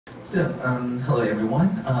Hello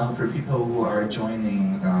everyone. For people who are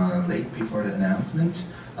joining late before the announcement,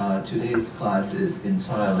 today's class is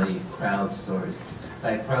entirely crowdsourced.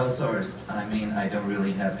 By crowdsourced, I mean I don't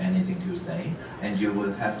really have anything to say, and you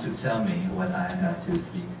will have to tell me what I have to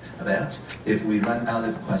speak about. If we run out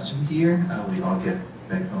of questions here, we all get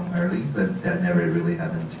back home early, but that never really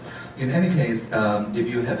happened. In any case, if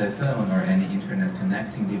you have a phone or any internet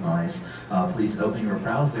connecting device, please open your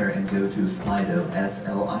browser and go to Slido,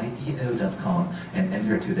 slido.com, and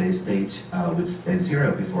enter today's date with a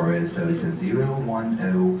 0 before it, so it's a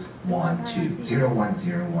 01012.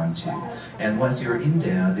 And once you're in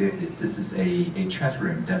there, this is a chat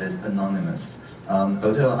room that is anonymous.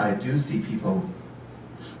 Although I do see people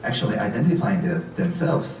actually identifying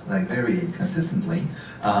themselves like very consistently.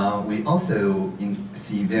 We also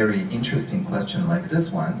see very interesting question like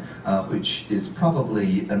this one, which is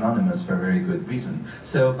probably anonymous for a very good reason.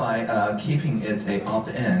 So by keeping it a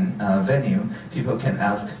opt-in venue, people can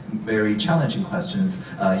ask very challenging questions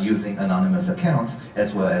using anonymous accounts,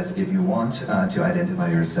 as well as if you want to identify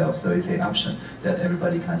yourself. So it's an option that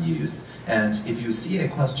everybody can use. And if you see a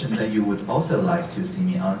question that you would also like to see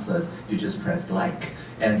me answer, you just press like.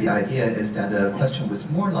 And the idea is that a question with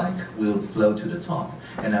more like will flow to the top,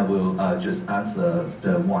 and I will just answer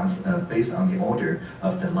the ones based on the order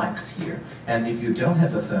of the likes here. And if you don't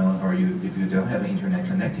have a phone or if you don't have an internet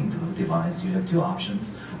connecting device, you have two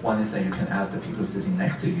options. One is that you can ask the people sitting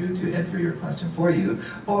next to you to enter your question for you,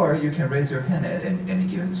 or you can raise your hand at any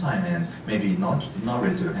given time and maybe not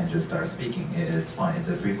raise your hand, just start speaking. It is fine, it's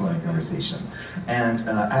a free-flowing conversation. And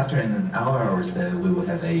after an hour or so, we will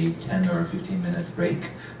have a 10 or 15 minutes break.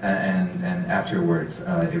 And afterwards,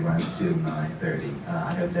 it runs to 9:30.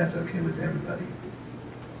 I hope that's okay with everybody.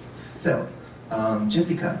 So,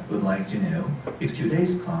 Jessica would like to know if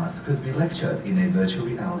today's class could be lectured in a virtual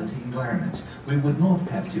reality environment. We would not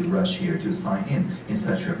have to rush here to sign in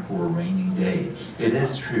such a poor rainy day. It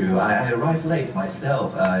is true, I arrived late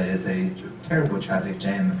myself. It's a terrible traffic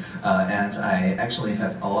jam, and I actually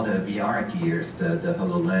have all the VR gears, the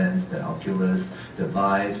HoloLens, the Oculus, the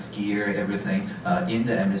Vive gear, everything in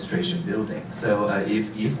the administration building. So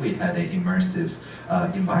if we had an immersive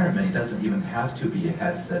environment, it doesn't even have to be a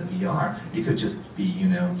headset VR. It could just be, you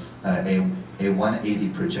know, a 180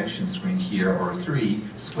 projection screen here or 3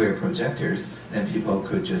 square projectors, and people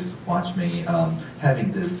could just watch me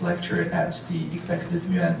having this lecture at the Executive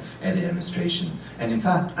Yuan and the administration. And in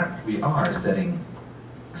fact, we are setting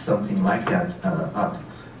something like that up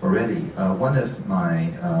already. One of my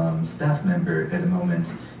staff members at the moment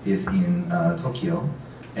is in Tokyo,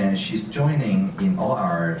 and she's joining in all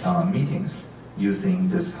our meetings using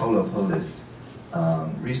this Holopolis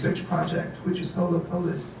research project, which is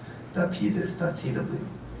holopolis.pdis.tw.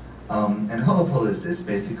 And Holopolis is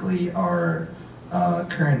basically our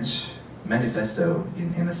current manifesto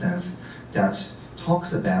in a sense that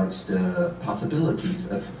talks about the possibilities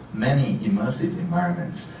of many immersive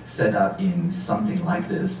environments set up in something like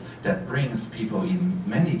this that brings people in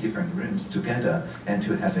many different rooms together and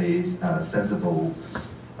to have a sensible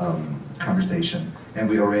conversation. And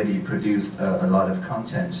we already produced a lot of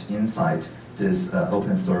content inside this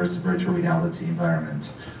open source virtual reality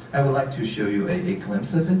environment. I would like to show you a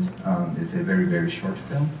glimpse of it. It's a very, very short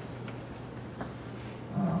film,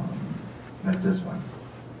 like this one.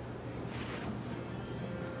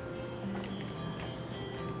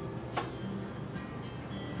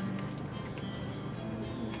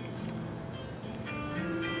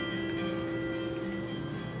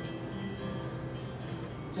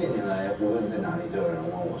这一年来，无论在哪里，都有人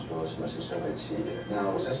问我说什么是社会企业。那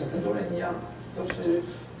我相信很多人一样，都是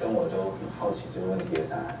跟我都很好奇这个问题的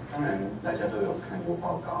答案。当然，大家都有看过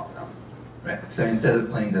报告，然后。 Right. So instead of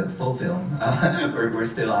playing the full film, we're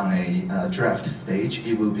still on a draft stage.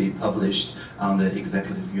 It will be published on the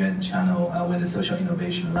Executive Yuan channel when the Social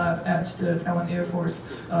Innovation Lab at the Taiwan Air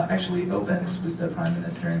Force actually opens with the Prime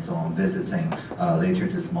Minister and so on visiting later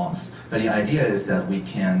this month. But the idea is that we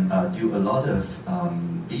can do a lot of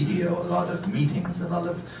video, a lot of meetings, a lot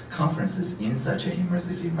of conferences in such an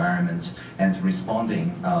immersive environment, and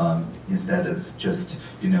responding instead of just,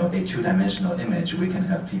 you know, a two-dimensional image, we can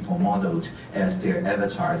have people modeled as their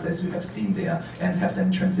avatars, as you have seen there, and have them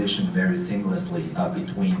transition very seamlessly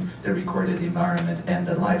between the recorded environment and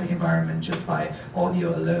the live environment just by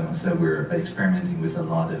audio alone. So we're experimenting with a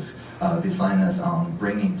lot of designers on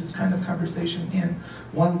bringing this kind of conversation in.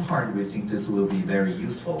 One part we think this will be very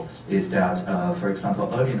useful is that, for example,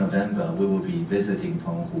 early November we will be visiting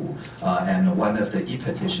Penghu, and one of the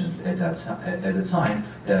e-petitions at the time,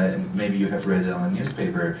 maybe you have read it on the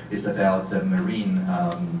newspaper, is about the marine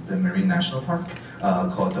national park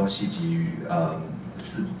called Dongxiji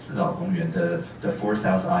四岛公园, the Four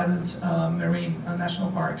South Island Marine National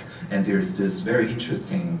Park, and there's this very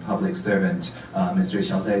interesting public servant, Mr.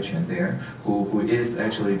 Xiao Zaiquan there, who is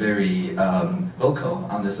actually very vocal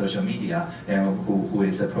on the social media, and who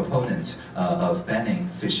is a proponent of banning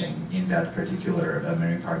fishing in that particular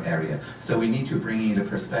marine park area. So we need to bring in the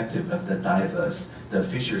perspective of the divers, the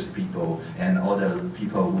fishers people, and all the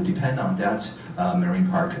people who depend on that marine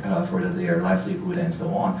park for their livelihood and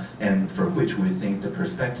so on, and for which we think the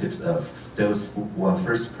perspectives of those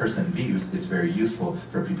first-person views is very useful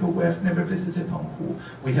for people who have never visited Penghu.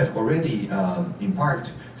 We have already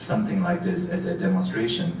embarked something like this as a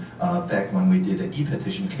demonstration back when we did an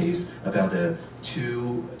e-petition case about the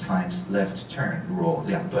 2 times left turn rule,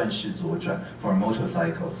 2段式左转 for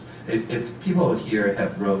motorcycles. If people here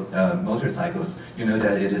have rode motorcycles, you know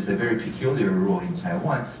that it is a very peculiar rule in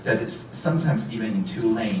Taiwan that it's sometimes even in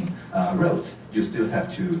 2-lane roads, you still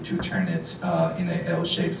have to turn it in a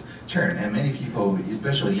L-shaped turn. And many people,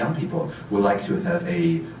 especially young people, would like to have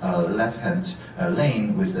a left-hand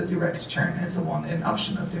lane with a direct turn and so on, an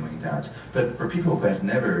option of doing that. But for people who have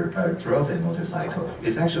never drove a motorcycle,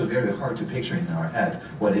 it's actually very hard to picture in our head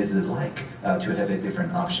what is it like to have a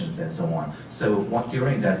different options and so on. So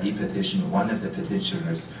during that e-petition, one of the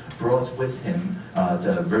petitioners brought with him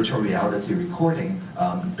the virtual reality recording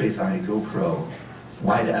based on a GoPro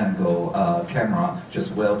wide-angle camera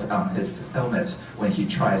just welded on his helmet when he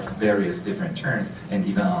tries various different turns and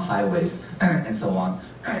even on highways and so on.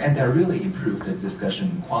 And that really improved the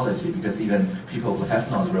discussion quality, because even people who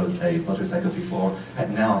have not rode a motorcycle before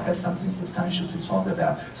now have something substantial to talk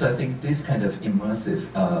about. So I think these kind of immersive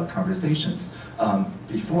conversations,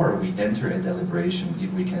 before we enter a deliberation,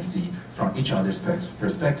 if we can see from each other's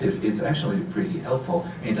perspective, it's actually pretty helpful.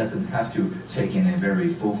 It doesn't have to take in a very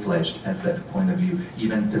full-fledged headset point of view.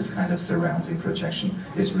 Even this kind of surrounding projection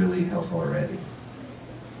is really helpful already.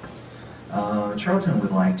 Charlton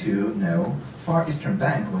would like to know, Far Eastern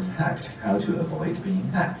Bank was hacked, how to avoid being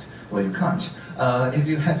hacked? Well, you can't. If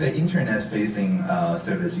you have an internet-facing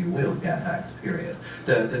service, you will get hacked, period.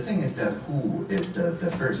 The thing is that who is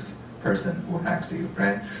the first person who hacks you,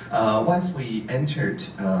 right? Once we entered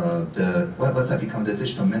once I become the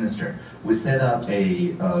digital minister, we set up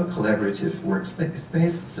a collaborative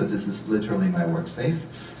workspace. So this is literally my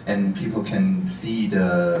workspace, and people can see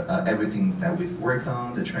the everything that we've worked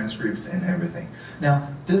on, the transcripts and everything. Now,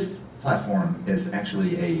 this platform is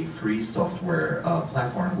actually a free software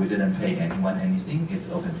platform. We didn't pay anyone anything.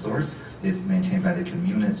 It's open source. It's maintained by the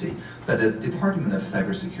community. But the Department of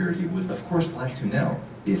Cybersecurity would, of course, like to know,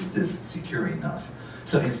 is this secure enough?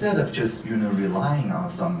 So instead of just relying on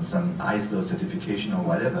some ISO certification or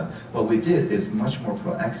whatever, what we did is much more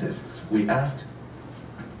proactive. We asked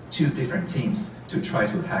 2 different teams to try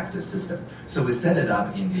to hack the system. So we set it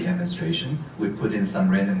up in the administration. We put in some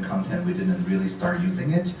random content. We didn't really start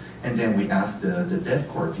using it. And then we asked the dev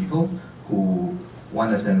core people, who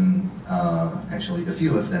one of them, actually a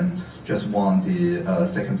few of them, just won the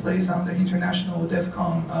 2nd place on the international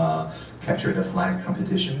DevCon Capture the Flag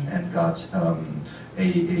competition and got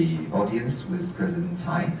a audience with President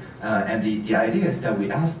Tsai. And the idea is that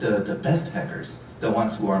we asked the best hackers, the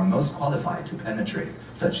ones who are most qualified to penetrate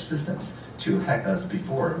such systems, to hack us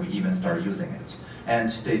before we even start using it. And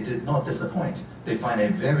they did not disappoint. They find a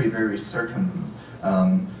very, very circumvent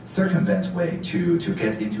way to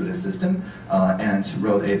get into the system and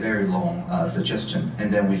wrote a very long suggestion.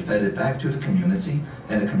 And then we fed it back to the community,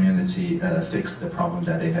 and the community fixed the problem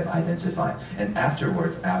that they have identified. And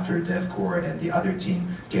afterwards, after DevCore and the other team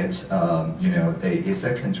get a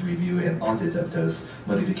second review and audit of those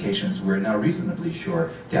modifications, we're now reasonably sure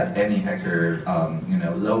that any hacker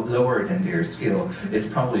lower than their skill is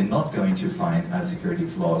probably not going to find security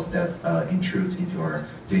flaws that intrudes into our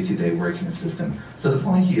day-to-day working system. So the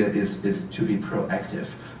point here is to be proactive.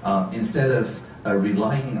 Instead of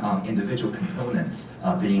relying on individual components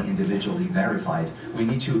being individually verified, we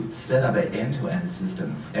need to set up an end-to-end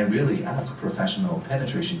system and really ask professional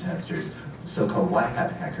penetration testers, so-called white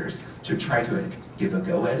hat hackers, to try to give a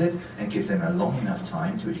go at it and give them a long enough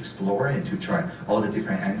time to explore and to try all the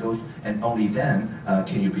different angles. And only then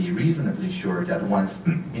can you be reasonably sure that once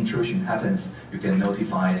intrusion happens, you get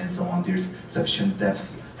notified and so on. There's sufficient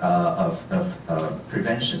depth of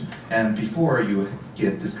prevention. And before you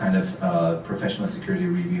get this kind of professional security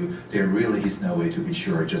review, there really is no way to be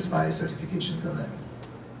sure just by certifications alone.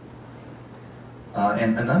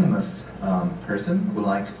 An anonymous person would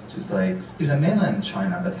like to say, if the mainland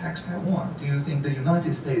China attacks Taiwan, do you think the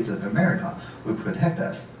United States of America will protect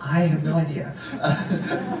us? I have no idea.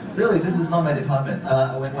 Really, this is not my department.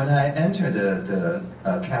 When I enter the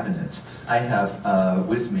cabinet, I have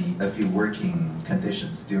with me a few working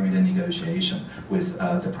conditions during the negotiation with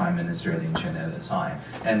the Prime Minister Lin Chen at the time.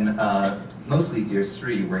 And mostly there's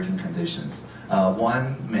 3 working conditions.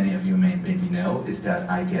 One, many of you maybe know, is that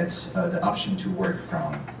I get the option to work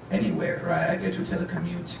from anywhere, right? I get to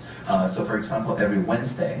telecommute. So for example, every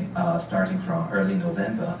Wednesday, starting from early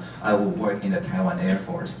November, I will work in the Taiwan Air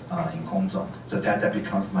Force in Kongzong. So that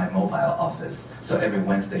becomes my mobile office. So every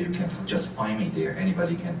Wednesday, you can just find me there.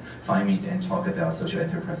 Anybody can find me and talk about social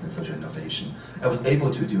enterprise and social innovation. I was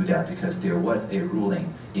able to do that because there was a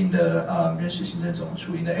ruling in the 人事行政总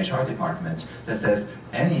处, in the HR department, that says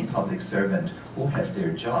any public servant who has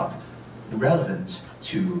their job relevant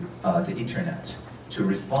to the internet, to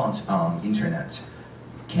respond on internet,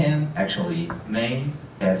 can actually, may,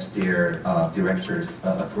 at their director's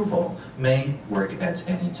approval, may work at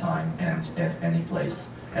any time and at any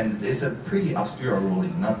place. And it's a pretty obscure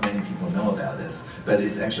ruling. Not many people know about this, but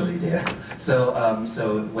it's actually there. So,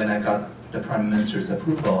 so when I got the Prime Minister's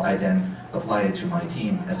approval, I then apply it to my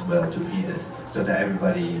team as well, to PDIS, so that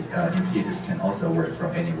everybody in PDIS can also work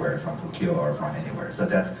from anywhere, from Tokyo or from anywhere. So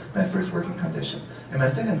that's my first working condition. And my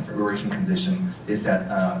second working condition is that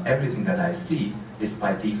everything that I see is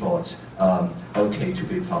by default okay to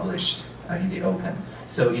be published in the open.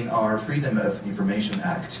 So in our Freedom of Information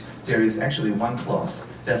Act, there is actually one clause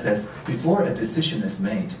that says before a decision is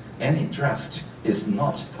made, any draft is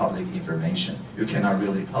not public information. You cannot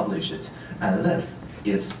really publish it unless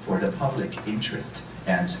it's for the public interest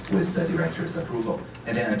and with the director's approval.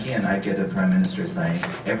 And then again, I get the Prime Minister saying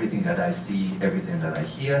everything that I see, everything that I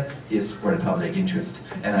hear is for the public interest.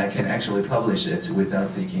 And I can actually publish it without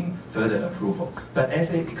seeking further approval. But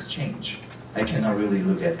as an exchange, I cannot really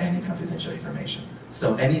look at any confidential information.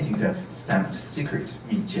 So anything that's stamped secret,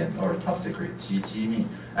 密件, or top secret, 机密,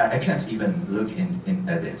 I can't even look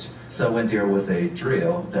at it. So when there was a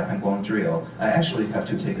drill, the Hanguang drill, I actually have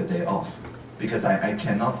to take a day off because I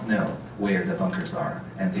cannot know where the bunkers are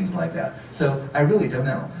and things like that. So I really don't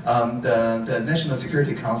know. The National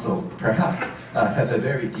Security Council perhaps have a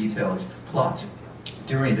very detailed plot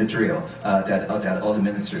during the drill that all the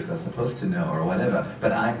ministers are supposed to know or whatever,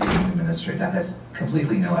 but I'm the only minister that has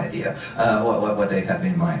completely no idea what they have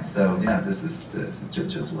in mind. So yeah, this is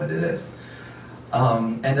just what it is.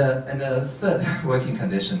 And the third working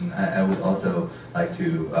condition I would also like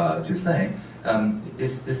to say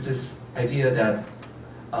is this idea that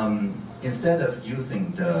instead of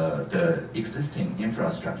using the existing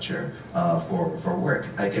infrastructure for work,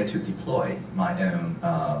 I get to deploy my own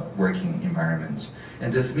working environment.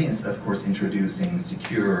 And this means, of course, introducing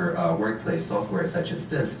secure workplace software such as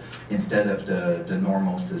this instead of the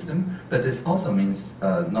normal system. But this also means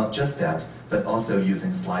not just that, but also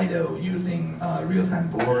using Slido, using real-time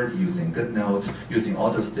board, using GoodNotes, using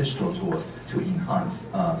all those digital tools to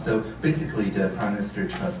enhance. So basically, the Prime Minister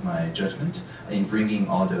trusts my judgment in bringing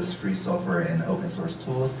all those free software and open source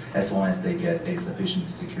tools, as long as they get a sufficient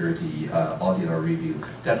security audit or review.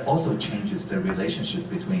 That also changes the relationship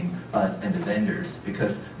between us and the vendors,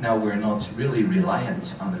 because now we're not really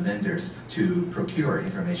reliant on the vendors to procure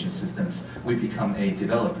information systems. We become a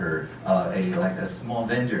developer, like a small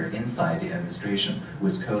vendor inside the administration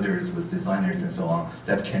with coders, with designers, and so on,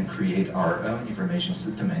 that can create our own information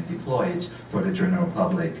system and deploy it for the general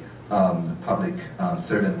public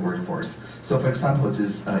servant workforce. So for example,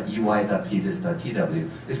 this ey.pdis.tw,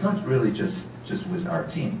 it's not really just with our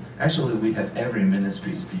team. Actually, we have every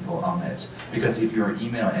ministry's people on it, because if your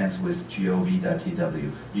email ends with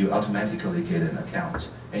gov.tw, you automatically get an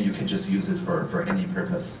account, and you can just use it for any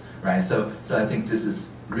purpose, right? So I think this is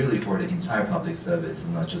really for the entire public service,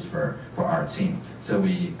 not just for our team. So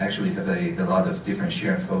we actually have a lot of different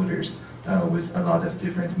shared folders with a lot of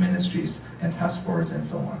different ministries and task force and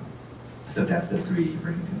so on. So that's the 3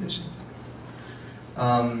 working conditions.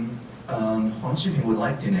 Huang Shiping would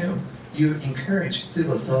like to know, you encourage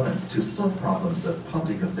civil servants to solve problems of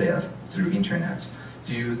public affairs through internet.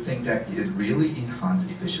 Do you think that it really enhances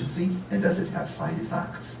efficiency, and does it have side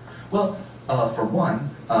effects? Well, for one,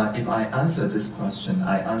 if I answer this question,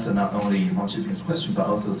 I answer not only Huang Shiping's question, but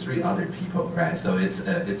also 3 other people, right? So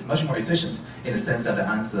it's much more efficient in the sense that I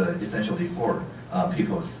answer essentially 4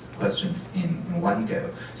 people's questions in one go.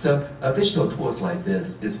 So digital tools like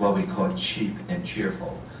this is what we call cheap and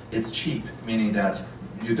cheerful. It's cheap, meaning that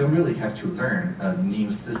you don't really have to learn a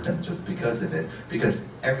new system just because of it, because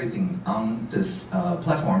everything on this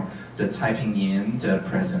platform, the typing in, the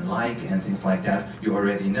press and like, and things like that, you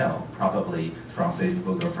already know, probably from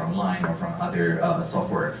Facebook or from Line or from other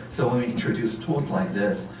software. So when we introduce tools like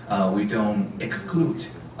this, we don't exclude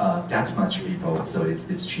that much people, so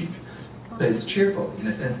it's cheap. But it's cheerful in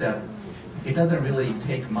the sense that it doesn't really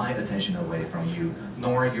take my attention away from you,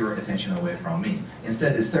 nor your attention away from me.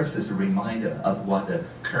 Instead, it serves as a reminder of what the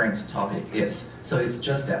current topic is. So it's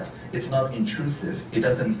just that. It's not intrusive. It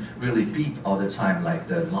doesn't really beep all the time like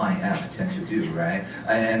the Line app tend to do, right?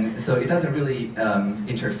 And so it doesn't really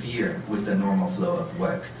interfere with the normal flow of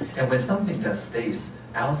work. And when something that stays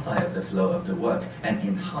outside of the flow of the work and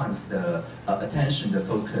enhance the attention, the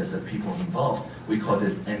focus of people involved, we call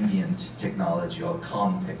this ambient technology or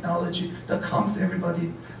calm technology that calms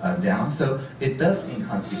everybody down. So it does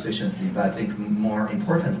enhance efficiency, but I think more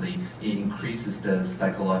importantly, it increases the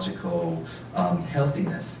psychological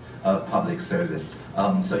healthiness of public service.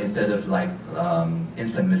 So instead of like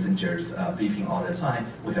instant messengers beeping all the time,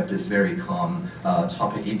 we have this very calm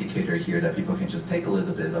topic indicator here that people can just take a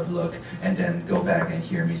little bit of look and then go back and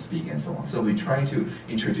hear me speak and so on. So we try to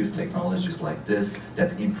introduce technologies like this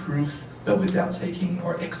that improves but without taking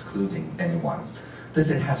or excluding anyone.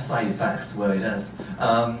 Does it have side effects? Well, it does.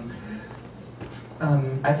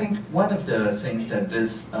 I think one of the things that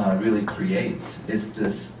this really creates is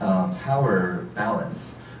this power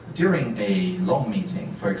balance. During a long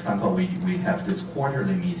meeting, for example, we have these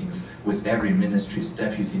quarterly meetings with every ministry's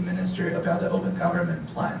deputy minister about the open government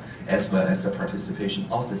plan, as well as the participation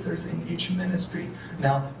officers in each ministry.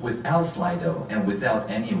 Now, without Slido and without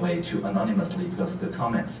any way to anonymously post the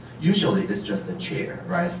comments, usually it's just the chair,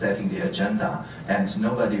 right, setting the agenda, and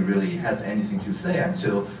nobody really has anything to say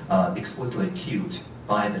until explicitly cued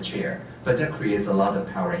by the chair. But that creates a lot of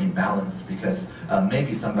power imbalance because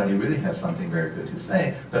maybe somebody really has something very good to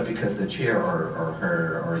say, but because the chair or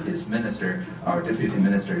her or his minister or deputy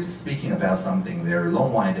minister is speaking about something very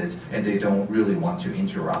long-winded and they don't really want to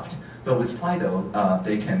interrupt. But with Slido,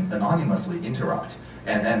 they can anonymously interrupt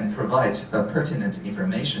and provide pertinent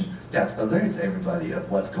information that alerts everybody of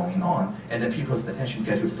what's going on, and then people's attention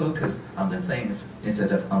get to focus on the things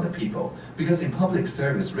instead of on the people. Because in public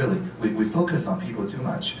service, really, we focus on people too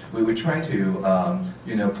much. We try to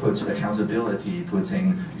put accountability,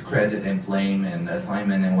 putting credit and blame and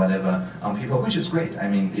assignment and whatever on people, which is great. I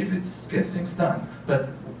mean, if it gets things done. But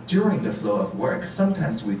during the flow of work,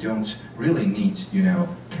 sometimes we don't really need,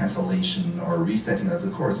 cancellation or resetting of the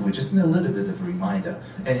course. We just need a little bit of a reminder.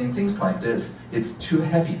 And in things like this, it's too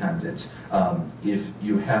heavy-handed. If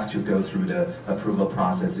you have to go through the approval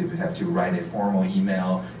process, if you have to write a formal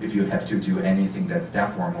email, if you have to do anything that's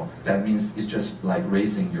that formal, that means it's just like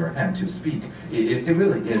raising your hand to speak. It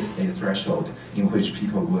really is a threshold in which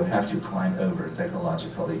people will have to climb over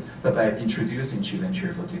psychologically. But by introducing cheap and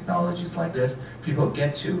cheerful technologies like this, people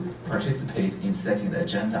get to participate in setting the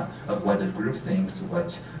agenda of what the group thinks,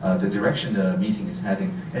 what the direction the meeting is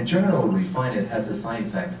heading. And generally, we find it has the side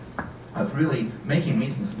effect of really making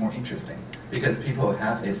meetings more interesting, because people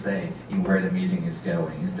have a say in where the meeting is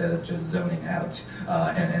going instead of just zoning out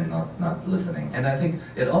and not listening. And I think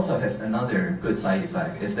it also has another good side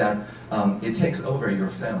effect, is that it takes over your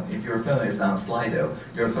phone. If your phone is on Slido,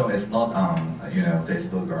 your phone is not on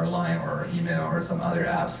Facebook or Line or email or some other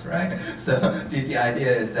apps, right? So the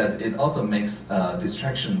idea is that it also makes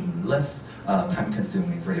distraction less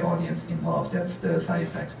time-consuming for the audience involved. That's the side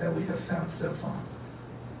effects that we have found so far.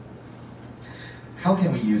 How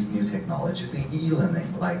can we use new technologies in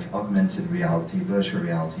e-learning, like augmented reality, virtual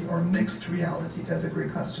reality, or mixed reality? That's a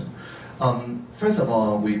great question. First of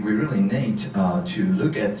all, we really need to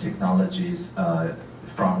look at technologies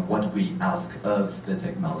from what we ask of the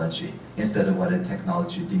technology instead of what the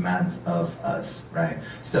technology demands of us, right?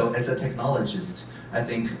 So as a technologist, I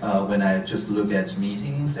think when I just look at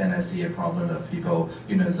meetings and I see a problem of people,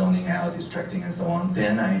 zoning out, distracting, and so on,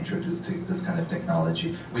 then I introduce this kind of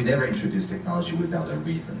technology. We never introduce technology without a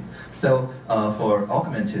reason. So for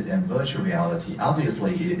augmented and virtual reality,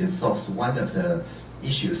 obviously it solves one of the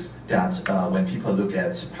issues that when people look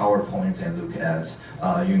at PowerPoints and look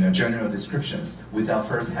at general descriptions without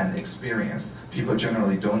first-hand experience, people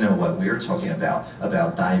generally don't know what we're talking about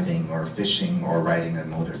diving or fishing or riding a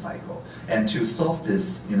motorcycle. And to solve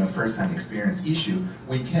this first-hand experience issue,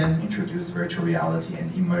 we can introduce virtual reality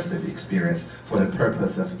and immersive experience for the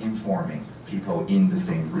purpose of informing people in the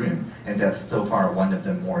same room, and that's so far one of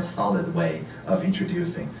the more solid way of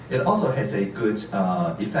introducing. It also has a good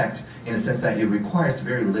effect in the sense that it requires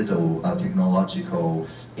very little technological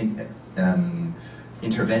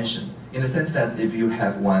intervention in the sense that if you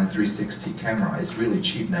have one 360 camera, it's really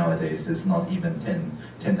cheap nowadays. It's not even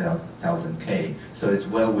 10,000K. So it's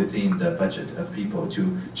well within the budget of people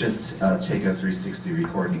to just take a 360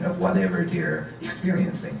 recording of whatever they're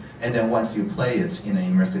experiencing. And then once you play it in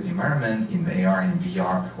an immersive environment, in AR, in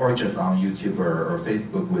VR, or just on YouTube or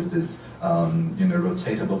Facebook with this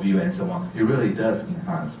rotatable view and so on, it really does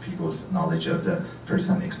enhance people's knowledge of the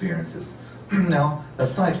first-hand experiences. Now,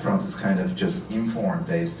 aside from this kind of just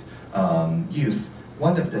inform-based use,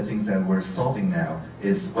 one of the things that we're solving now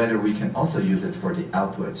is whether we can also use it for the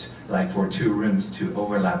output, like for two rooms to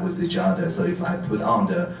overlap with each other. So if I put on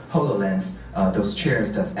the HoloLens, those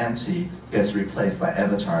chairs that's empty gets replaced by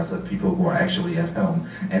avatars of people who are actually at home.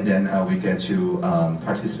 And then we get to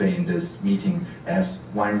participate in this meeting as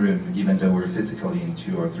one room, even though we're physically in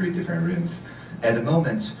 2 or 3 different rooms. At the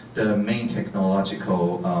moment, the main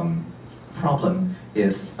technological problem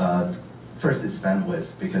is first, it's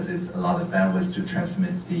bandwidth, because it's a lot of bandwidth to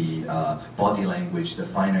transmit the body language, the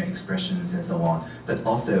finer expressions, and so on, but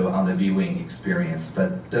also on the viewing experience.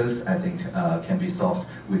 But those, I think, can be solved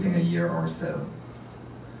within a year or so.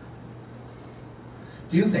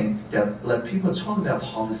 Do you think that let people talk about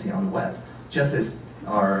policy on the web, just as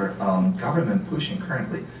our government pushing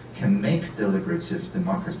currently, can make deliberative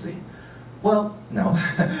democracy? Well, no,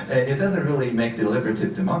 it doesn't really make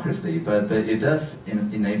deliberative democracy, but it does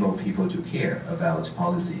enable people to care about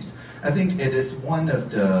policies. I think it is one of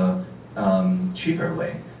the cheaper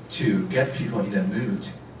way to get people in the mood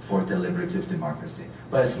for deliberative democracy,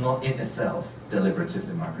 but it's not in itself deliberative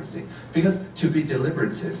democracy. Because to be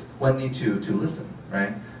deliberative, one needs to listen,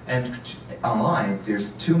 right? And online,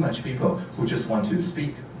 there's too much people who just want to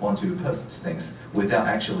speak, want to post things without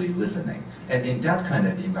actually listening. And in that kind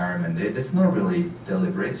of environment, it's not really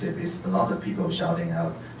deliberative. It's a lot of people shouting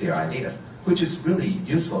out their ideas, which is really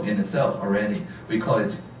useful in itself already. We call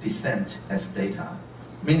it dissent as data,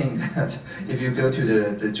 meaning that if you go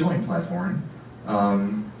to the Join platform,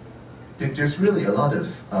 there's really a lot of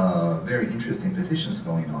very interesting petitions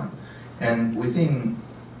going on. And within,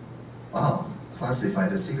 wow, classify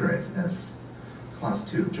the cigarettes as class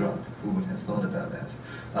 2 drug. Who would have thought about that?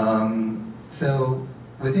 So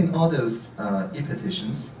within all those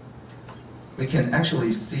e-petitions, we can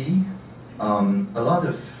actually see a lot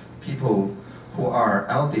of people who are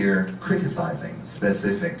out there criticizing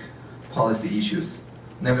specific policy issues.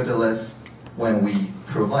 Nevertheless, when we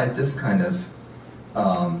provide this kind of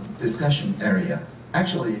discussion area,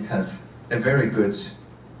 actually has a very good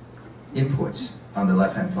input on the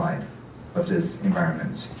left-hand side of this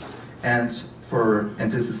environment. And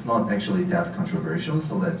this is not actually that controversial,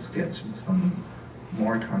 so let's get some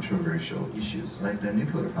more controversial issues, like the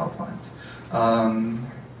nuclear power plant.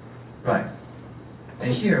 Right.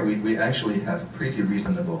 And here we actually have pretty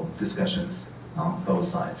reasonable discussions on both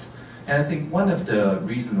sides. And I think one of the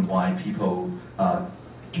reasons why people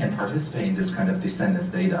can participate in this kind of dissent as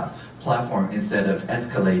data platform instead of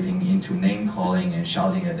escalating into name-calling and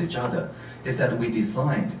shouting at each other is that we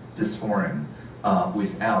designed this forum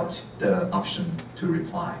without the option to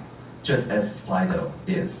reply, just as Slido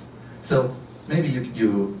is. So maybe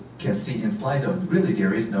you can see in Slido, really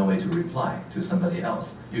there is no way to reply to somebody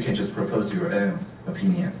else. You can just propose your own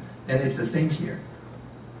opinion. And it's the same here.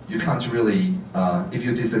 You can't really, if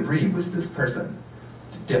you disagree with this person,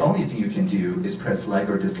 the only thing you can do is press like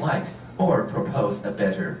or dislike, or propose a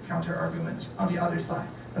better counter-argument on the other side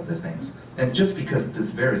of the things. And just because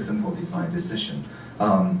this very simple design decision,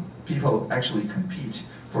 people actually compete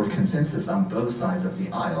for consensus on both sides of the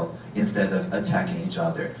aisle instead of attacking each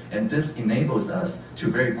other. And this enables us to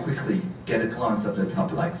very quickly get a glance of the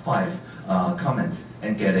top like 5 comments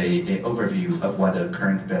and get an overview of what the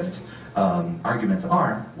current best arguments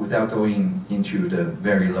are without going into the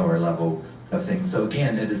very lower level of things. So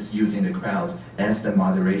again, it is using the crowd as the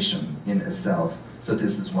moderation in itself. So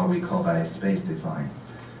this is what we call by space design.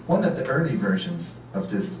 One of the early versions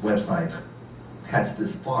of this website had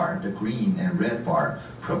this bar, the green and red bar,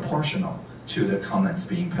 proportional to the comments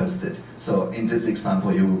being posted. So in this example,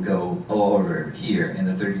 it will go all over here, and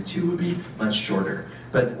the 32 would be much shorter.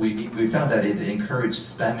 But we found that it encouraged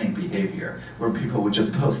spamming behavior, where people would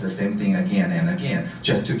just post the same thing again and again,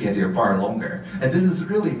 just to get their bar longer. And this is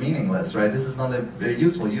really meaningless, right? This is not a very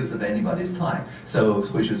useful use of anybody's time. So,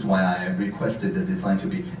 which is why I requested the design to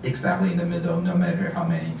be exactly in the middle, no matter how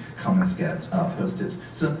many comments get posted.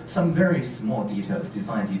 So some very small details,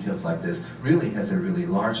 design details like this, really has a really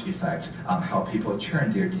large effect on how people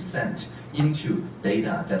turn their dissent into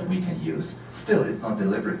data that we can use. Still, it's not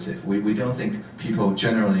deliberative. We don't think people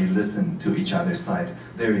generally listen to each other's side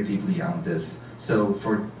very deeply on this. So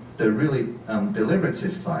for the really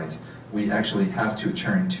deliberative side, we actually have to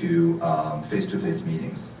turn to face-to-face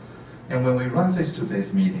meetings. And when we run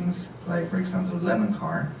face-to-face meetings, like for example, Lemon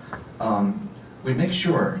Car, we make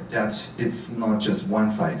sure that it's not just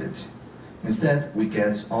one-sided. Instead, we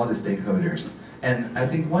get all the stakeholders. And I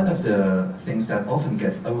think one of the things that often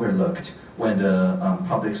gets overlooked when the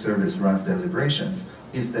public service runs deliberations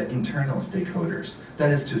is the internal stakeholders.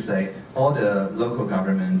 That is to say, all the local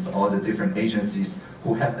governments, all the different agencies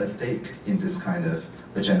who have a stake in this kind of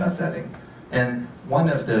agenda setting. And one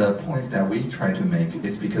of the points that we try to make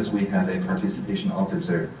is because we have a participation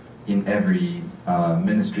officer in every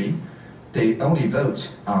ministry, they only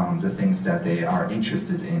vote on the things that they are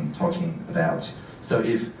interested in talking about. So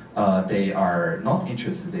if they are not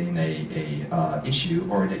interested in a issue,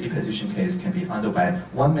 or the e-petition case can be handled by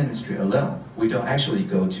one ministry alone, we don't actually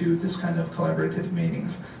go to this kind of collaborative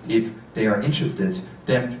meetings. If they are interested,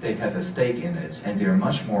 then they have a stake in it, and they're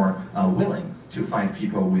much more willing to find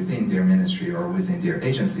people within their ministry or within their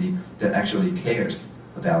agency that actually cares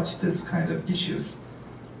about this kind of issues.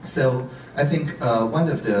 So I think one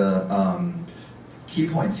of the key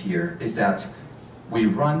points here is that we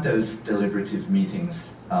run those deliberative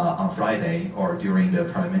meetings on Friday or during the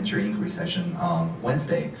parliamentary inquiry session on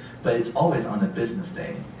Wednesday, but it's always on a business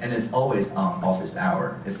day, and it's always on office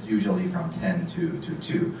hour. It's usually from 10 to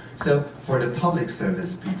 2. So for the public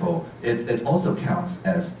service people, it also counts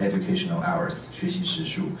as educational hours, 学习时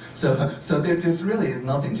数. So there's really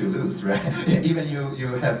nothing to lose, right? Even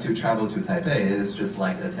you have to travel to Taipei, it's just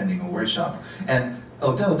like attending a workshop. And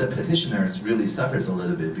although the petitioners really suffers a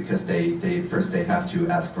little bit because first they have to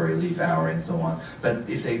ask for a leave hour and so on, but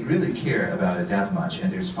if they really care about it that much,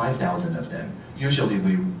 and there's 5,000 of them, usually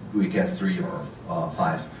we get 3 or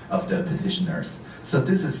 5 of the petitioners. So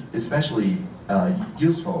this is especially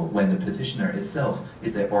useful when the petitioner itself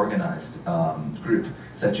is an organized group,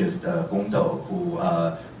 such as the Gongdou, who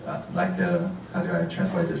like the, how do I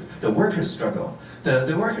translate this? The workers' struggle.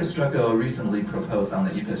 The workers' struggle recently proposed on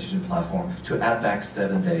the e-petition platform to add back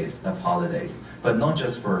 7 days of holidays, but not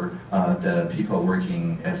just for the people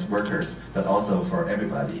working as workers, but also for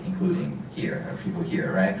everybody, including here, people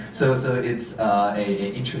here, right? So it's an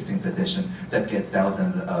interesting petition that gets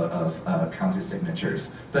thousands of counter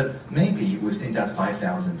signatures. But maybe within that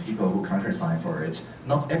 5,000 people who countersign for it,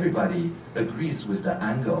 not everybody agrees with the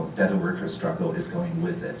angle that the workers' struggle is going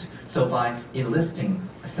with it. So by enlisting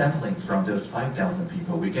sampling from those 5,000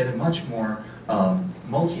 people, we get a much more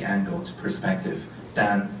multi-angled perspective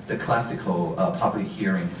than the classical public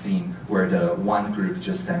hearing scene where the one group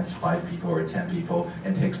just sends 5 people or 10 people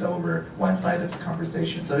and takes over one side of the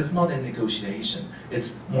conversation. So it's not a negotiation.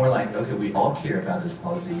 It's more like, okay, we all care about this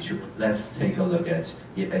policy issue. Let's take a look at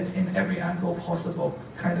it in every angle possible,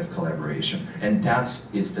 kind of collaboration. And that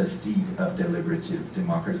is the seed of deliberative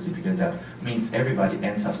democracy, because that means everybody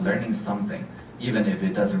ends up learning something, even if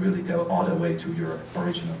it doesn't really go all the way to your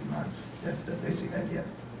original demands. That's the basic idea.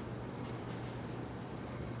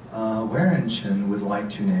 Warren Chen would like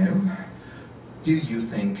to know, do you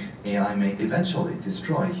think AI may eventually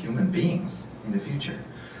destroy human beings in the future?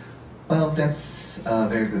 Well, that's a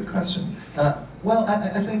very good question. Well,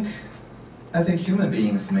 I think human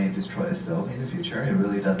beings may destroy itself in the future. It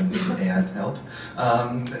really doesn't need AI's help.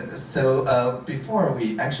 So before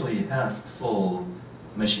we actually have full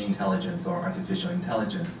machine intelligence or artificial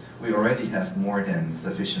intelligence, we already have more than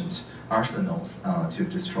sufficient arsenals to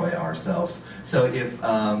destroy ourselves. So if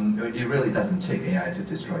it really doesn't take AI to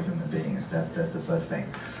destroy human beings, that's the first thing.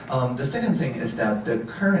 The second thing is that the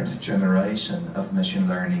current generation of machine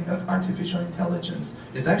learning, of artificial intelligence,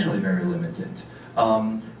 is actually very limited.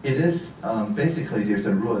 It is basically, there's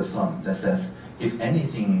a rule of thumb that says if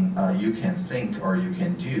anything you can think or you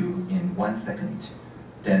can do in 1 second,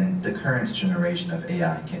 then the current generation of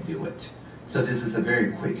AI can do it. So this is a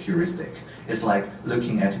very quick heuristic. It's like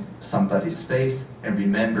looking at somebody's face and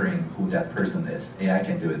remembering who that person is. AI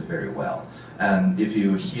can do it very well. If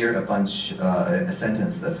you hear a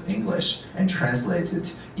sentence of English and translate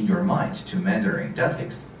it in your mind to Mandarin, that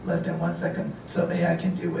takes less than 1 second, so AI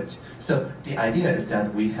can do it. So the idea is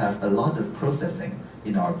that we have a lot of processing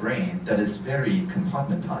in our brain that is very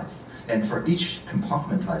compartmentized. And for each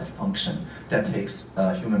compartmentized function, that takes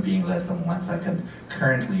a human being less than 1 second.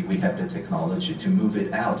 Currently, we have the technology to move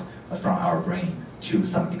it out from our brain to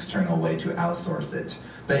some external way to outsource it.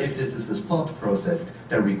 But if this is a thought process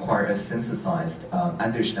that requires a synthesized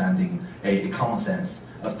understanding, a common sense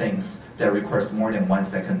of things that requires more than 1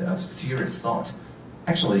 second of serious thought,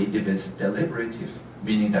 actually, if it's deliberative,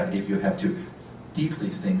 meaning that if you have to deeply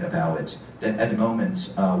think about it, then at the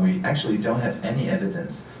moment, we actually don't have any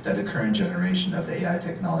evidence that the current generation of AI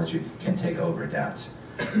technology can take over that.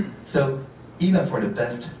 So even for the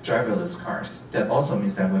best driverless cars, that also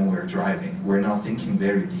means that when we're driving, we're not thinking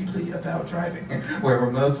very deeply about driving.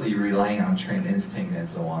 We're mostly relying on trained instinct and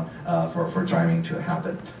so on for driving to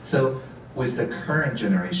happen. So with the current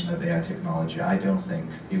generation of AI technology, I don't think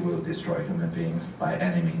it will destroy human beings by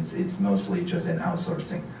any means. It's mostly just an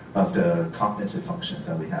outsourcing of the cognitive functions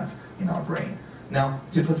that we have in our brain. Now,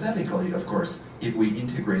 hypothetically, of course, if we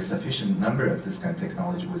integrate sufficient number of this kind of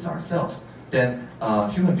technology with ourselves, then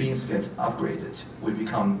human beings get upgraded. We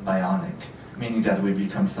become bionic, meaning that we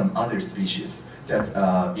become some other species that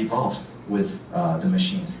evolves with the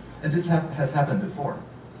machines. And this has happened before.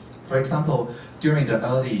 For example, during the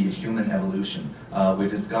early human evolution, we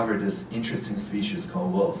discovered this interesting species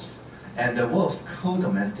called wolves. And the wolves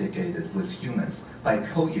co-domesticated with humans by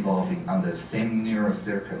co-evolving on the same neural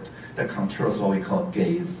circuit that controls what we call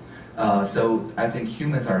gaze. So I think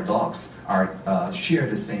humans or dogs share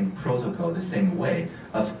the same protocol, the same way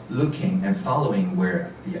of looking and following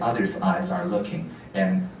where the other's eyes are looking,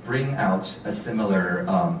 and bring out a similar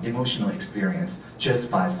emotional experience just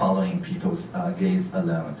by following people's gaze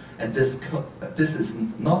alone. And this is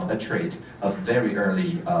not a trait of very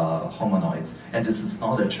early hominoids, and this is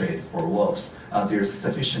not a trait for wolves. There's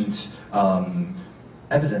sufficient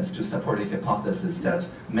evidence to support the hypothesis that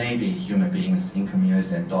maybe human beings in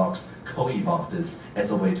communities and dogs co-evolved this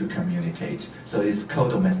as a way to communicate. So it's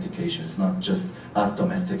co-domestication. It's not just us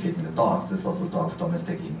domesticating the dogs, it's also dogs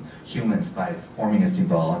domesticating humans by forming a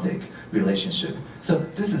symbiotic relationship. So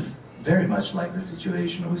this is very much like the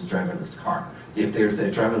situation with driverless car. If there's a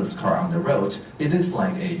driverless car on the road, it is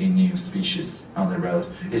like a new species on the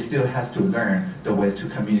road. It still has to learn the ways to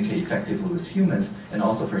communicate effectively with humans, and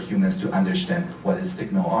also for humans to understand what its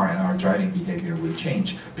signal are, and our driving behavior will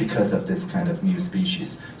change because of this kind of new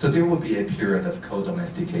species. So there will be a period of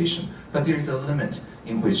co-domestication, but there's a limit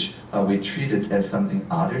in which we treat it as something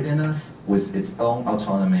other than us, with its own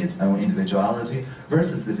autonomy, its own individuality,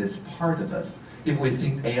 versus if it's part of us. If we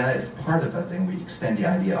think AI is part of us and we extend the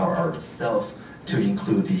idea of ourself to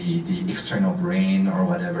include the external brain or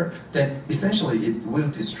whatever, then essentially it will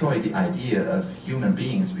destroy the idea of human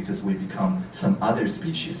beings because we become some other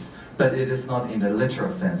species. But it is not in the literal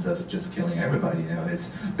sense of just killing everybody, you know, it's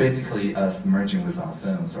basically us merging with our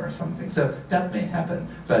phones or something. So that may happen,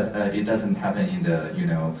 but it doesn't happen in the, you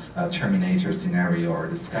know, Terminator scenario or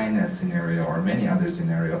the Skynet scenario or many other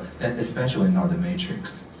scenarios, and especially not the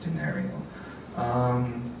Matrix scenario.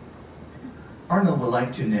 Arnold would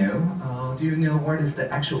like to know, do you know what is the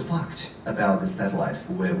actual fact about the satellite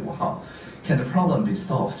Wuhan? Can the problem be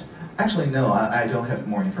solved? Actually, no, I don't have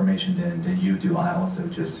more information than you do. I also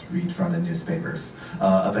just read from the newspapers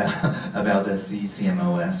about the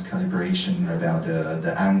CMOS calibration, about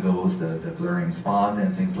the angles, the blurring spots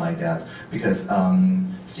and things like that. Because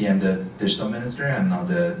see, I'm the digital minister, I'm not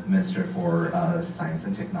the minister for science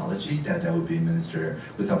and technology, that would be minister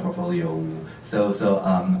with a portfolio. So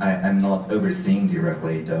I'm not overseeing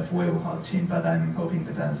directly the Wuhan team, but I'm hoping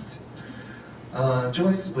the best.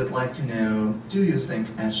 Joyce would like to know, do you think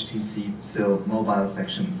HTC mobile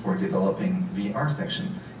section for developing VR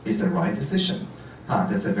section is a right decision?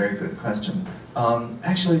 That's a very good question.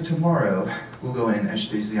 Actually, tomorrow, Google and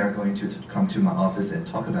HTC are going to come to my office and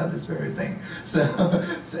talk about this very thing.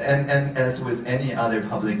 And as with any other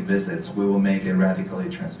public visits, we will make a radically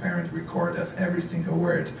transparent record of every single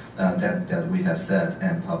word that we have said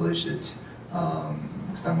and publish it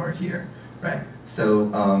somewhere here, right? So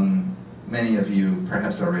many of you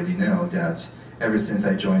perhaps already know that ever since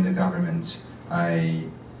I joined the government, I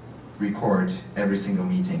record every single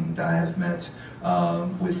meeting that I have met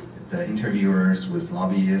with the interviewers, with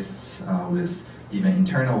lobbyists, with even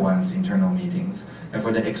internal meetings. And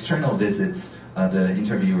for the external visits, the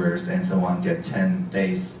interviewers and so on get 10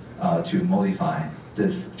 days to modify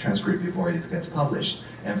this transcript before it gets published.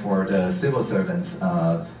 And for the civil servants,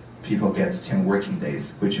 people get 10 working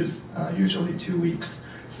days, which is usually 2 weeks.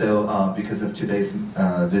 So because of today's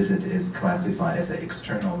visit is classified as an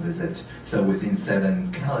external visit, so within 7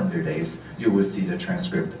 calendar days, you will see the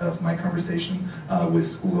transcript of my conversation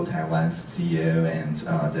with Google Taiwan's CEO and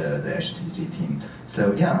the HTC team.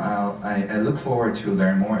 So yeah, I look forward to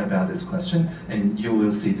learn more about this question, and you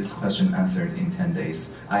will see this question answered in 10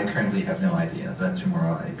 days. I currently have no idea, but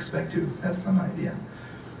tomorrow I expect to have some idea.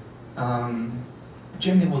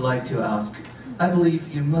 Jimmy would like to ask, I believe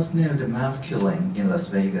you must know the mass killing in Las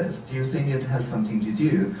Vegas. Do you think it has something to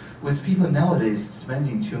do with people nowadays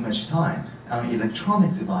spending too much time on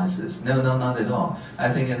electronic devices? No, not at all. I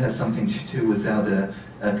think it has something to do with the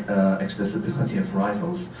accessibility of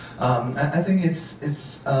rifles. I think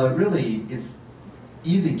it's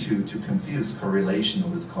easy to confuse correlation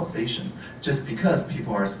with causation. Just because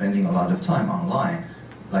people are spending a lot of time online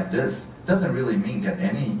like this doesn't really mean that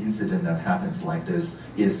any incident that happens like this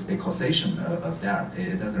is a causation of that.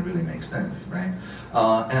 It doesn't really make sense, right?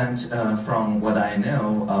 From what I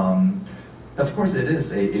know, of course it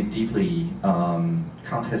is a deeply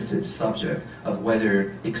contested subject of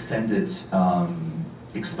whether extended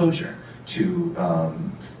exposure to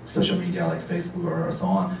social media like Facebook or so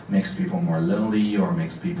on makes people more lonely or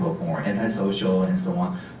makes people more antisocial and so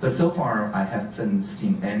on. But so far, I haven't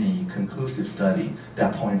seen any conclusive study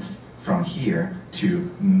that points from here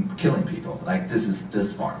to killing people. Like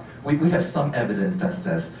this far. We have some evidence that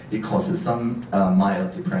says it causes some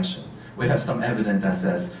mild depression. We have some evidence that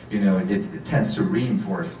says, it tends to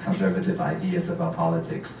reinforce conservative ideas about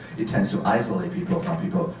politics. It tends to isolate people from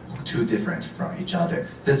people too different from each other.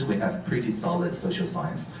 This we have pretty solid social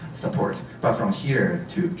science support. But from here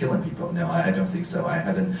to killing people, no, I don't think so. I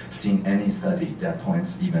haven't seen any study that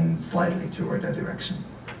points even slightly toward that direction.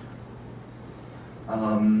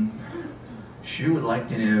 Xu would like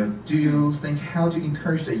to know, do you think how to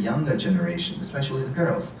encourage the younger generation, especially the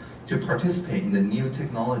girls, to participate in the new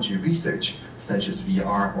technology research, such as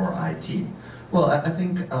VR or IT? Well, I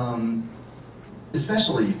think,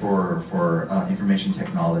 especially for information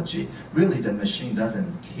technology, really the machine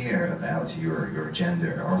doesn't care about your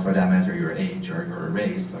gender, or for that matter, your age, or your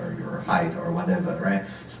race, or your height, or whatever, right?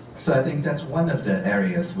 So I think that's one of the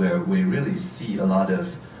areas where we really see a lot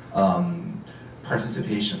of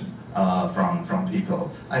participation from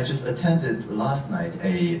people. I just attended last night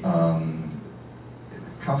a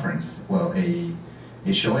conference, well, a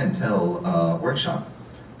show and tell workshop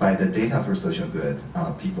by the Data for Social Good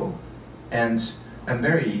people. And I'm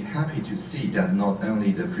very happy to see that not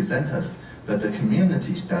only the presenters, but the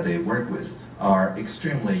communities that they work with are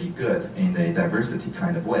extremely good in a diversity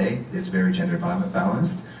kind of way. It's very gender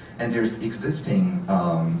balanced. And there's existing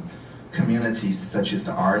communities such as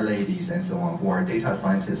the R ladies and so on, who are data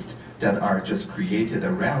scientists that are just created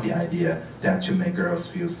around the idea that to make girls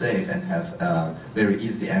feel safe and have very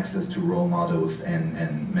easy access to role models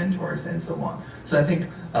and mentors and so on. So I think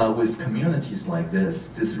with communities like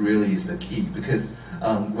this really is the key, because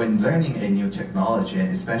when learning a new technology, and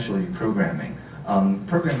especially programming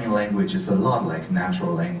language is a lot like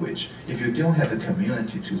natural language. If you don't have a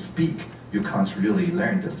community to speak, you can't really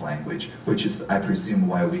learn this language, which is, I presume,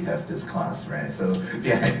 why we have this class, right? So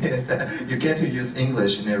the idea is that you get to use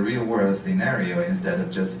English in a real-world scenario instead of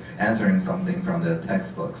just answering something from the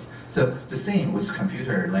textbooks. So the same with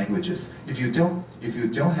computer languages. If you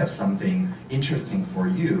don't have something interesting for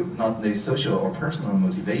you, not a social or personal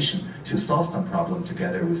motivation to solve some problem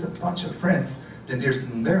together with a bunch of friends, then there's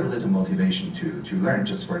very little motivation to learn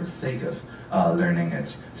just for the sake of learning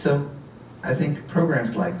it. So I think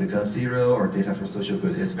programs like the GovZero or Data for Social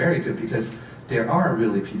Good is very good, because there are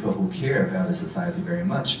really people who care about the society very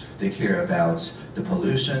much. They care about the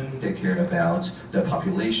pollution, they care about the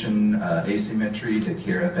population asymmetry, they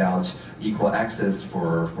care about equal access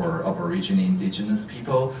for Aborigine indigenous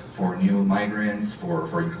people, for new migrants,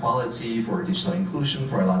 for equality, for digital inclusion,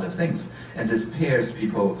 for a lot of things. And this pairs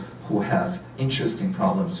people who have interesting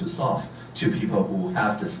problems to solve to people who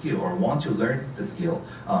have the skill or want to learn the skill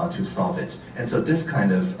to solve it. And so this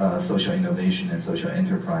kind of social innovation and social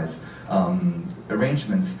enterprise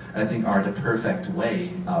arrangements, I think, are the perfect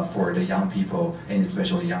way for the young people, and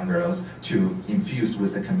especially young girls, to infuse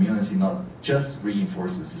with the community, not just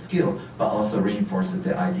reinforces the skill, but also reinforces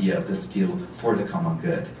the idea of the skill for the common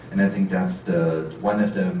good. And I think that's one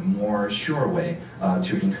of the more sure way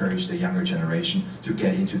to encourage the younger generation to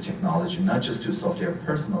get into technology, not just to solve their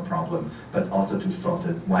personal problem, but also to solve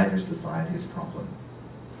the wider society's problem.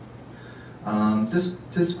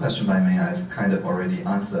 This question by me I've kind of already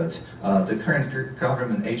answered. The current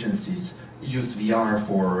government agencies use VR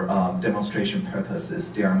for demonstration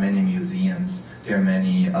purposes. There are many museums, there are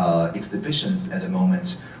many exhibitions at the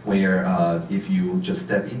moment where if you just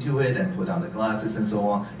step into it and put on the glasses and so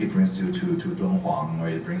on, it brings you to Dunhuang, or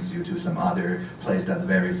it brings you to some other place that's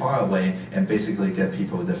very far away, and basically get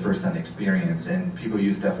people the first-hand experience. And people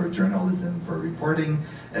use that for journalism, for reporting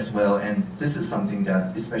as well. And this is something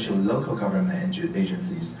that especially local government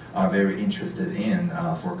agencies are very interested in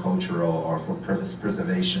for cultural or for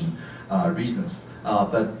preservation reasons.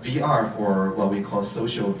 But VR, for what we call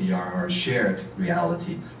social VR or shared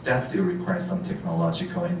reality, that still requires some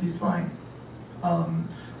technological and design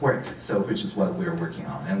work, so which is what we're working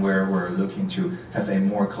on, and where we're looking to have a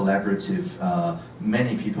more collaborative,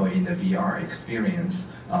 many people in the VR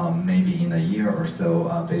experience, maybe in a year or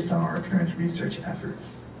so, based on our current research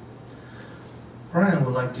efforts. Brian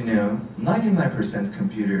would like to know, 99%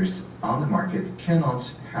 computers on the market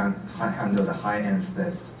cannot handle the high-end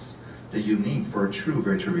specs that you need for a true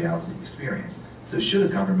virtual reality experience. So should the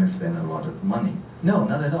government spend a lot of money? No,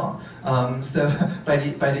 not at all. So by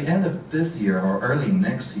the end of this year or early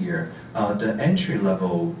next year, the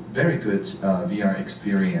entry-level, very good VR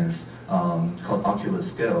experience called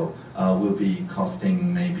Oculus Go will be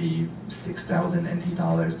costing maybe 6,000 NT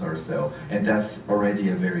dollars or so, and that's already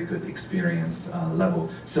a very good experience level.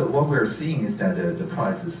 So what we're seeing is that the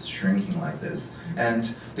price is shrinking like this,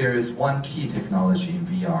 and there is one key technology in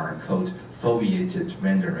VR called foveated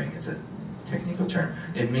rendering. It's a technical term.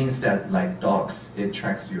 It means that, like dogs, it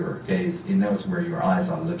tracks your gaze, it knows where your eyes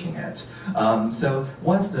are looking at. So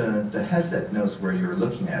once the headset knows where you're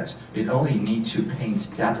looking at, it only needs to paint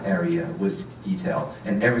that area with detail,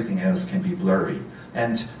 and everything else can be blurry.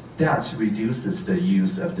 And that reduces the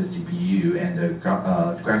use of the CPU and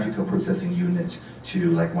the graphical processing unit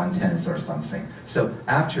to like 1/10 or something. So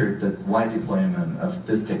after the wide deployment of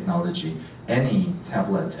this technology, any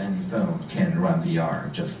tablet, any phone can run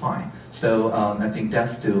VR just fine. So I think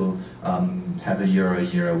that's still have a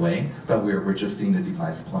year away, but we're just seeing the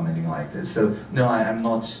device plummeting like this. So no,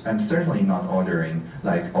 I'm certainly not ordering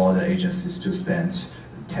like all the agencies to spend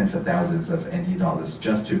tens of thousands of NT dollars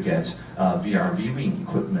just to get VR viewing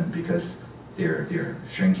equipment, because they're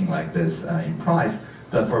shrinking like this in price.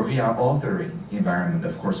 But for VR authoring environment,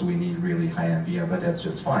 of course, we need really high-end VR, but that's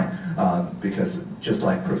just fine, because just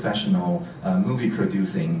like professional movie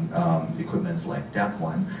producing equipments like that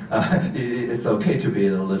one, it's okay to be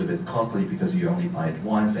a little bit costly because you only buy it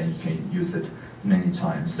once and you can use it many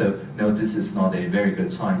times. So no, this is not a very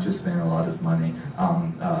good time to spend a lot of money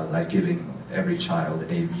on like giving every child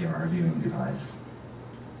a VR viewing device.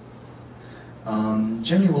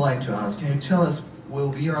 Jenny would like to ask, can you tell us,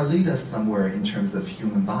 will VR lead us somewhere in terms of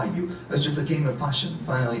human value? It's just a game of fashion,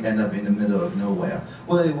 finally end up in the middle of nowhere.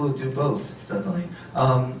 Well, it will do both, certainly.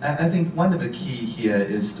 I think one of the key here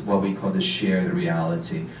is what we call the shared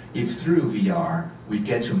reality. If through VR, we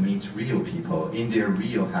get to meet real people in their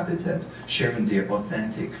real habitat, sharing their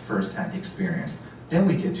authentic first-hand experience, then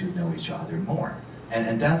we get to know each other more.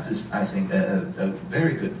 And that is, I think, a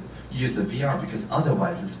very good use of VR, because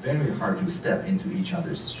otherwise it's very hard to step into each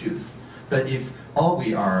other's shoes. But if all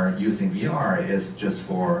we are using VR is just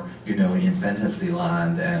for, you know, in fantasy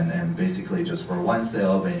land and basically just for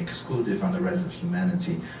oneself and excluded from the rest of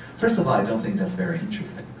humanity, first of all, I don't think that's very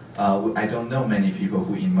interesting. I don't know many people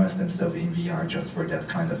who immerse themselves in VR just for that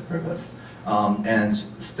kind of purpose. And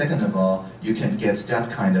second of all, you can get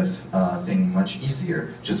that kind of thing much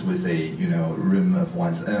easier just with a room of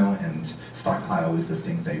one's own and stockpile with the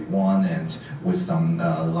things that you want, and with some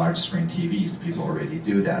large screen TVs, people already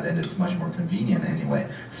do that, and it's much more convenient anyway.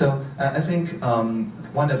 So I think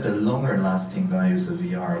one of the longer lasting values of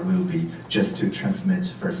VR will be just to transmit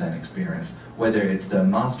first-hand experience, whether it's the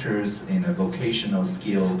masters in a vocational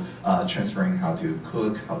skill, transferring how to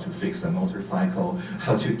cook, how to fix a motorcycle,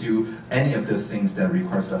 how to do any of those things that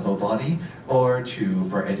requires the whole body, or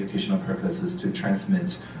for educational purposes, to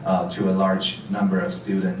transmit to a large number of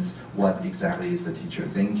students what exactly is the teacher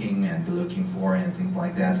thinking and looking for and things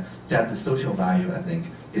like that. That the social value, I think,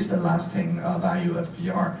 is the lasting value of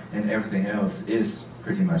VR, and everything else is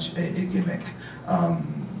pretty much a gimmick,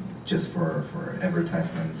 just for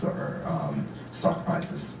advertisements or stock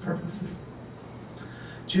prices purposes.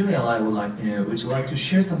 Julia and I would you like to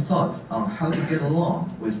share some thoughts on how to get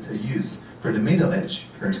along with the youth for the middle-aged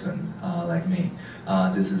person like me?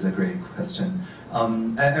 This is a great question.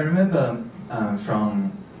 I remember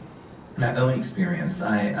from my own experience,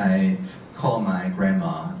 I call my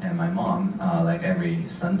grandma and my mom like every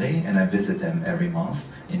Sunday, and I visit them every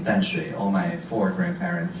month in Danshui. All my 4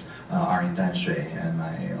 grandparents are in Danshui, and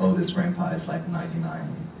my oldest grandpa is like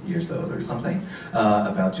 99 years old or something,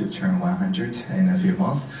 about to turn 100 in a few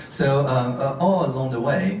months. So all along the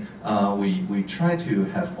way, we try to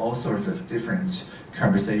have all sorts of different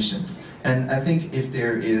conversations. And I think if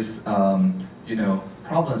there is,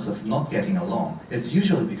 problems of not getting along, it's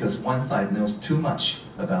usually because one side knows too much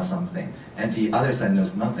about something and the other side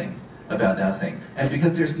knows nothing about that thing. And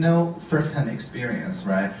because there's no first-hand experience,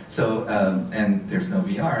 right? So and there's no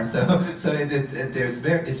VR, so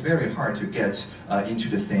it's very hard to get into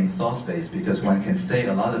the same thought space, because one can say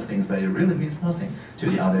a lot of things, but it really means nothing to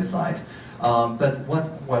the other side. But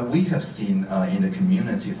what we have seen in the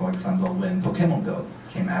community, for example, when Pokemon Go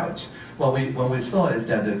came out, what we saw is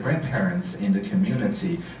that the grandparents in the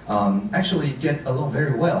community actually get along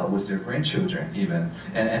very well with their grandchildren even,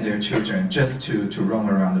 and their children, just to roam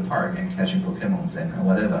around the park and catching Pokemons and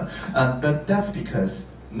whatever. But that's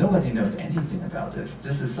because nobody knows anything about this.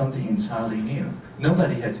 This is something entirely new.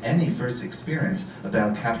 Nobody has any first experience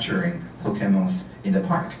about capturing Pokemons in the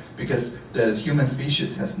park, because the human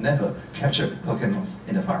species have never captured Pokemons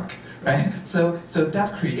in the park, right? So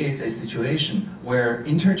that creates a situation where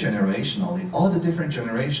intergenerationally, all the different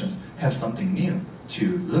generations have something new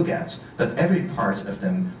to look at, but every part of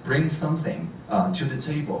them brings something to the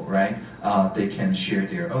table, right? They can share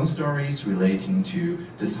their own stories relating to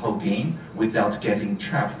this whole game without getting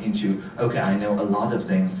trapped into, okay, I know a lot of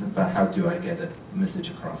things, but how do I get a message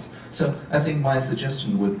across? So I think my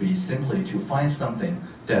suggestion would be simply to find something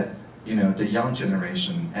that, you know, the young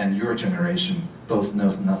generation and your generation both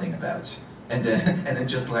knows nothing about. And then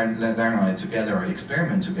just learn on it together or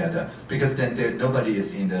experiment together, because then nobody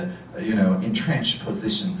is in the entrenched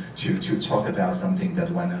position to talk about something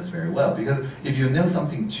that one knows very well. Because if you know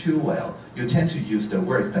something too well, you tend to use the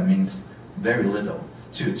words that means very little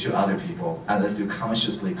to other people, unless you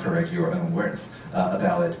consciously correct your own words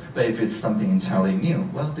about it. But if it's something entirely new,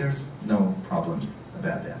 well, there's no problems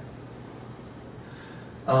about that.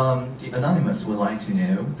 The Anonymous would like to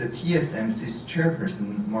know, the TSMC's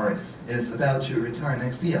chairperson, Morris, is about to retire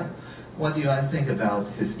next year. What do I think about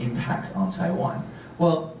his impact on Taiwan?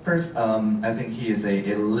 Well, first, I think he is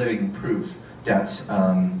a living proof that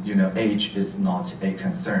age is not a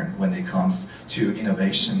concern when it comes to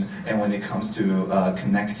innovation and when it comes to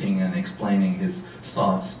connecting and explaining his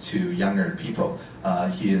thoughts to younger people.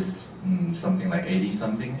 He is something like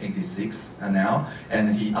 80-something, 86 now,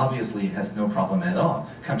 and he obviously has no problem at all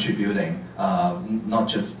contributing not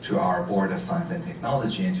just to our Board of Science and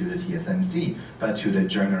Technology and to the TSMC, but to the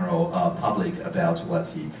general public about what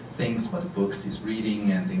he thinks, what books he's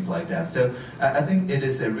reading, and things like that. So I think it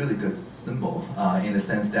is a really good symbol in the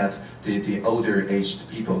sense that the older aged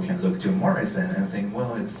people can look to Morris and think,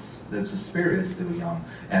 well, the spirit is still young,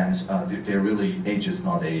 and age is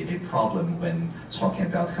not a problem when talking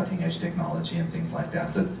about cutting edge technology and things like that.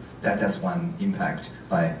 So that's one impact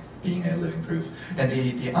by being a living proof. And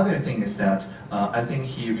the other thing is that I think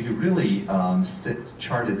he really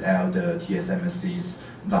charted out the TSMC's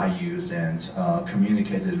values and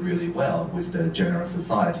communicated really well with the general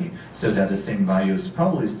society, so that the same values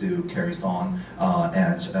probably still carries on,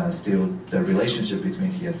 and still the relationship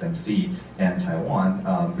between TSMC and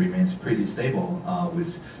Taiwan remains pretty stable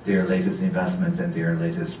with their latest investments and their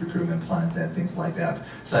latest recruitment plans and things like that.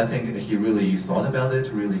 So I think he really thought about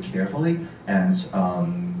it really carefully and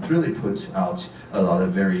really put out a lot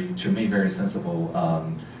of to me, very sensible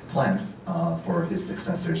plans for his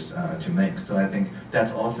successors to make. So I think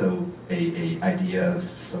that's also a idea of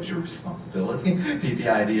social responsibility, the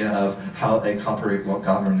idea of how a corporate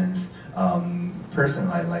governance person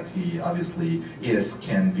like he obviously is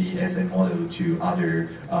can be as a model to other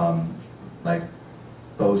like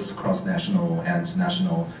both cross-national and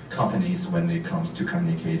national companies when it comes to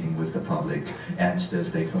communicating with the public and the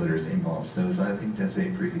stakeholders involved. So I think that's a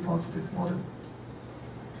pretty positive model.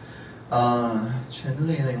 Chen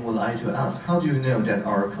Liling would like to ask, how do you know that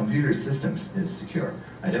our computer systems is secure?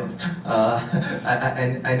 I don't.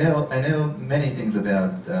 I know many things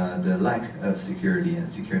about the lack of security and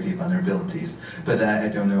security vulnerabilities, but I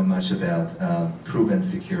don't know much about proven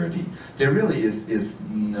security. There really is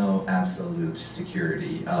no absolute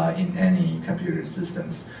security in any computer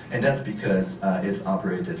systems, and that's because it's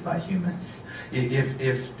operated by humans. If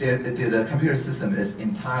the computer system is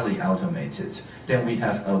entirely automated, then we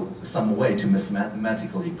have some way to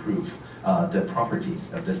mathematically prove the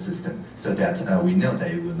properties of the system so that we know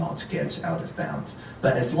that it will not get out of bounds.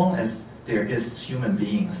 But as long as there is human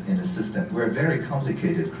beings in the system, we're very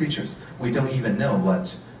complicated creatures. We don't even know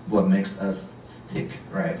what makes us tick,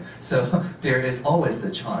 right? So there is always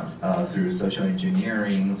the chance through social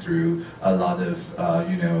engineering, through a lot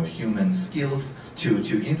of human skills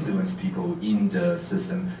to influence people in the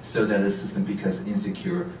system so that the system becomes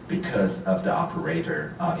insecure because of the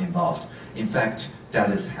operator involved. In fact, that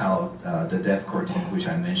is how the DevCore team, which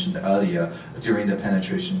I mentioned earlier, during the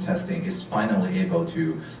penetration testing, is finally able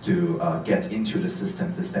to get into the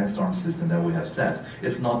system, the Sandstorm system that we have set.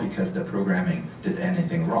 It's not because the programming did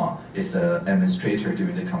anything wrong. It's the administrator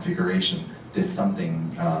doing the configuration did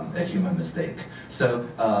something, a human mistake. So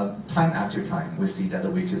time after time, we see that the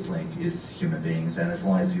weakest link is human beings, and as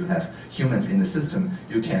long as you have humans in the system,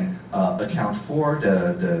 you can account for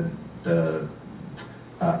the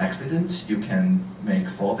accident, you can make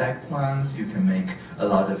fallback plans, you can make a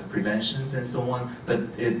lot of preventions and so on,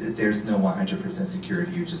 but there's no 100%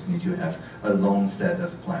 security. You just need to have a long set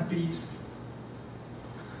of plan Bs.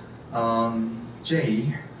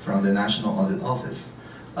 Jay from the National Audit Office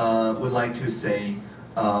would like to say,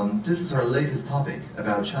 this is our latest topic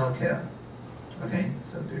about childcare. Okay,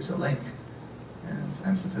 so there's a link, and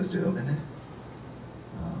I'm supposed to open it.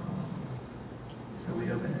 So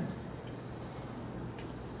we open it.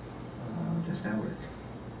 Does that work?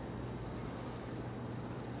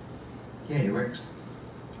 Yeah, it works.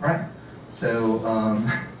 All right. So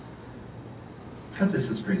this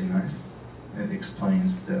is pretty nice. It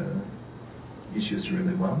explains the issues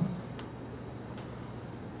really well.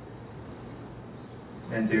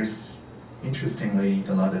 And there's, interestingly,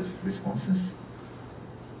 a lot of responses.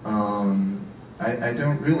 I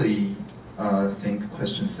don't really think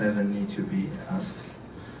question 7 need to be asked.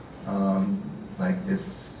 Like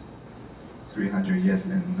it's 300 yes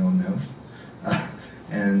and no no's.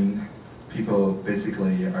 And people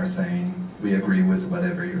basically are saying, we agree with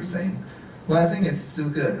whatever you're saying. Well, I think it's still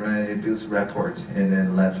good, right? It builds rapport and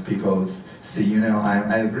then lets people see, you know,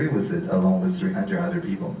 I agree with it along with 300 other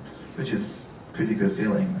people, which is pretty good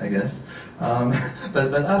feeling, I guess.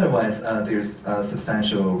 But otherwise, there's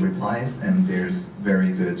substantial replies and there's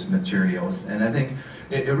very good materials. And I think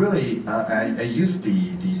it really, I used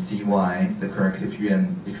the CY, the corrective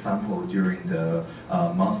UN example during the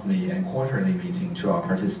monthly and quarterly meeting to our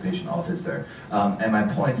participation officer. And my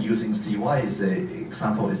point using CY as an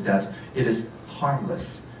example is that it is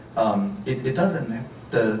harmless. It doesn't,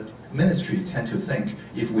 the ministry tend to think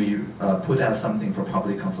if we put out something for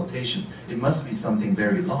public consultation, it must be something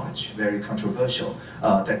very large, very controversial,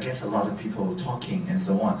 that gets a lot of people talking and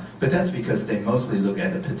so on. But that's because they mostly look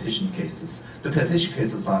at the petition cases. The petition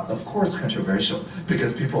cases are, of course, controversial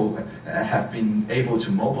because people have been able to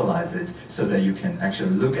mobilize it so that you can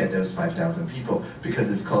actually look at those 5,000 people because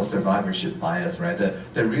it's called survivorship bias, right?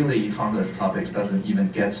 The really harmless topics doesn't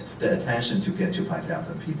even get the attention to get to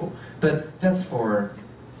 5,000 people. But that's for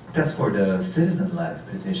the citizen-led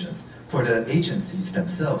petitions. For the agencies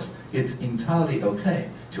themselves, it's entirely okay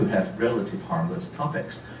to have relative harmless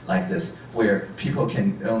topics like this, where people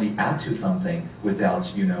can only add to something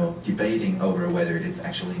without, you know, debating over whether it's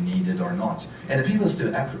actually needed or not. And the people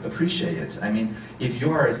still appreciate it. I mean, if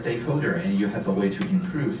you are a stakeholder and you have a way to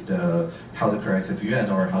improve how the corrective UN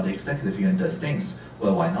or how the executive UN does things,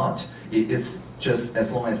 well, why not? It's just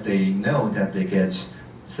as long as they know that they get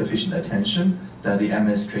sufficient attention, that the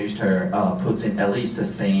administrator puts in at least the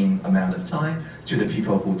same amount of time to the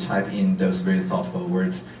people who type in those very thoughtful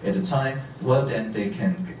words at a time, well then they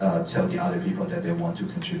can tell the other people that they want to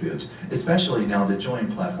contribute. Especially now the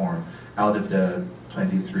joint platform, out of the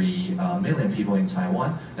 23 million people in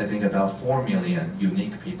Taiwan, I think about 4 million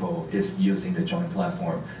unique people is using the joint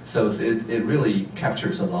platform. So it really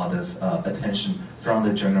captures a lot of attention from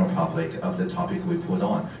the general public of the topic we put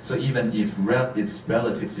on. So even if it's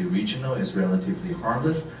relatively regional, it's relatively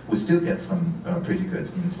harmless, we still get some pretty good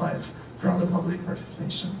insights from the public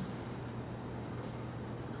participation.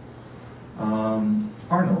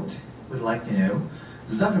 Arnold would like to know,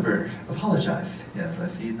 Zuckerberg apologized, yes,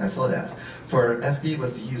 I saw that, for FB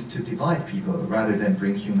was used to divide people rather than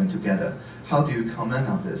bring humans together. How do you comment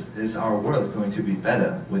on this? Is our world going to be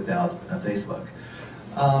better without Facebook?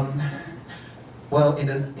 Well,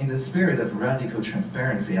 in the spirit of radical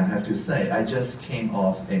transparency, I have to say, I just came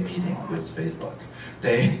off a meeting with Facebook.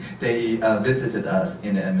 They visited us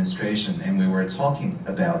in the administration, and we were talking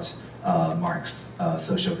about Mark's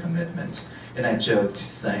social commitment. And I joked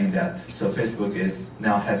saying that, so Facebook is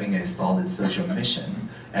now having a solid social mission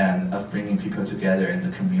and of bringing people together in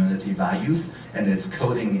the community values, and it's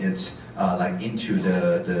coding it like into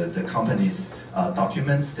the company's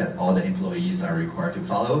documents that all the employees are required to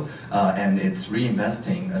follow, and it's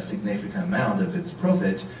reinvesting a significant amount of its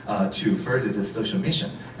profit to further the social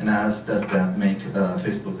mission. And as does that make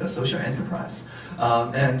Facebook a social enterprise?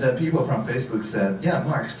 And people from Facebook said, yeah,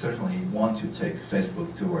 Mark certainly want to take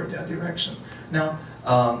Facebook toward that direction. Now,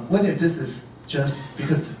 whether this is just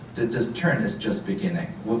because this turn is just beginning,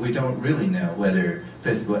 we don't really know whether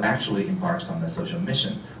Facebook actually embarks on a social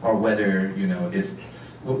mission, or whether, you know,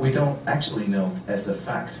 we don't actually know as a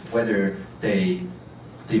fact whether they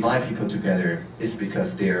divide people together is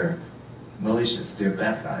because they're malicious, they're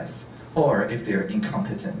bad guys, or if they're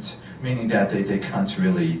incompetent, meaning that they can't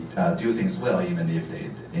really do things well even if they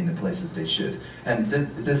in the places they should. And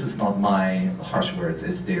this is not my harsh words,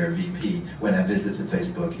 it's their VP. When I visited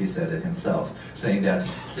Facebook, he said it himself, saying that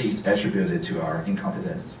please attribute it to our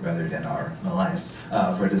incompetence rather than our malice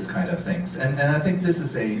for this kind of things. And I think this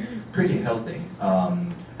is a pretty healthy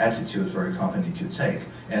attitude for a company to take,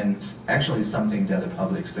 and actually something that the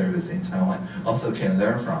public service in Taiwan also can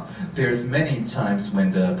learn from. There's many times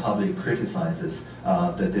when the public criticizes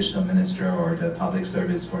the digital minister or the public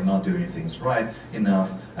service for not doing things right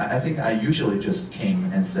enough. I think I usually just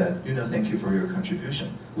came and said, thank you for your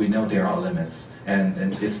contribution. We know there are limits, and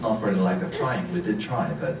it's not for the lack of trying. We did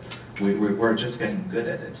try, but we're just getting good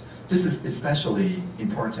at it. This is especially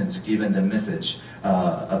important given the message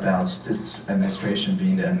about this administration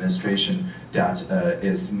being the administration that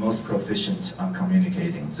is most proficient on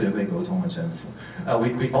communicating, 最会沟通的政府.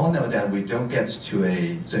 We all know that we don't get to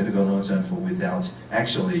a 最会沟通的政府 without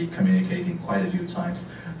actually communicating quite a few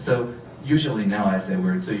times. So usually now I say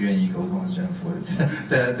we're 最愿意沟通的政府,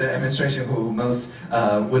 the administration who most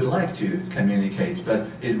would like to communicate, but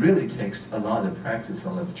it really takes a lot of practice, a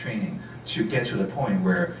lot of training to get to the point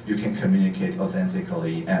where you can communicate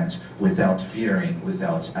authentically and without fearing,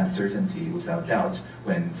 without uncertainty, without doubt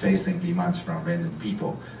when facing demands from random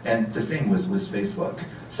people. And the same with Facebook.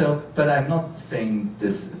 So, but I'm not saying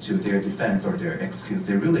this to their defense or their excuse.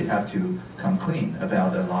 They really have to come clean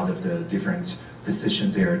about a lot of the different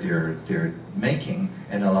decisions they're making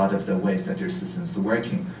and a lot of the ways that their systems are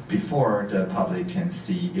working before the public can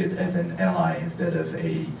see it as an ally instead of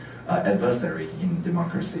a adversary in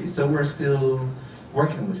democracy. So we're still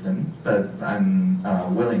working with them, but I'm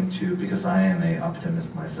willing to, because I am an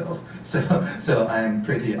optimist myself. So I'm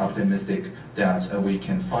pretty optimistic that we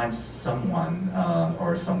can find someone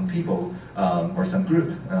or some people or some group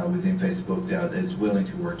within Facebook that is willing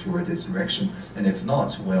to work toward this direction. And if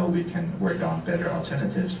not, well, we can work on better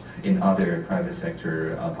alternatives in other private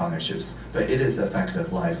sector partnerships. But it is a fact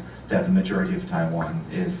of life that the majority of Taiwan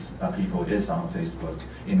people is on Facebook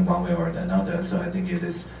in one way or another. So I think it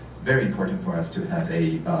is very important for us to have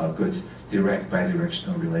a good direct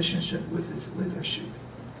bi-directional relationship with its leadership.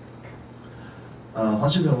 Huang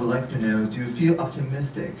Zhigang would like to know, do you feel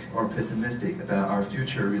optimistic or pessimistic about our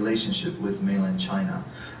future relationship with mainland China?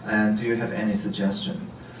 And do you have any suggestion?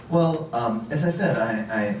 Well, as I said,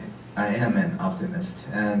 I am an optimist,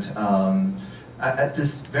 and at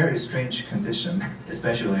this very strange condition,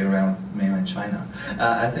 especially around mainland China,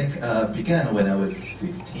 I think began when I was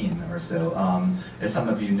 15 or so. As some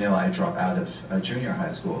of you know, I dropped out of junior high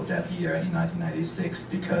school that year in 1996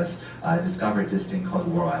 because I discovered this thing called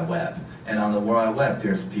World Wide Web. And on the World Wide Web,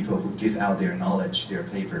 there's people who give out their knowledge, their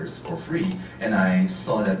papers for free. And I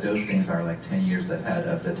saw that those things are like 10 years ahead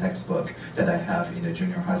of the textbook that I have in the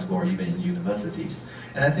junior high school or even in universities.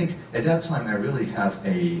 And I think at that time, I really have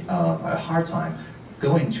a hard time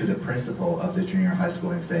going to the principal of the junior high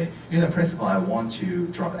school and say, principal, I want to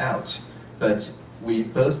drop out, but we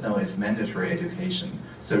both know it's mandatory education.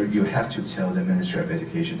 So you have to tell the Ministry of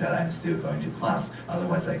Education that I'm still going to class,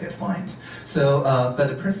 otherwise I get fined. So, but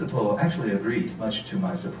the principal actually agreed, much to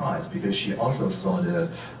my surprise, because she also saw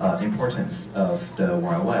the importance of the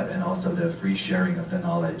World Web and also the free sharing of the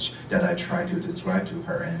knowledge that I tried to describe to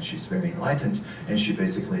her, and she's very enlightened, and she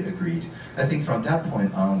basically agreed. I think from that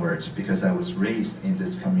point onwards, because I was raised in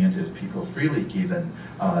this community of people freely given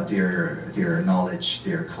their knowledge,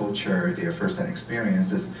 their culture, their first-hand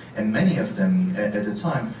experiences, and many of them at the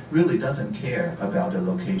time really doesn't care about the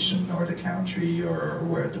location or the country or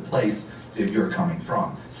where the place that you're coming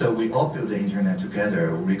from. So we all build the internet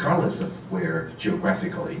together regardless of where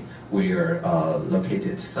geographically we are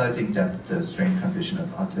located. So I think that the strange condition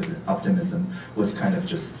of optimism was kind of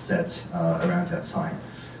just set around that time.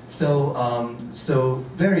 So, so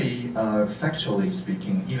very factually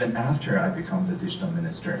speaking, even after I become the digital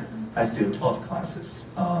minister, I still taught classes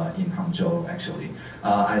in Hangzhou, actually.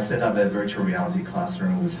 I set up a virtual reality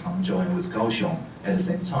classroom with Hangzhou and with Kaohsiung at the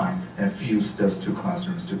same time and fused those two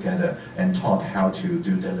classrooms together and taught how to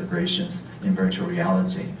do deliberations in virtual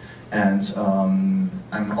reality. And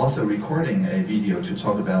I'm also recording a video to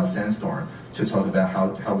talk about Sandstorm, to talk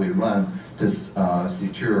about how we run this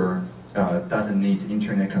secure, doesn't need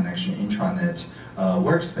internet connection, intranet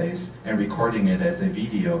workspace, and recording it as a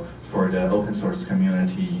video for the open source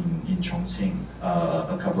community in Chongqing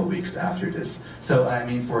a couple of weeks after this. So I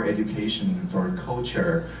mean, for education, for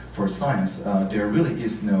culture, for science, there really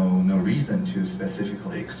is no reason to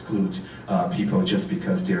specifically exclude people just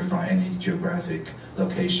because they're from any geographic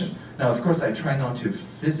location. Now, of course, I try not to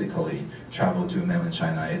physically travel to mainland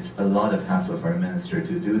China. It's a lot of hassle for a minister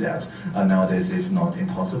to do that nowadays, if not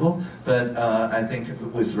impossible. But I think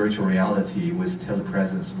with virtual reality, with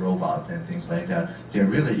telepresence robots and things like that, there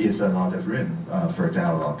really is a lot of room for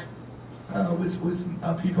dialogue.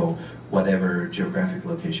 with people, whatever geographic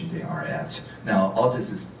location they are at. Now, all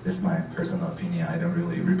this is my personal opinion. I don't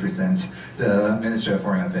really represent the Ministry of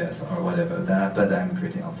Foreign Affairs or whatever that, but I'm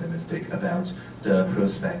pretty optimistic about the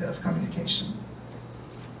prospect of communication.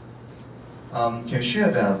 Can you share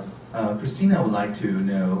about, Christina would like to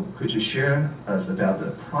know, could you share us about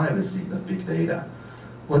the privacy of big data?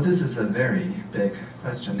 Well, this is a very big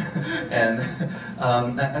question, and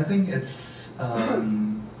I think it's,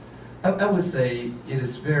 I would say it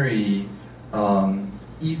is very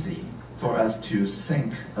easy for us to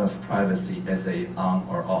think of privacy as a on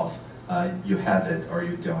or off, you have it or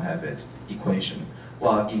you don't have it equation.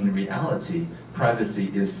 While in reality,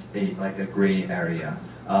 privacy is like a gray area.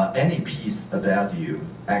 Any piece about you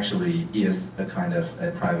actually is a kind of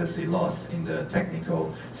a privacy loss in the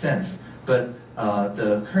technical sense. But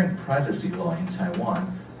the current privacy law in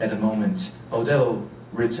Taiwan at the moment, although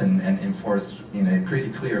written and enforced in a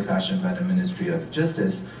pretty clear fashion by the Ministry of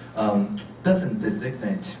Justice, doesn't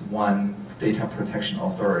designate one data protection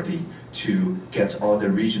authority to get all the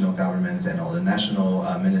regional governments and all the national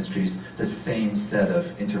ministries the same set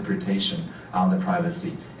of interpretation on the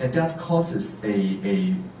privacy. And that causes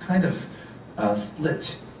a kind of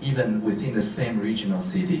split even within the same regional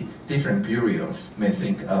city. Different bureaus may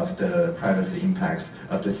think of the privacy impacts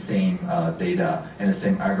of the same data and the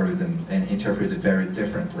same algorithm and interpret it very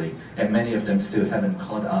differently. And many of them still haven't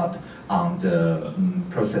caught up on the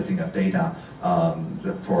processing of data,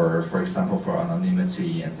 for example, for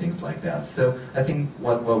anonymity and things like that. So I think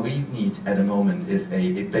what we need at the moment is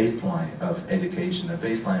a baseline of education, a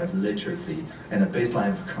baseline of literacy, and a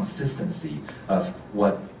baseline of consistency of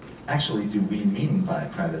what actually do we mean by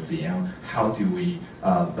privacy, and how do we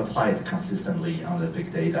apply it consistently on the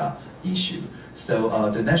big data issue. So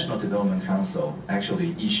the National Development Council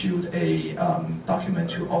actually issued a document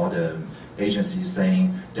to all the agencies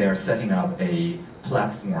saying they are setting up a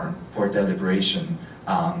platform for deliberation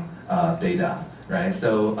on data, right?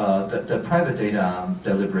 So the private data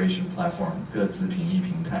deliberation platform, 各自评议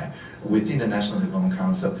平台, within the National Development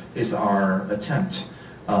Council is our attempt.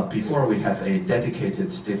 Before we have a dedicated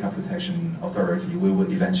data protection authority, we will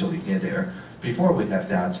eventually get there. Before we have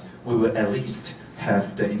that, we will at least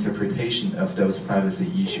have the interpretation of those privacy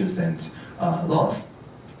issues and laws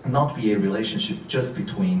not be a relationship just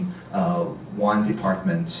between one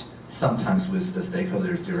department, sometimes with the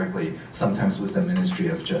stakeholders directly, sometimes with the Ministry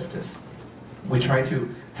of Justice. We try to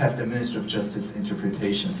have the Ministry of Justice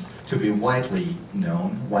interpretations to be widely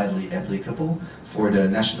known, widely applicable for the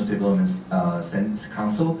National Development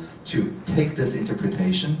Council to take this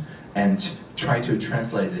interpretation and try to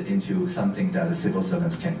translate it into something that the civil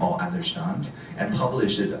servants can all understand and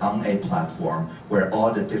publish it on a platform where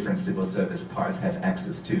all the different civil service parts have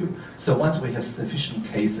access to. So once we have sufficient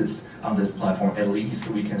cases on this platform, at least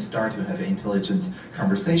we can start to have an intelligent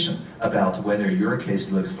conversation about whether your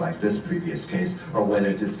case looks like this previous case or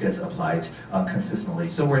whether this gets applied consistently.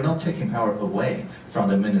 So we're not taking power away from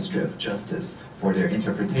the Ministry of Justice for their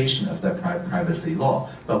interpretation of the privacy law,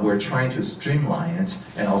 but we're trying to streamline it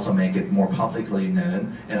and also make it more publicly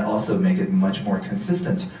known and also make it much more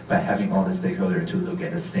consistent by having all the stakeholders to look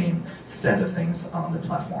at the same set of things on the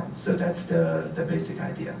platform. So that's the basic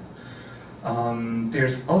idea.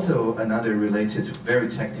 There's also another related, very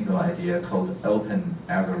technical idea called open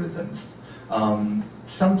algorithms.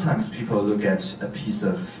 Sometimes people look at a piece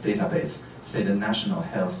of database, say the National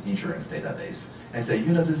Health Insurance Database, and say,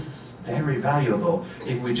 you know, this is very valuable.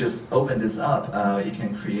 If we just open this up, it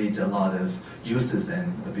can create a lot of uses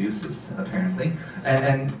and abuses, apparently.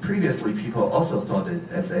 And previously, people also thought it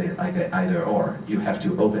as like an either or. You have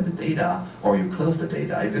to open the data or you close the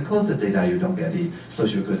data. If you close the data, you don't get the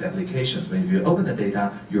social good applications. But if you open the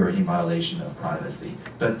data, you're in violation of privacy.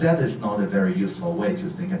 But that is not a very useful way to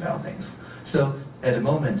think about things. So at the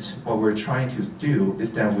moment, what we're trying to do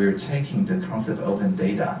is that we're taking the concept of open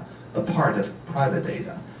data, a part of private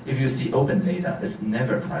data. If you see open data, it's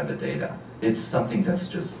never private data. It's something that's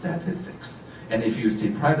just statistics. And if you see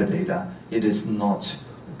private data, it is not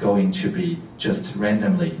going to be just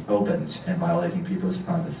randomly opened and violating people's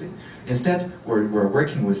privacy. Instead, we're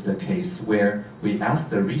working with the case where we ask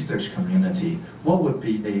the research community what would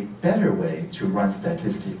be a better way to run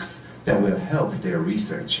statistics that will help their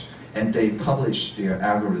research. And they publish their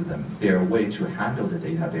algorithm, their way to handle the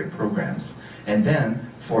data, their programs. And then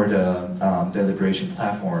for the deliberation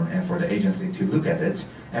platform and for the agency to look at it,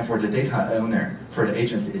 and for the data owner, for the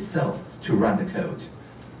agency itself to run the code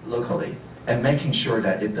locally. and making sure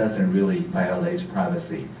that it doesn't really violate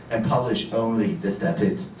privacy, and publish only the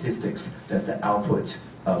statistics that's the output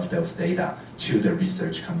of those data to the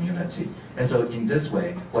research community. And so in this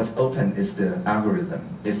way, what's open is the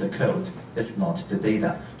algorithm, is the code, it's not the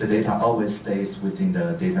data. The data always stays within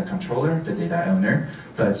the data controller, the data owner,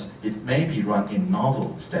 but it may be run in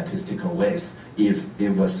novel statistical ways if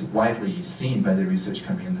it was widely seen by the research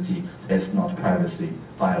community as not privacy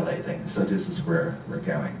violating. So this is where we're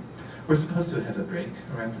going. We're supposed to have a break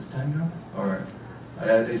around this time now? Or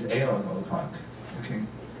it's 8 o'clock? Okay.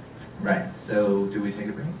 Right, so do we take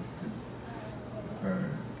a break? Or...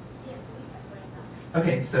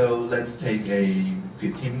 Okay, so let's take a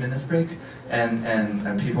 15 minutes break,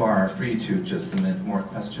 and people are free to just submit more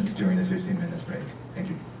questions during the 15 minutes break. Thank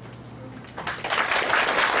you.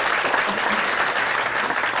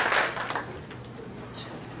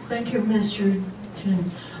 Thank you, Mr.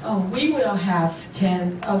 Chen. We will have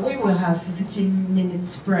 15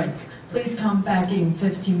 minutes break. Please come back in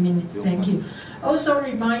 15 minutes. Thank you. Also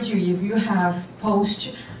remind you, if you have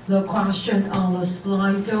posted the question on the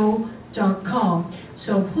Slido.com,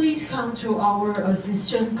 so please come to our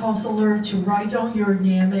assistant counselor to write down your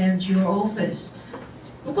name and your office.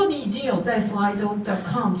 如果你已经有在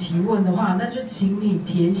Slido.com 提问的话，那就请你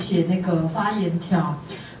填写那个发言条。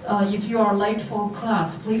If you are late for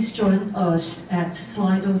class, please join us at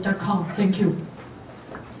Slido.com. Thank you.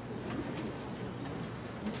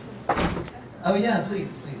 Oh yeah,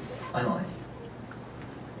 please, finally.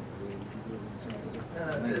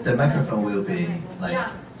 The microphone will be like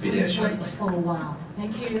video. Please wait for a while.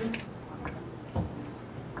 Thank you.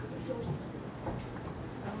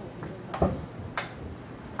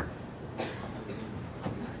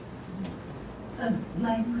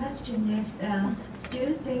 My question is, do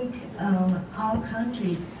you think our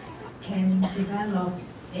country can develop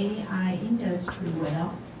AI industry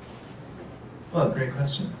well? Well, great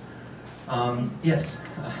question. Yes,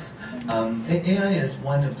 AI is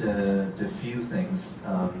one of the few things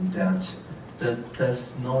that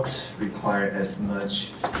does not require as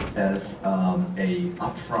much as a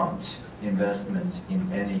upfront investment in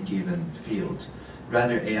any given field.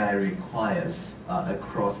 Rather, AI requires a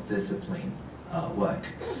cross-discipline work.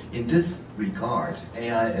 In this regard,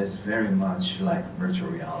 AI is very much like virtual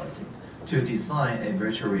reality. To design a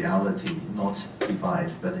virtual reality, not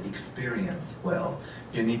device, but experience well,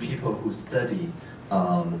 you need people who study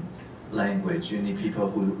language, you need people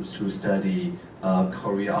who study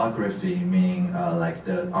choreography, meaning like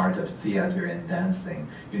the art of theater and dancing.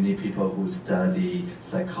 You need people who study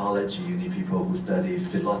psychology, you need people who study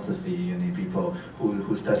philosophy, you need people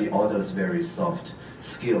who study all those very soft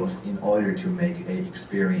skills in order to make an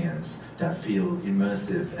experience that feel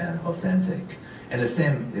immersive and authentic. And the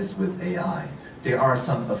same is with AI. There are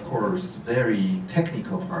some, of course, very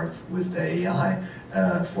technical parts with the AI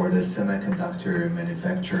for the semiconductor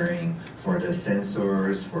manufacturing, for the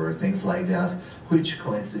sensors, for things like that, which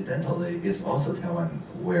coincidentally is also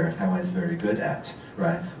where Taiwan is very good at,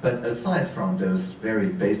 right? But aside from those very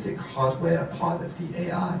basic hardware part of the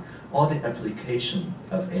AI, all the application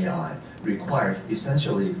of AI requires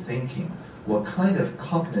essentially thinking what kind of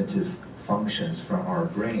cognitive functions from our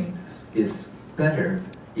brain is better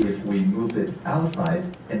if we move it outside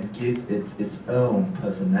and give it its own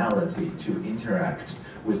personality to interact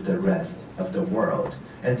with the rest of the world.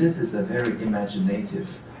 And this is a very imaginative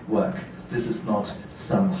work. This is not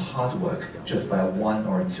some hard work just by one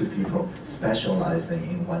or two people specializing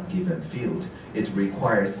in one given field. It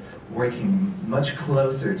requires working much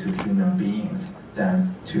closer to human beings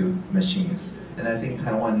than to machines. And I think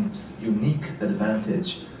Taiwan's unique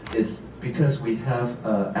advantage is because we have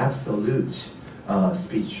absolute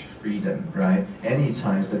speech freedom, right?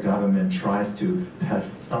 Anytime the government tries to pass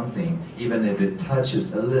something, even if it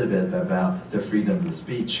touches a little bit about the freedom of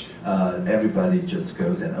speech, everybody just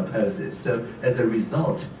goes and opposes it. So as a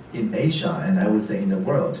result, in Asia, and I would say in the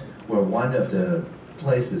world, we're one of the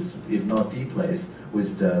places, if not the place,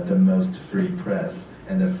 with the most free press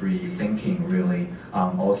and the free thinking, really,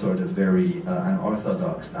 all sorts of very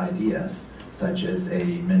unorthodox ideas, such as a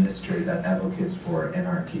ministry that advocates for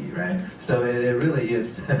anarchy, right? So it really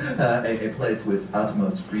is a place with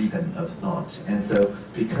utmost freedom of thought. And so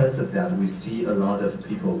because of that, we see a lot of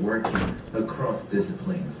people working across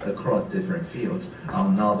disciplines, across different fields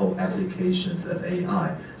on novel applications of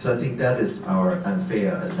AI. So I think that is our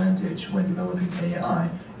unfair advantage when developing AI,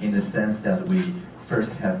 in the sense that we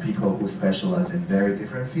first have people who specialize in very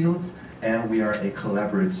different fields, and we are a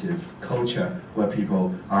collaborative culture where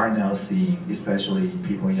people are now seeing, especially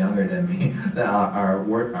people younger than me, that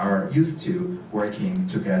are used to working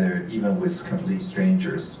together even with complete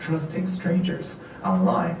strangers, trusting strangers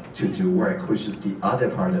online to do work, which is the other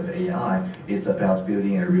part of AI. It's about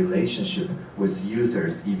building a relationship with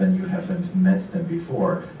users, even you haven't met them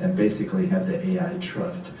before, and basically have the AI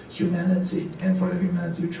trust humanity, and for the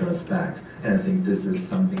humanity to trust back. And I think this is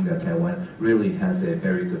something that Taiwan really has a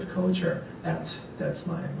very good culture at. That's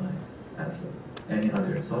my answer. Any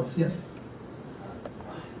other thoughts? Yes.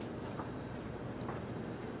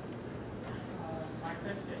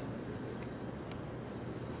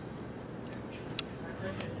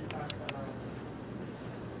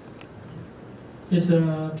 Is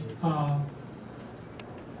the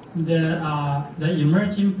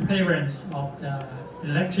emerging prevalence of the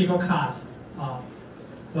electrical cars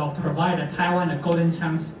will provide Taiwan a golden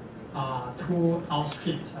chance to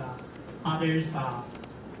outstrip others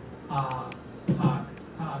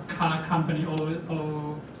car company or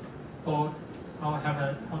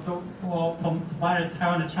provide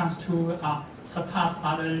Taiwan a chance to surpass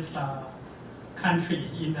others country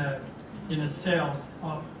in the sales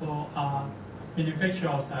or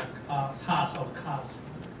manufacturers parts of cars.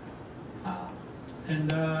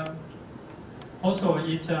 And also,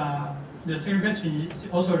 the second question is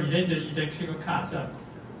also related to electrical cars.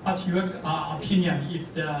 What's your opinion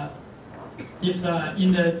if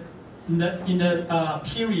in the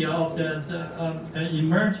period of the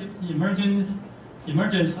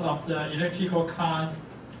emergence of the electrical cars,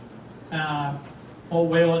 or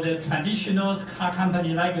will the traditional car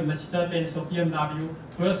company like Mercedes-Benz or BMW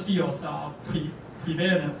will still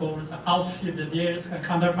prevail or outstrip their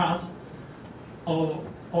counterparts, or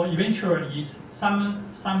eventually some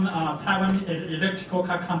Taiwan electrical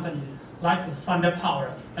car company like Thunder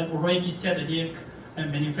Power that already set their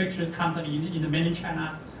manufacturers company in the mainland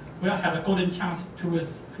China will have a golden chance to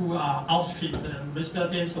outstrip the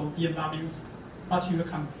Mercedes-Benz or BMWs. What's your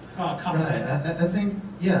comment? Right, I think,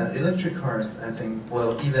 yeah, electric cars, I think,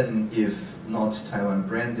 well, even if not Taiwan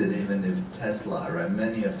branded, even if Tesla, right,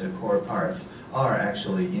 many of the core parts are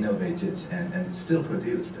actually innovated and still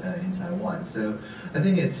produced in Taiwan. So I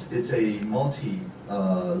think it's a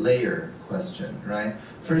multi-layer question, right?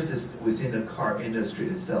 First is within the car industry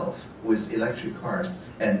itself, with electric cars,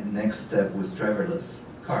 and next step with driverless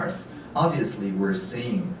cars. Obviously, we're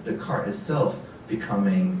seeing the car itself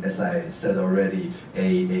becoming, as I said already,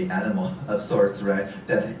 a animal of sorts, right,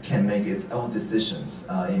 that can make its own decisions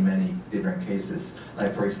in many different cases.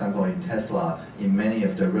 Like, for example, in Tesla, in many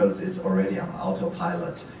of the roads, it's already on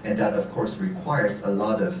autopilot. And that, of course, requires a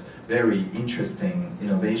lot of very interesting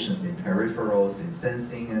innovations in peripherals, in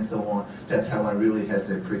sensing, and so on, that Taiwan really has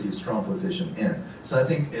a pretty strong position in. So I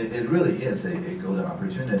think it really is a golden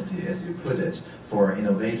opportunity, as you put it, for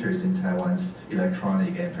innovators in Taiwan's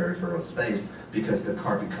electronic and peripheral space, because the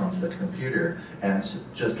car becomes a computer, and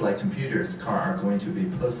just like computers, cars are going to be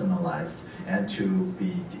personalized and to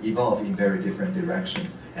be evolve in very different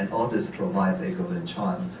directions. And all this provides a golden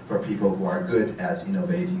chance for people who are good at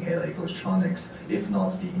innovating electronics, if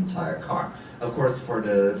not the entire car. Of course, for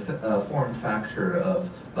the form factor of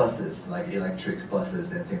buses, like electric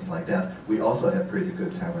buses and things like that, we also have pretty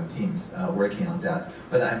good Taiwan teams working on that.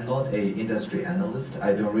 But I'm not an industry analyst.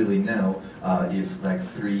 I don't really know if, like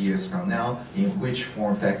 3 years from now, in which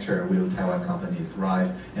form factor will Taiwan company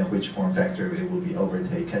thrive, and which form factor it will be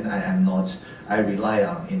overtaken. I rely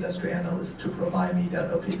on industry analysts to provide me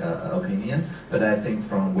that opinion. But I think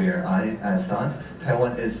from where I stand,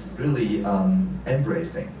 Taiwan is really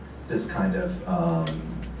embracing this kind of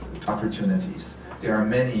opportunities. There are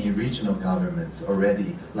many regional governments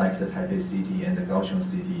already, like the Taipei City and the Kaohsiung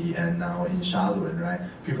City, and now in Shalun, right?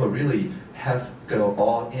 People really have go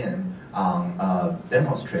all in on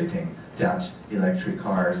demonstrating that electric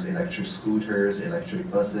cars, electric scooters,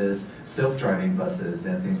 electric buses, self-driving buses,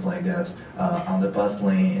 and things like that on the bus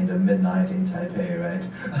lane in the midnight in Taipei, right?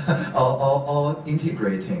 all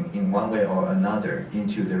integrating in one way or another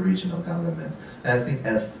into the regional government. And I think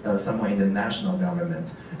as someone in the national government,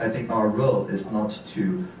 I think our role is not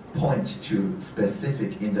to point to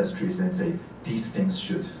specific industries and say, these things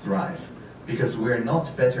should thrive. Because we're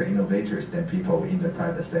not better innovators than people in the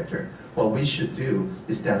private sector. What we should do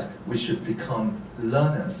is that we should become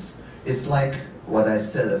learners. It's like what I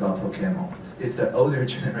said about Pokemon. It's the older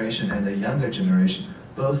generation and the younger generation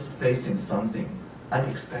both facing something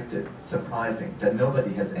unexpected, surprising, that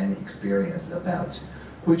nobody has any experience about.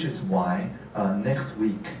 Which is why next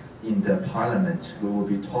week in the parliament, we will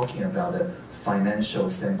be talking about a financial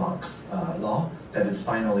sandbox law that is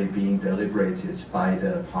finally being deliberated by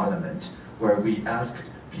the parliament, where we ask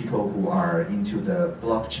people who are into the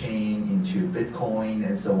blockchain, into Bitcoin,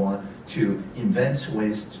 and so on, to invent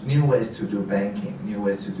new ways to do banking, new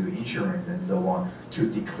ways to do insurance and so on, to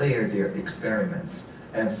declare their experiments,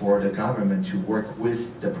 and for the government to work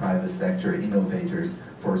with the private sector innovators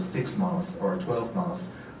for 6 months or 12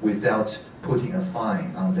 months without putting a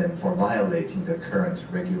fine on them for violating the current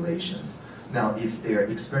regulations. Now, if their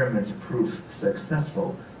experiments prove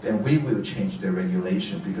successful, then we will change the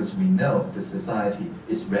regulation because we know the society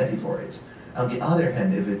is ready for it. On the other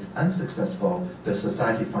hand, if it's unsuccessful, the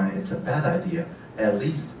society finds it's a bad idea, at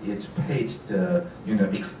least it paid the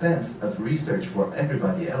expense of research for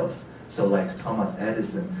everybody else. So like Thomas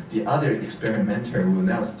Edison, the other experimenter will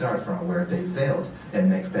now start from where they failed and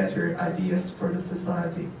make better ideas for the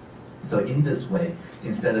society. So in this way,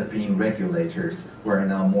 instead of being regulators, we're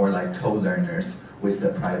now more like co-learners with the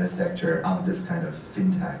private sector on this kind of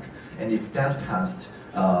fintech. And if that passed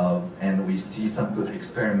and we see some good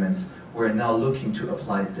experiments, we're now looking to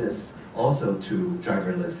apply this also to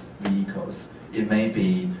driverless vehicles. It may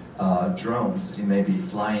be drones, it may be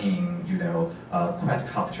flying,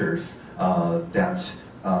 quadcopters that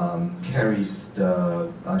carries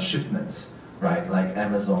the shipments, right? Like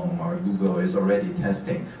Amazon or Google is already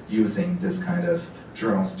testing using this kind of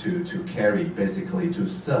drones to carry, basically to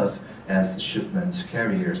serve as shipment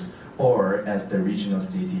carriers, or as the regional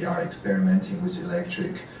city are experimenting with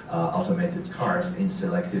electric automated cars in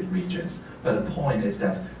selected regions. But the point is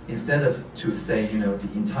that instead of to say, the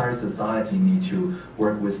entire society need to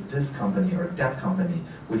work with this company or that company,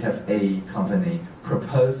 we have a company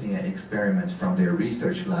proposing an experiment from their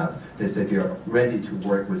research lab. They say they're ready to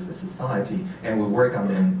work with the society, and we work on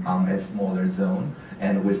them on a smaller zone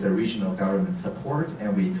and with the regional government support,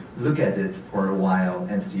 and we look at it for a while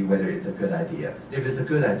and see whether it's a good idea. If it's a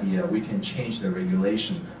good idea, we can change the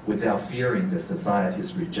regulation without fearing the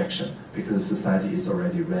society's rejection, because society is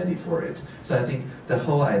already ready for it. So I think the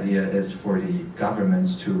whole idea is for the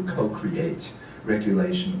governments to co-create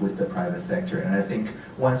regulation with the private sector. And I think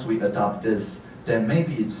once we adopt this, then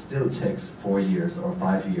maybe it still takes 4 years or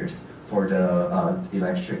 5 years for the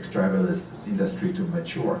electric driverless industry to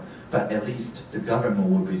mature. But at least the government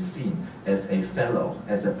will be seen as a fellow,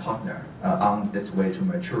 as a partner on its way to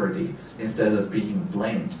maturity, instead of being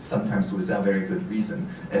blamed, sometimes without very good reason,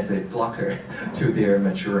 as a blocker to their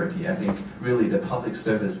maturity. I think really the public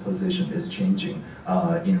service position is changing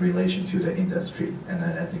in relation to the industry, and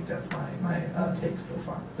I think that's my take so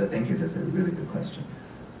far. But thank you, that's a really good question.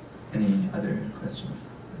 Any other questions?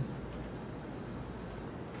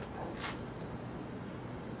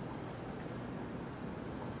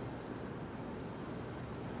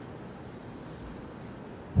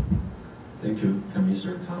 Thank you,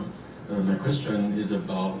 Mr. Tang. My question is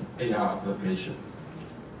about AR application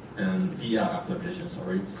and VR application,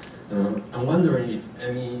 sorry. I'm wondering if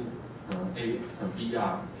any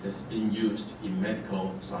VR is being used in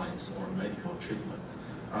medical science or medical treatment.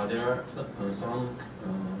 Are there some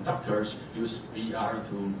doctors use VR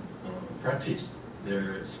to practice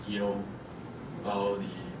their skill about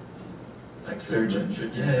the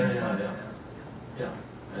surgeons? Yeah.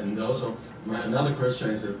 And also, another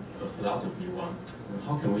question is a philosophy one.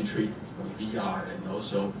 How can we treat VR and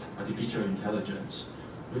also artificial intelligence?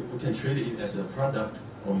 We can treat it as a product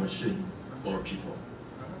or machine or people.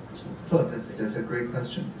 Oh, that's a great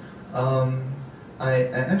question. I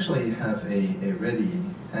actually have a ready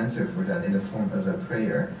answer for that in the form of a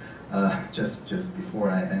prayer just before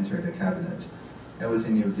I entered the cabinet. I was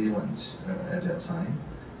in New Zealand at that time,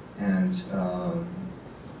 and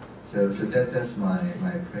so that's my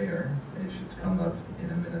prayer. It should come up in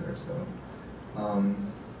a minute or so.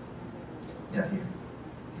 Yeah, here.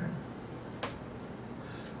 Right.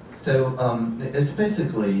 So it's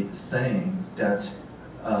basically saying that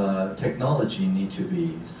technology need to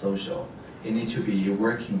be social. It needs to be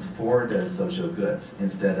working for the social goods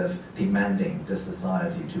instead of demanding the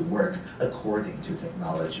society to work according to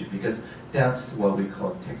technology, because that's what we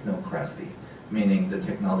call technocracy, meaning the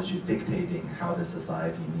technology dictating how the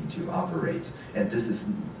society need to operate. And this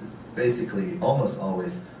is basically almost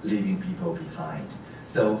always leaving people behind.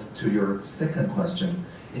 So to your second question,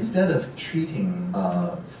 instead of treating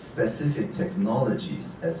specific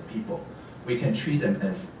technologies as people, we can treat them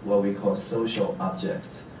as what we call social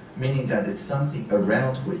objects, meaning that it's something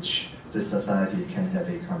around which the society can have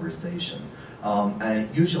a conversation. I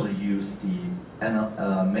usually use the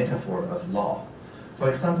metaphor of law. For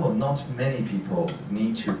example, not many people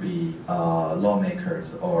need to be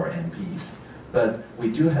lawmakers or MPs, but we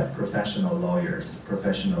do have professional lawyers,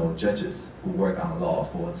 professional judges who work on law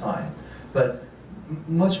full time. But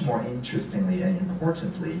much more interestingly and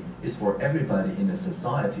importantly is for everybody in the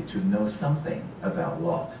society to know something about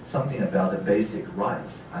law, something about the basic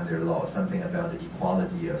rights under law, something about the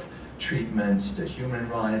equality of treatment, the human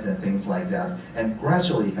rights and things like that, and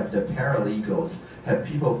gradually have the paralegals, have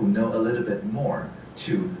people who know a little bit more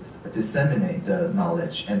to disseminate the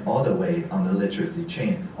knowledge, and all the way on the literacy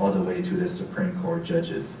chain, all the way to the Supreme Court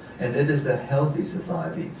judges. And it is a healthy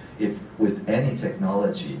society if with any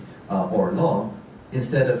technology or law,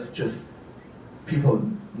 instead of just people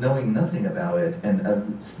knowing nothing about it and a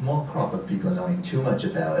small crop of people knowing too much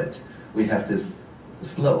about it, we have this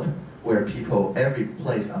slope where people, every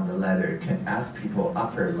place on the ladder can ask people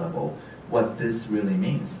upper level what this really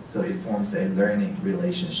means. So it forms a learning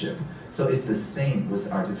relationship. So it's the same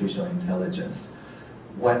with artificial intelligence.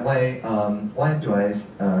 Why do I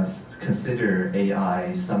consider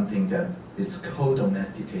AI something that is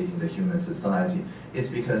co-domesticating the human society? It's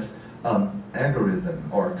because algorithm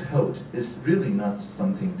or code is really not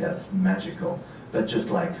something that's magical, but just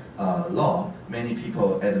like law, many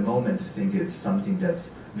people at the moment think it's something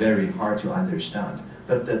that's very hard to understand.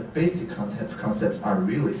 But the basic concepts are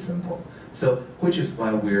really simple. So, which is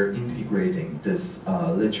why we're integrating this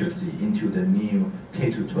literacy into the new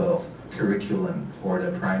K-12 curriculum for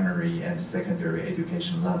the primary and secondary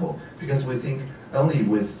education level. Because we think only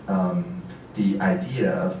with the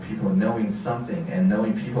idea of people knowing something and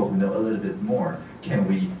knowing people who know a little bit more, can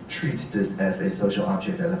we treat this as a social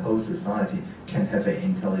object that the whole society can have an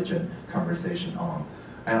intelligent conversation on.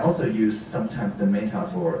 I also use sometimes the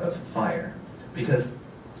metaphor of fire, because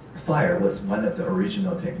fire was one of the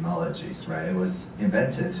original technologies, right? It was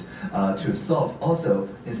invented to solve. Also,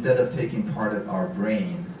 instead of taking part of our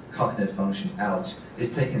brain, cognitive function out,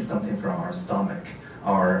 it's taking something from our stomach,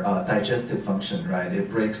 our digestive function, right?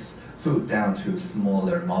 It breaks food down to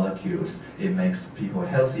smaller molecules. It makes people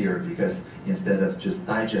healthier because instead of just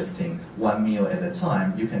digesting one meal at a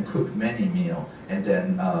time, you can cook many meals and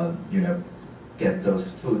then get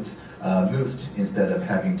those foods moved instead of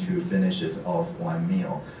having to finish it off one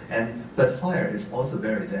meal. But fire is also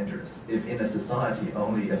very dangerous. If in a society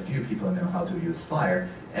only a few people know how to use fire,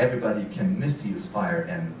 everybody can misuse fire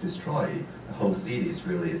and destroy whole cities.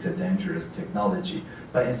 Really, it's a dangerous technology.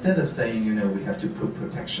 But instead of saying, we have to put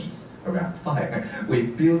protections around fire, we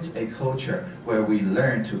built a culture where we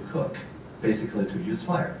learn to cook, basically to use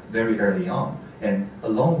fire very early on. And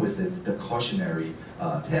along with it, the cautionary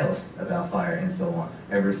tales about fire and so on,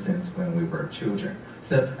 ever since when we were children.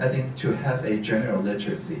 So I think to have a general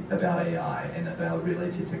literacy about AI and about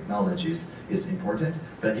related technologies is important,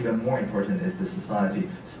 but even more important is the society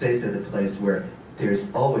stays at a place where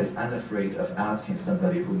there's always unafraid of asking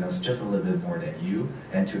somebody who knows just a little bit more than you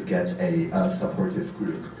and to get a supportive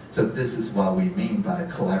group. So this is what we mean by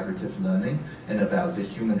collaborative learning and about the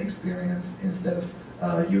human experience instead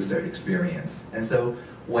of user experience. And so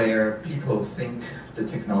where people think the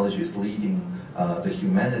technology is leading the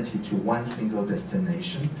humanity to one single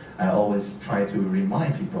destination, I always try to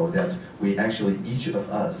remind people that we actually, each of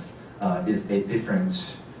us is a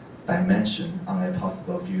different dimension on a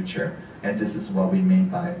possible future. And this is what we mean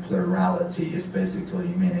by plurality. It's basically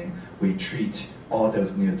meaning we treat all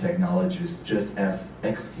those new technologies just as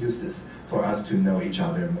excuses for us to know each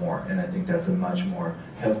other more. And I think that's a much more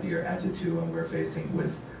healthier attitude when we're facing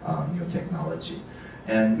with new technology.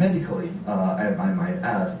 And medically, I might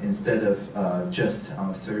add, instead of just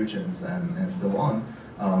surgeons and so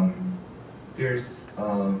on, there's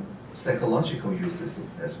psychological uses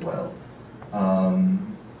as well.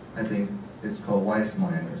 I think it's called Wise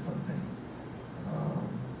Mind or something.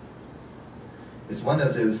 It's one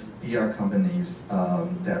of those VR companies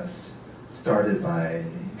that's started by,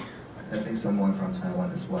 I think, someone from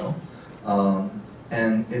Taiwan as well.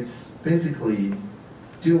 And it's basically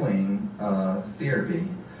doing therapy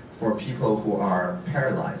for people who are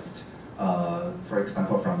paralyzed, for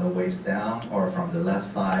example, from the waist down or from the left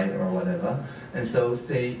side or whatever. And so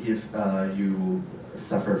say if you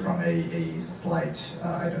suffer from a slight,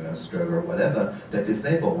 stroke or whatever, that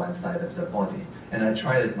disable one side of the body. And I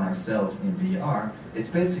tried it myself in VR. It's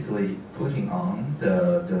basically putting on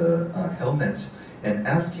the helmet and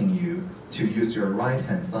asking you to use your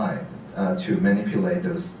right-hand side to manipulate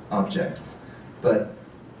those objects. But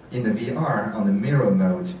in the VR, on the mirror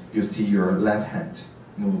mode, you see your left hand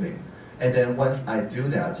moving. And then once I do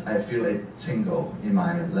that, I feel a tingle in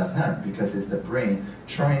my left hand because it's the brain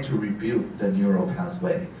trying to rebuild the neural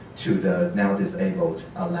pathway to the now disabled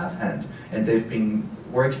left hand. And they've been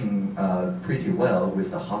working pretty well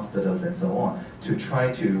with the hospitals and so on to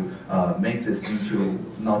try to make this into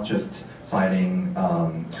not just fighting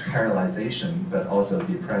paralyzation, but also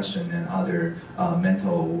depression and other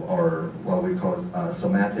mental or what we call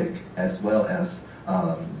somatic as well as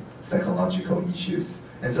psychological issues.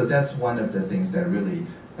 And so that's one of the things that really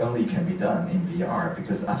only can be done in VR,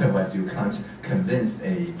 because otherwise you can't convince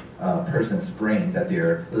a person's brain that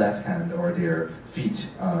their left hand or their feet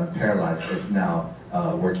paralyzed is now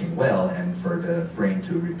working well, and for the brain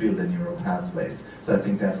to rebuild the neural pathways. So I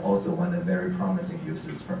think that's also one of the very promising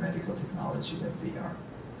uses for medical technology with VR.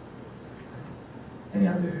 Any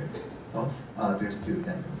other thoughts? There's two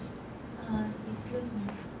Daniels. Excuse me.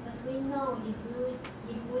 As we know, if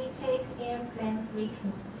we take airplane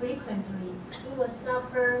frequently, we will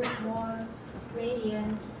suffer more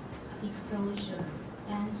radiant exposure.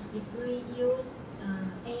 And if we use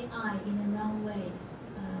AI in the wrong way,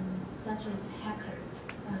 such as hacker,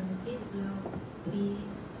 it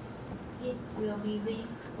will be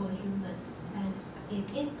risk for human. And is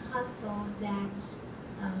it possible that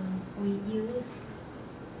we use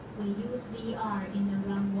VR in the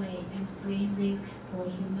wrong way and bring risk for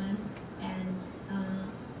human? And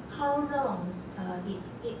how long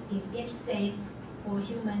is it safe for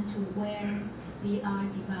human to wear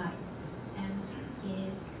VR device? And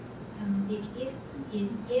is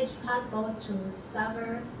it possible to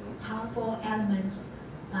suffer harmful elements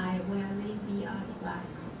by wearing VR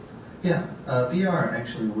device? Yeah, VR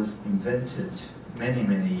actually was invented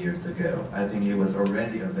many years ago. I think it was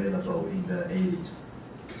already available in the 80s.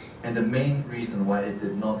 And the main reason why it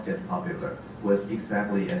did not get popular was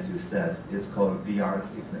exactly as you said, it's called VR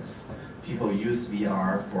sickness. People use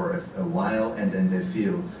VR for a while and then they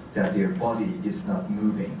feel that their body is not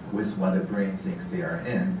moving with what the brain thinks they are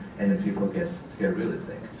in, and then people get really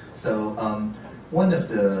sick. So one of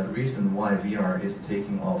the reasons why VR is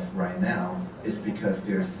taking off right now is because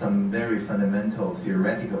there's some very fundamental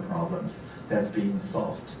theoretical problems that's being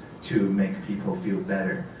solved to make people feel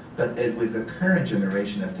better. But with the current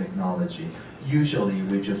generation of technology, usually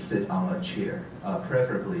we just sit on a chair,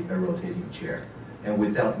 preferably a rotating chair, and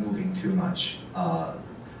without moving too much.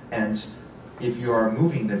 And if you are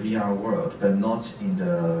moving the VR world, but not in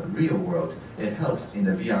the real world, it helps in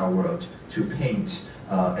the VR world to paint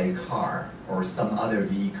a car or some other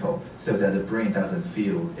vehicle so that the brain doesn't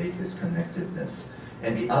feel a disconnectedness.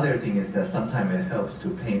 And the other thing is that sometimes it helps to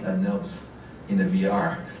paint a nose in the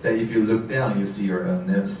VR, that if you look down, you see your own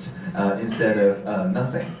nose instead of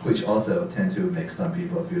nothing, which also tend to make some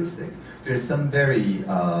people feel sick. There's some very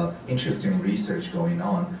interesting research going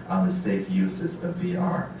on the safe uses of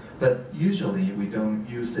VR. But usually we don't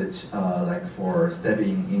use it like for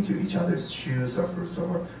stepping into each other's shoes or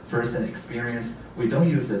for first-hand experience. We don't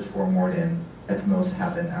use it for more than at most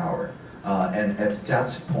half an hour. And at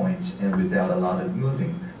that point, and without a lot of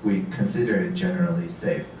moving, we consider it generally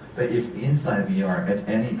safe. But if inside VR at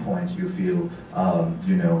any point you feel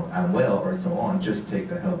unwell or so on, just take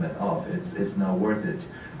the helmet off. It's not worth it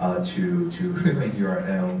to ruin your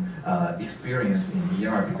own experience in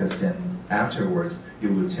VR, because then afterwards you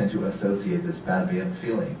will tend to associate this bad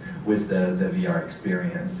feeling with the VR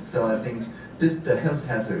experience. So I think the health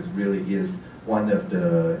hazard really is one of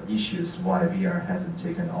the issues why VR hasn't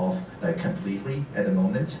taken off like completely at the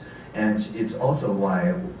moment. And it's also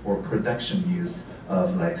why for production use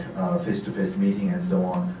of like face-to-face meeting and so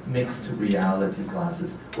on, mixed reality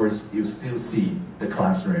glasses, where you still see the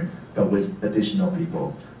classroom, but with additional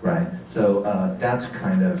people, right? So that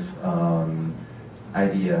kind of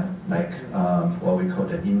idea, like what we call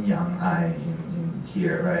the yin-yang eye in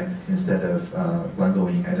here, right? Instead of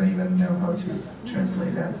Guangoying, I don't even know how to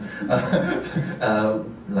translate that.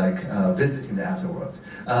 Visiting the afterworld.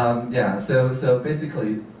 Yeah, so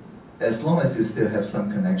basically, as long as you still have some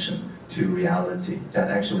connection to reality, that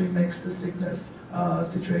actually makes the sickness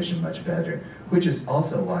situation much better. Which is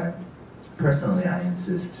also why, personally, I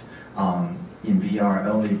insist in VR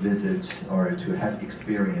only visit or to have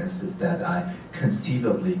experiences that I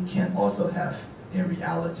conceivably can also have in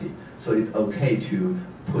reality. So it's okay to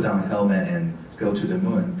put on a helmet and go to the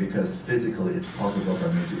moon, because physically it's possible for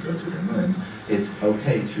me to go to the moon. It's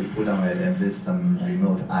okay to put on it and visit some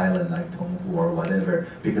remote island like Tonghu or whatever,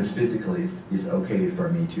 because physically it's okay for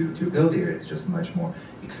me to go there. It's just much more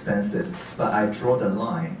expensive. But I draw the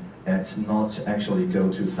line at not actually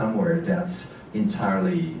go to somewhere that's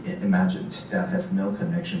entirely imagined, that has no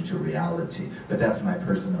connection to reality. But that's my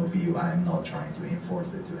personal view. I am not trying to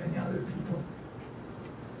enforce it to any other people.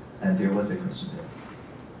 And there was a question there.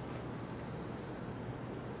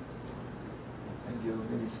 Thank you,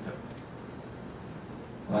 Minister.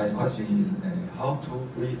 My question is how to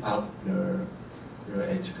bring up the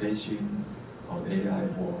education of AI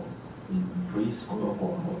in preschool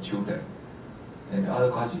for children. And the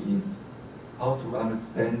other question is, how to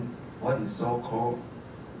understand what is so-called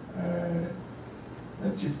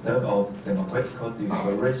the system of democratic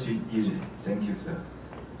deliberation easily. Thank you, sir.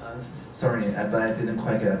 Sorry, but I didn't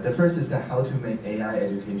quite get it. The first is that how to make AI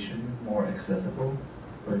education more accessible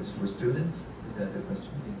for students? Is that the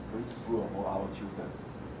question? In preschool for our children.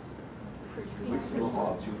 Preschool for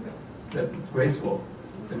our children. The grade school?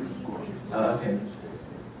 Preschool. Okay.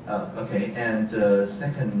 Okay, and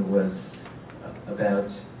second was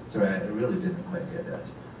about, sorry, I really didn't quite get that.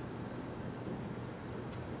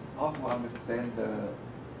 How to understand the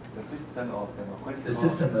system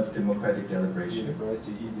of democratic deliberation.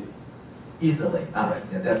 Deliberation Easily. Yes.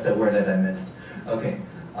 Yeah, that's the word that I missed. Okay.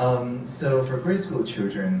 So for grade school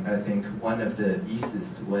children, I think one of the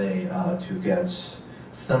easiest way to get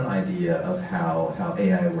some idea of how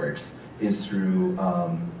AI works is through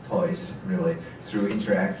toys, really, through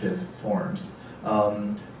interactive forms.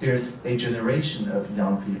 There's a generation of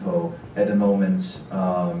young people at the moment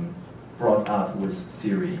brought up with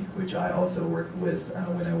Siri, which I also worked with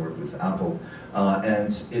when I worked with Apple.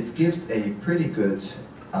 And it gives a pretty good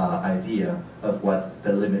idea of what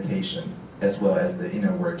the limitation as well as the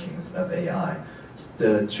inner workings of AI.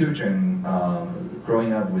 The children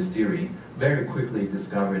growing up with Siri very quickly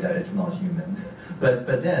discover that it's not human.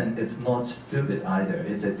 But then it's not stupid either.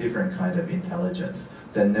 It's a different kind of intelligence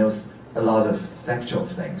that knows a lot of factual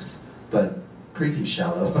things, but pretty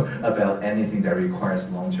shallow about anything that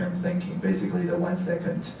requires long-term thinking, basically the 1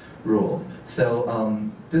 second rule. So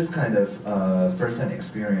this kind of first-hand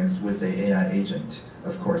experience with the AI agent,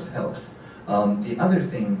 of course, helps. The other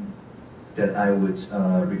thing that I would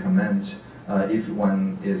recommend if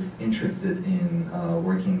one is interested in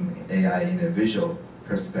working AI in a visual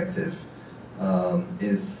perspective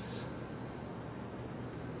is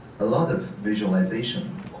a lot of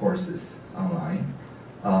visualization courses online.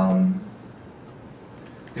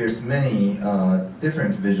 There's many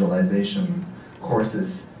different visualization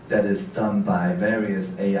courses that is done by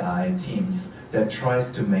various AI teams that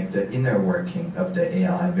tries to make the inner working of the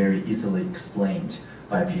AI very easily explained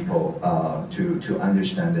by people to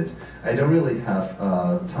understand it. I don't really have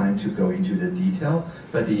time to go into the detail,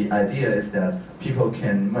 but the idea is that people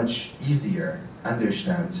can much easier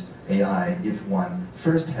understand AI if one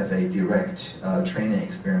first have a direct training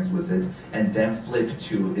experience with it and then flip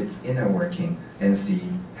to its inner working and see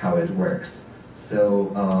how it works.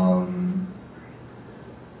 So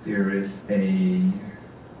there is a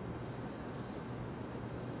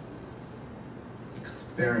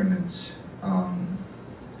experiment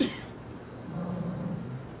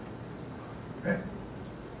right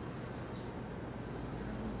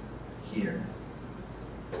here,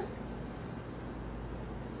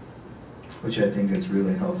 which I think is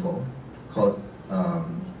really helpful, called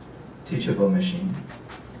Teachable Machine.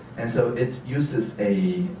 And so it uses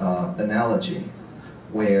a analogy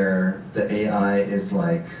where the AI is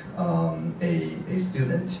like a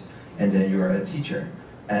student, and then you're a teacher,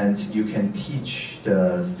 and you can teach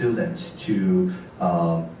the student to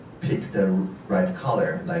pick the right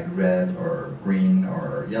color, like red or green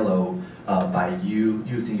or yellow, by you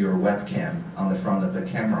using your webcam on the front of the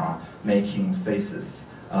camera, making faces.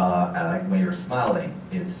 Like when you're smiling,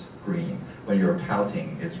 it's green. When you're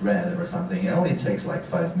pouting, it's red or something. It only takes like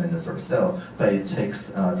 5 minutes or so, but it takes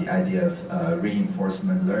the idea of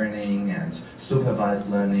reinforcement learning and supervised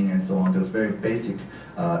learning and so on, those very basic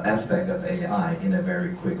aspect of AI in a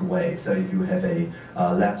very quick way. So if you have a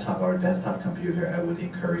laptop or desktop computer, I would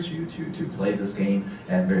encourage you to play this game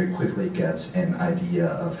and very quickly get an idea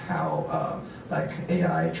of how like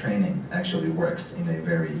AI training actually works in a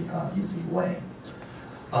very easy way.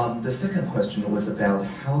 The second question was about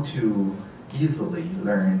how to easily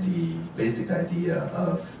learn the basic idea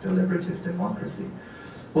of deliberative democracy.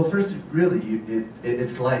 Well, first, really,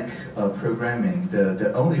 it's like programming.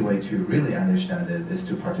 The only way to really understand it is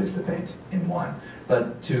to participate in one.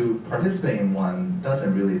 But to participate in one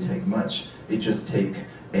doesn't really take much. It just takes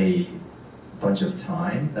a bunch of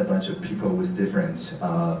time, a bunch of people with different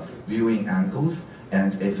viewing angles,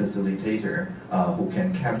 and a facilitator who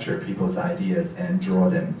can capture people's ideas and draw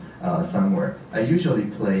them somewhere. I usually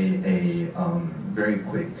play a very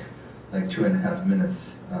quick, like 2.5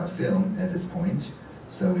 minutes film at this point,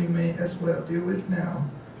 so we may as well do it now.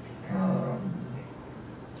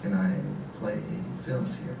 Can I play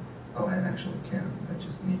films here? Oh, I actually can. I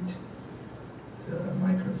just need the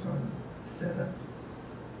microphone set up.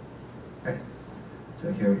 Right.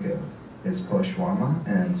 So here we go. It's called Shawarma,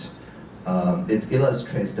 and it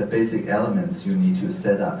illustrates the basic elements you need to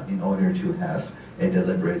set up in order to have a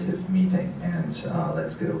deliberative meeting, and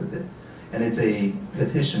let's go with it. And it's a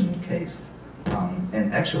petition case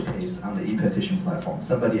an actual case on the e-petition platform.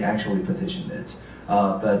 Somebody actually petitioned it,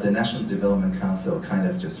 but the National Development Council kind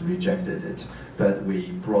of just rejected it. But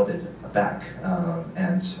we brought it back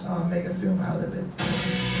and make a film out of it.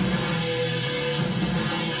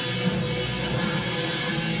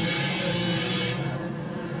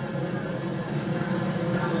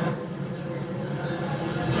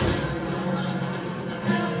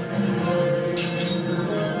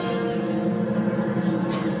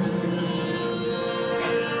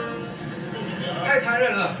 太残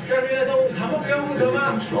忍了！这样虐待动物，唐凤不用负责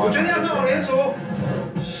吗？我决定要上网联署。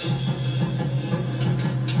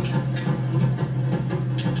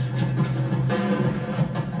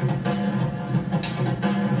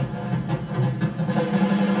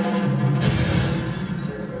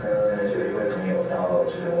就有一位朋友到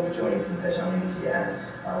这个我们就业平台上面提案，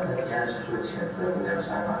他的提案是说谴责无良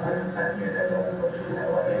杀马3虐待动物走出台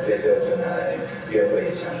湾，所以就拿来约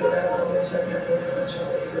会，想说大家讨论一下，看能不能成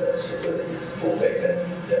为一个协作的付费跟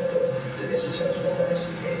人和这件事情有什么关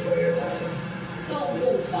系？可以约他。动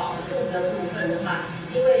物保护的部分的话，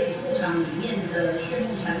因为牧场里面的畜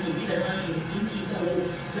牧产品基本上属于经济动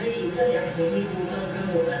物，所以这两个义务都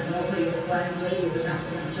跟我们都会有关，所以我想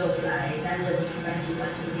我们就来担任主办机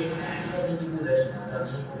关承接这个案子。经济部的立场上，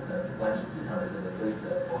第一步可能是管理市场的这个规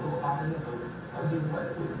则。如果发生任何完全不来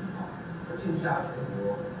的问题的话，线下全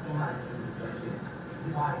国东岸省专线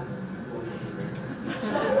181161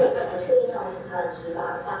如果可能确定到警察的执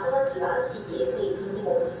法的话，相关执法的细节可以听听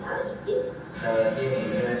我们警察的意见。第一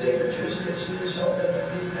名，因为这个确实也是小的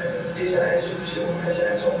厉害的，接下来是不是我们还是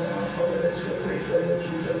按照我们刚刚讨论的这个规则有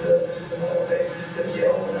主责的会的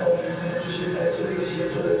PO， 那我们可能就是来做一个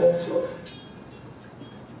协作的工作。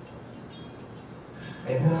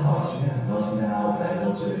大家好，今天很高兴大家来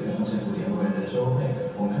到这个台湾政府联络人的周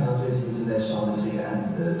会。我们看到最近正在烧的这个案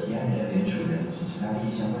子的提案人、联署人以及其他利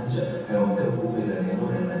益相关者，还有各部会的联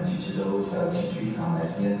络人们，其实都齐聚一堂来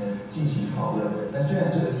这边进行讨论。那虽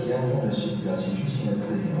然这个提案用的是比较情绪性的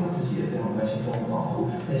字眼，我自己也非常关心动物保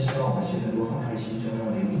护，但希望我们先能够放开心胸，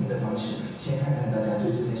用聆听的方式，先看看大家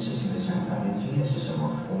对这件事情的想法跟经验是什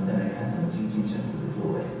么，我们再来看怎么精进政府的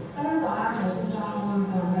作为。大家早安，我是中央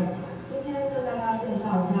问方位。今天跟大家介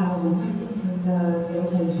绍一下我们会进行的流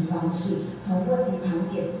程与方式，从问题盘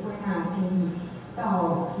点、归纳定义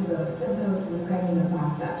到这个政策服务概念的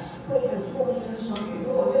发展。会议的目的就是说，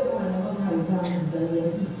如果越多人能够参与这样子的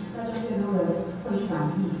研议，那就越多人会去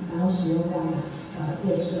满意，然后使用这样的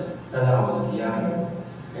建设。大家好，我是迪亚明。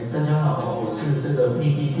大家好，我是这个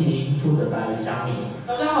PDT 出的版的乡民。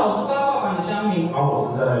大家好，我是八卦版的乡民。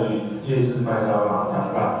我是在夜市卖沙拉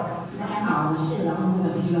当爸。大家好，我是劳动部的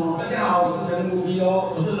PO。大家好，我是财政部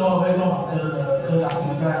PO， 我是农委会动保科的科长。我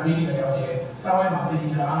们在 meeting 的了解3位马是一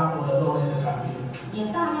个阿拉伯的肉类的产品，也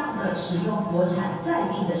大量的使用国产在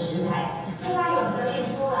地的食材。现在有整理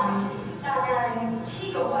出来大概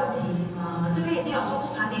7个问题，这边已经有初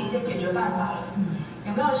步盘点一些解决办法了。有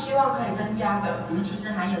没有希望可以增加的？我们其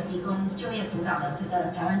实还有提供就业辅导的这个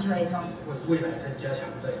台湾就业通，未来再加强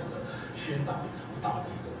这样的宣导与辅导的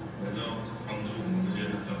一个部分，要帮助我们这些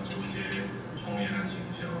人找出一些创业和行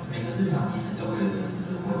销。每个市场其实都会有这个知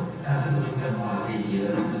识会，那这个部分的话可以结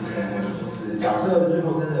合智慧来合作。假设日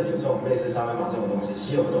后真的有这种类似沙威玛这种东西，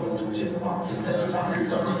稀有的动物出现的话，法律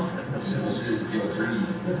到底是不是有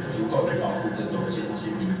足够去保护这种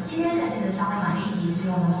新品？今天的这个沙威玛的议题是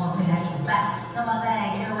由我们农委会来主办，那么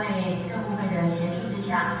在各部会的协助之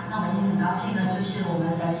下，那我们今天很高兴呢，就是我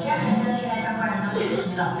们的提案人跟利害相关人都出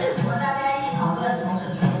席了，我们大家一起讨论同整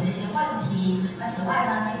出这些问题。那此外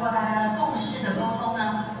呢，经过大家的共识的沟通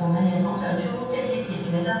呢，我们也同整出这些解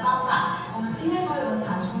决的方法。我们今天所有的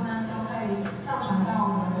产出呢，都会上传到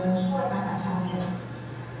我们的数位版本上面，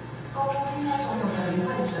供今天所有的与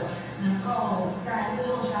会者能够在日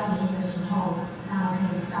后需要研议的时候，那可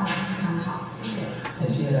以上网去参考。谢谢。很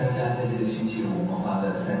谢谢大家在这个星期五，我们花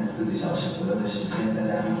了3-4个小时左右的时间，大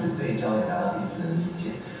家彼此对焦，也达到彼此的理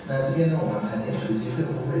解。那这边呢，我们盘点出一些各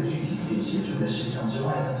部会具体可以协助的事项之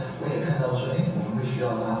外呢，我也看到说，我们会需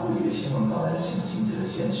要发布一个新闻稿来澄清这个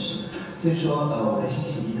现实。所以说，我在星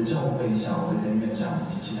期一的政务会议上，我会跟院长以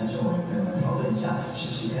及其他政委朋友们讨论一下，是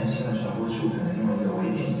不是看新闻传播处可能用一个微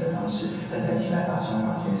电影的方式，大家一起来把沙威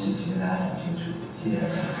玛这件事情跟大家讲清楚。谢谢大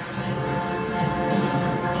家。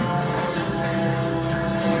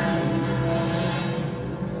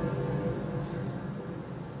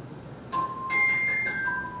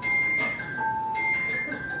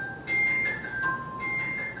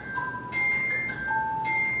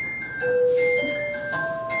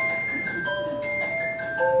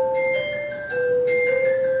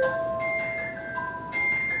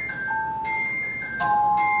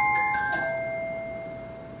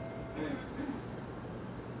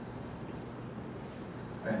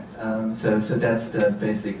So that's the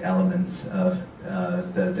basic elements of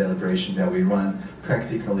the deliberation that we run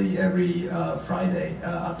practically every Friday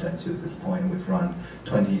up until this point. We've run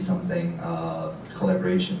 20-something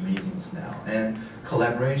collaboration meetings now. And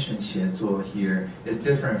collaboration 协作 here is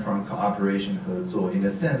different from cooperation 合作 in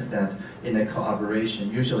the sense that in a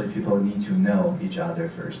cooperation, usually people need to know each other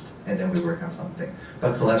first, and then we work on something.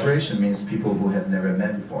 But collaboration means people who have never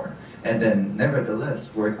met before, and then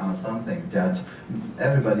nevertheless work on something that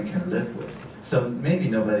everybody can live with. So maybe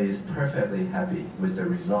nobody is perfectly happy with the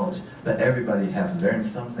result, but everybody have learned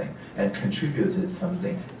something and contributed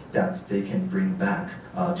something that they can bring back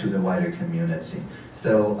to the wider community.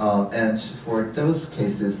 So, and for those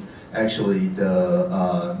cases, actually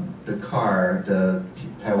the car, the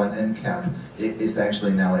Taiwan NCAP, is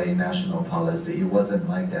actually now a national policy. It wasn't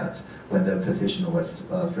like that when the petition was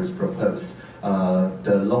first proposed.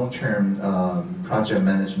 The long-term project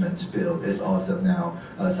management bill is also now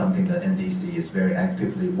something that NDC is very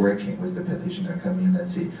actively working with the petitioner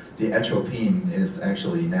community. The atropine is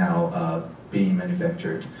actually now being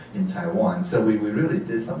manufactured in Taiwan, so we really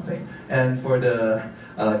did something. And for the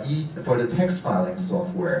text filing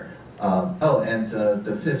software, and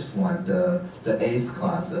the fifth one, the ACE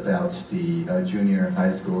class about the junior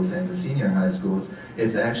high schools and the senior high schools,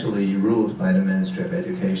 it's actually ruled by the Ministry of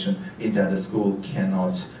Education in that the school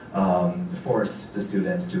cannot force the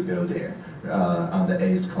students to go there on the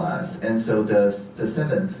ACE class. And so the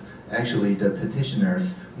seventh, actually the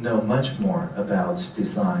petitioners know much more about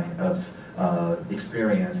design of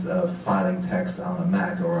experience of filing text on a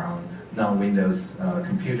Mac or on non-Windows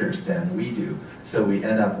computers than we do. So we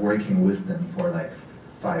end up working with them for like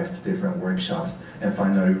 5 different workshops and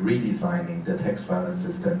finally redesigning the text filing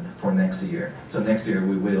system for next year. So next year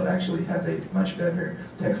we will actually have a much better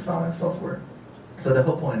text filing software. So the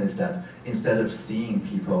whole point is that instead of seeing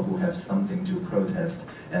people who have something to protest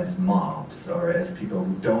as mobs or as people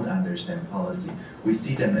who don't understand policy, we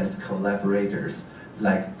see them as collaborators.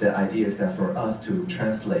 Like the idea is that for us to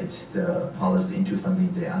translate the policy into something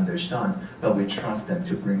they understand, but we trust them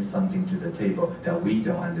to bring something to the table that we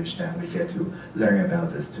don't understand. We get to learn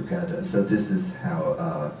about this together. So this is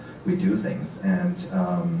how we do things. And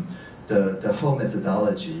the whole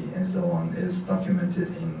methodology and so on is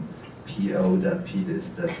documented in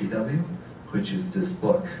PO.PDIS.PW, which is this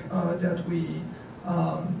book that we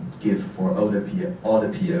give for all the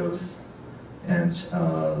POs and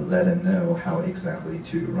let them know how exactly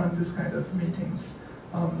to run this kind of meetings.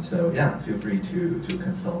 So yeah, feel free to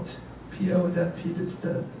consult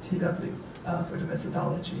PO.PDIS.TW for the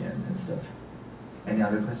methodology and stuff. Any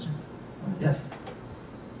other questions? Yes?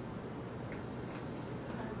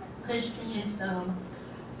 Question is,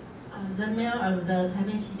 the mayor of the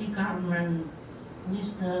Taipei City government,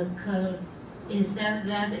 Mr. Ke, it said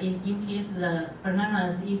that if you give the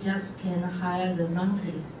bananas, you just can hire the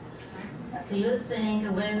monkeys. Do you think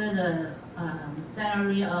whether the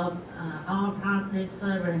salary of our public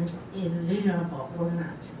servant is reasonable or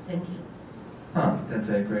not? Thank you. That's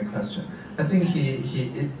a great question. I think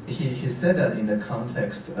he said that in the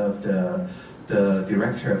context of the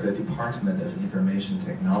director of the Department of Information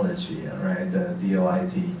Technology, right, the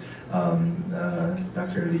DOIT,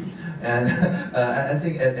 Dr. Lee. And I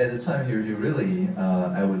think at the time he really,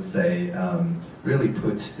 I would say, really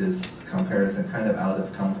put this comparison kind of out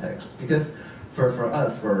of context. Because for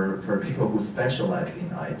us, for people who specialize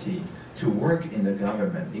in IT, to work in the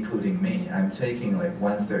government, including me, I'm taking like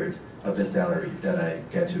 1/3 of the salary that I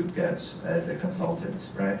get as a consultant,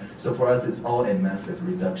 right? So for us, it's all a massive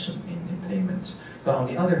reduction in payment. But on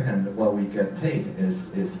the other hand, what we get paid is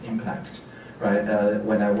impact, right?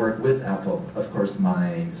 When I work with Apple, of course,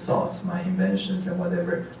 my thoughts, my inventions and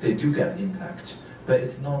whatever, they do get impact, but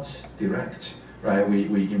it's not direct. Right,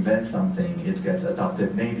 we invent something, it gets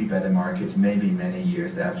adopted maybe by the market, maybe many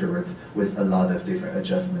years afterwards with a lot of different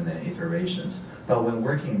adjustments and iterations. But when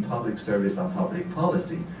working in public service on public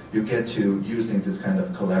policy, you get to, using this kind of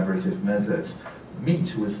collaborative methods,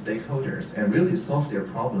 meet with stakeholders and really solve their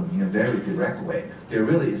problem in a very direct way. There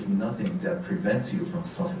really is nothing that prevents you from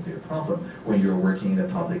solving their problem when you're working in a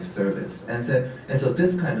public service. And so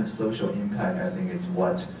this kind of social impact, I think, is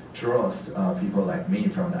what draws people like me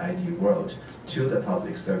from the IT world to the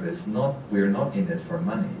public service. We're not in it for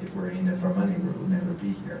money. If we're in it for money, we will never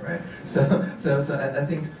be here, right? So I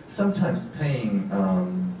think sometimes paying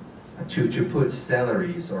to put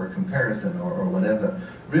salaries or comparison or whatever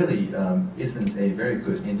really isn't a very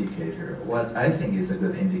good indicator. What I think is a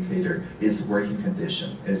good indicator is working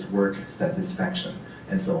condition, is work satisfaction.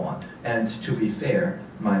 and so on. And to be fair,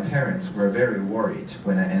 my parents were very worried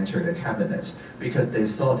when I entered the cabinet because they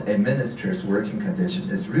thought a minister's working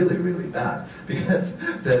condition is really, really bad because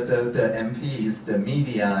the MPs, the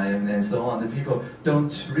media, and so on, the people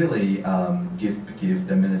don't really give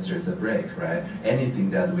the ministers a break, right?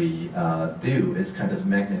 Anything that we do is kind of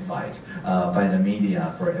magnified by the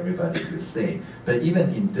media for everybody to see. But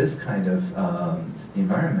even in this kind of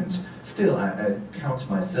environment, still I count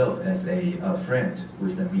myself as a friend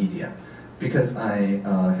with the media, because I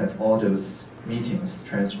have all those meetings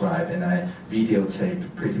transcribed and I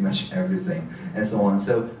videotape pretty much everything and so on.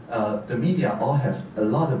 So the media all have a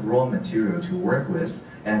lot of raw material to work with,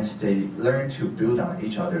 and they learn to build on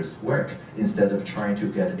each other's work instead of trying to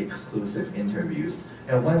get exclusive interviews.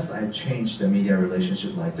 And once I change the media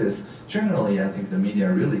relationship like this, generally I think the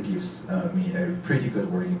media really gives me a pretty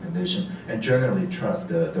good working condition and generally trust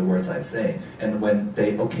the words I say. And when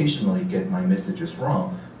they occasionally get my messages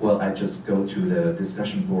wrong, well, I just go to the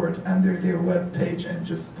discussion board under their web page and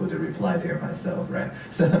just put a reply there myself, right?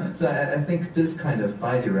 So I think this kind of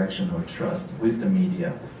bi-directional trust with the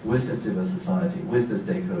media, with the civil society, with the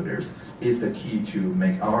stakeholders is the key to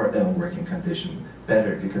make our own working condition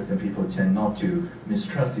better, because then people tend not to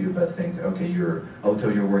mistrust you but think, okay, although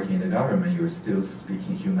you're working in the government, you're still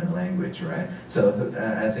speaking human language, right? So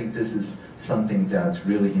I think this is something that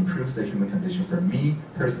really improves the human condition for me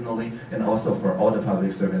personally, and also for all the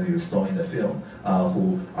public servants you saw in the film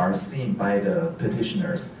who are seen by the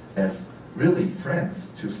petitioners as really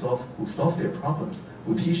friends who solve their problems,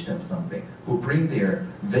 who teach them something, who bring their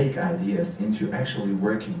vague ideas into actually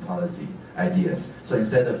working policy ideas. So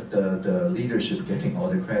instead of the leadership getting all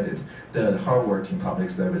the credit, the hardworking public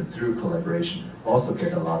servant through collaboration also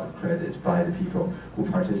get a lot of credit by the people who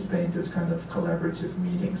participate in this kind of collaborative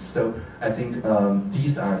meetings. So I think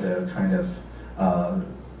these are the kind of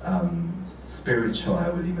spiritual, I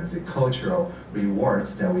would even say cultural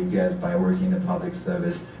rewards that we get by working in the public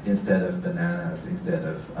service instead of bananas, instead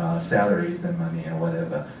of salaries and money and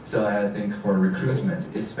whatever. So I think for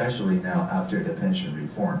recruitment, especially now after the pension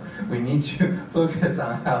reform, we need to focus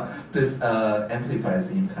on how this amplifies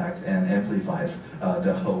the impact and amplifies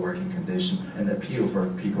the whole working condition and appeal for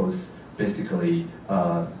people's basically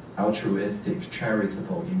altruistic,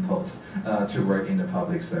 charitable impulse to work in the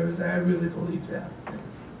public service. I really believe that.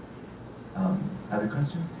 Other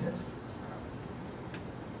questions? Yes.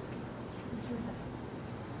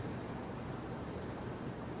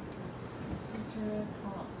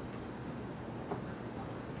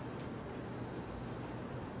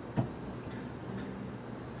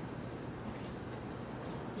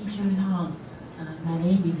 Teacher Tang, my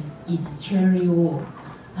name is Cherry Wu.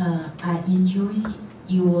 I enjoy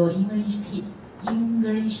your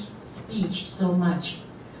English speech so much.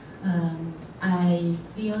 I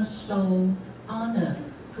feel so honored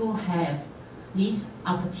to have this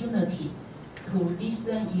opportunity to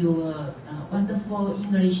listen your wonderful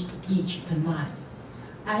English speech tonight.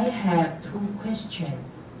 I have two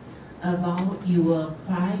questions about your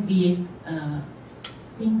private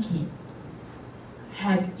thinking.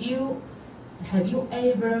 Have you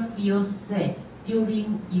ever feel sad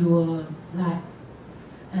during your life?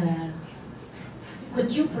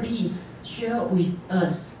 Could you please share with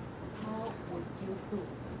us?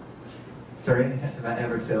 Sorry, have I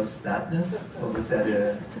ever felt sadness? What was that,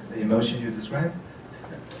 the emotion you described?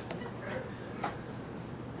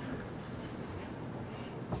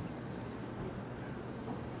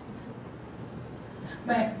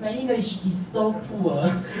 My English is so poor.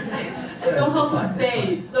 I don't know how to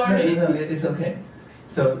say it, sorry. No, it's okay.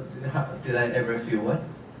 So, did I ever feel what?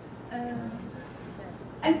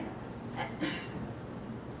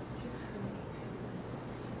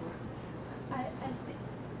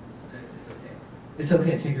 It's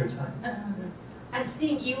okay, take your time. I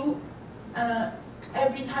think you,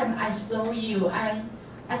 every time I saw you, I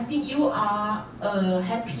think you are a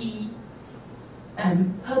happy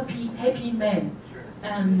man.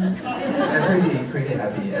 I'm pretty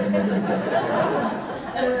happy at the moment, yes.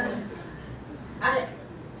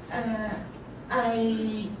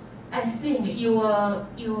 I think your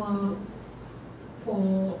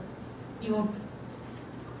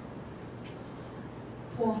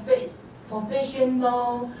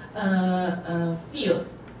professional field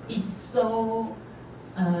is so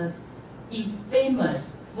is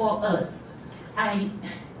famous for us. I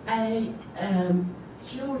am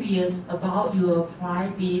curious about your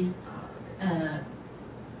private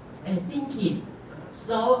thinking,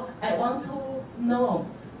 so I want to know.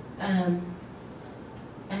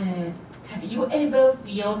 Have you ever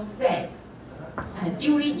feel sad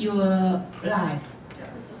during your life?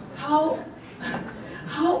 How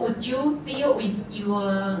how would you deal with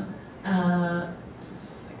your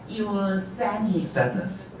sadness?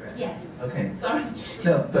 Sadness. Yes. Okay. Sorry.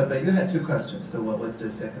 No, but you had two questions. So what's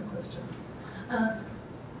the second question?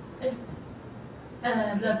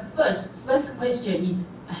 The first question is,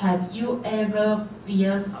 have you ever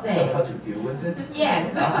feel sad? So how to deal with it?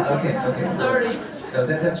 Yes. Okay. Sorry. No,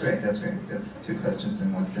 that's great. That's two questions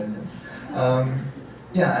in one sentence.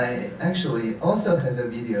 Yeah, I actually also have a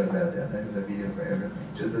video about that. I have a video for everything.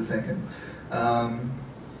 Just a second.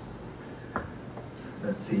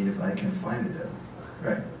 Let's see if I can find it though.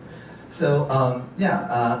 Right. So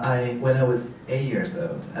when I was 8 years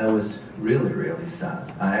old, I was really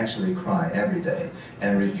sad. I actually cry every day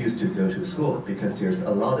and refused to go to school because there's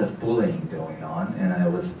a lot of bullying going on, and I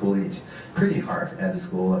was bullied pretty hard at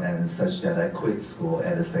school, and such that I quit school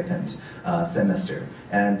at the second semester.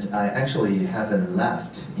 And I actually haven't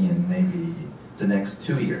left in maybe the next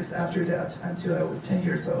 2 years after that until I was 10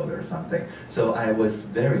 years old or something. So I was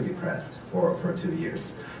very depressed for 2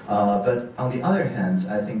 years. But on the other hand,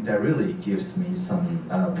 I think that really gives me some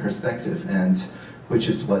perspective, and which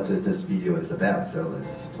is what this video is about. So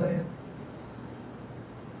let's play it.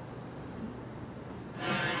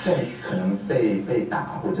 在可能被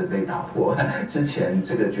打或者被打破之前，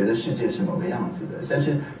这个觉得世界是某个样子的，但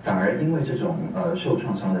是反而因为这种受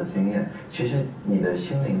创伤的经验，其实你的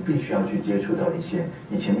心灵必须要去接触到一些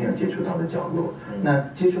以前没有接触到的角落。那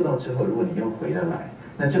接触到之后，如果你又回得来，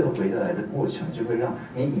那这个回得来的过程，就会让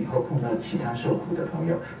你以后碰到其他受苦的朋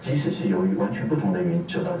友，即使是由于完全不同的原因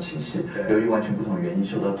受到歧视，由于完全不同的原因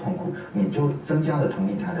受到痛苦，你就增加了同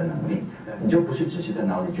理他的能力。你就不是只是在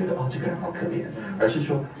脑里觉得哦这个人好可怜，而是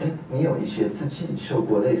说，你有一些自己受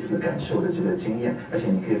过类似感受的这个经验，而且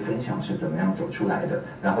你可以分享是怎么样走出来的，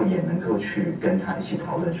然后也能够去跟他一起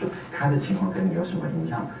讨论说他的情况跟你有什么一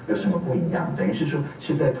样，有什么不一样，等于是说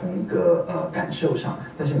是在同一个感受上，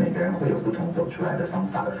但是每个人会有不同走出来的方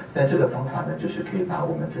法。但这个方法呢，就是可以把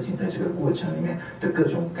我们自己在这个过程里面的各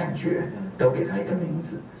种感觉都给他一个名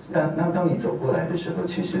字。当你走过来的时候，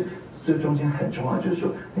其实最中间很重要就是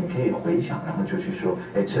说，你可以回想，然后就去说，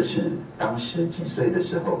这是当时几岁的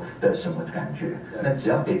时候的什么感觉？那只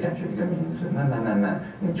要给感觉一个名字，慢慢，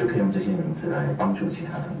你就可以用这些名字来帮助其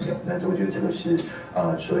他朋友。那我觉得这个是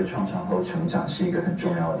所谓创伤后成长是一个很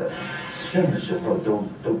重要的，任何时候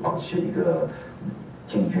都保持一个。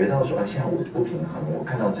警觉到说，现在我不平衡，我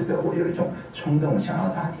看到这个，我有一种冲动想要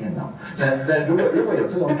砸电脑。那如果有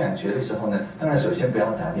这种感觉的时候呢，当然首先不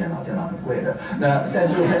要砸电脑，电脑很贵的。但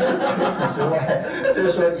是除此之外，就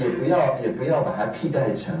是说也不要把它替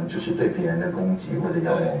代成就是对别人的攻击或者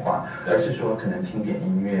妖魔化，而是说可能听点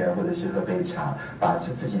音乐或者是喝杯茶，把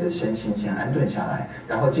自己的身心先安顿下来，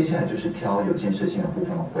然后接下来就是挑有建设性的部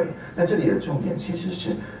分回。那这里的重点其实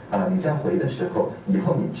是，你在回的时候，以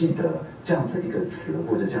后你记得这样子一个词。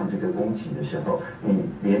或者这样子一个攻击的时候，你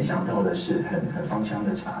联想到的是很芳香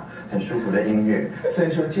的茶，很舒服的音乐，所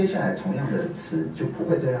以说接下来同样的词就不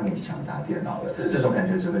会再让你想砸电脑了，这种感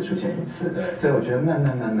觉只会出现一次。所以我觉得慢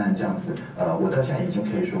慢这样子，我到现在已经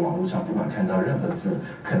可以说网络上不管看到任何字，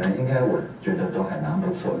可能应该我觉得都还蛮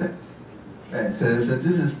不错的。Right, so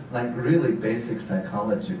this is like really basic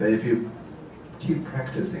psychology, but if you keep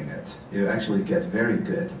practicing it, you actually get very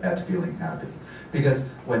good at feeling happy. Because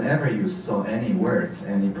whenever you saw any words,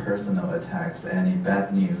 any personal attacks, any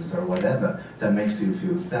bad news or whatever that makes you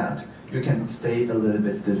feel sad, you can stay a little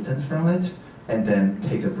bit distance from it and then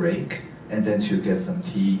take a break and then to get some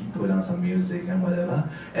tea, put on some music and whatever.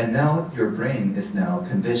 And now your brain is now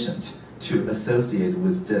conditioned to associate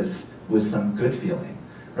with this with some good feeling.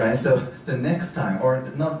 Right, so the next time, or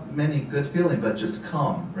not many good feeling, but just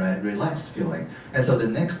calm, right, relaxed feeling. And so the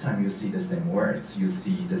next time you see the same words, you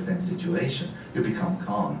see the same situation, you become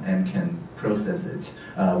calm and can process it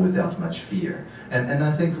without much fear. And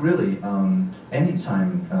I think really,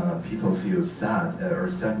 anytime people feel sad or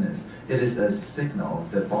sadness, it is a signal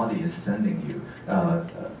the body is sending you.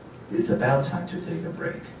 It's about time to take a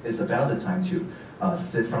break. It's about the time to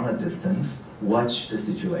sit from a distance, watch the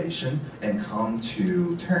situation, and come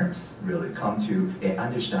to terms, really, come to an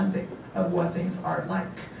understanding of what things are like.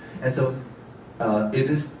 And so it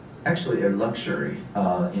is actually a luxury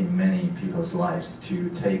in many people's lives to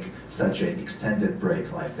take such an extended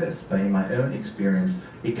break like this. But in my own experience,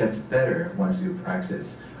 it gets better once you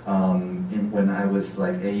practice. When I was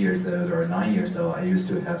like 8 years old or 9 years old, I used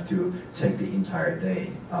to have to take the entire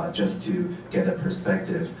day just to get a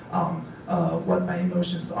perspective on what my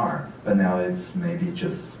emotions are. But now it's maybe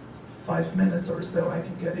just 5 minutes or so I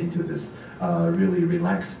can get into this really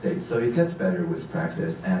relaxed state. So it gets better with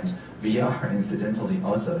practice. And VR incidentally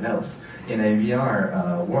also helps. In a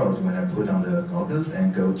VR world, when I put on the goggles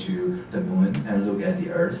and go to the moon and look at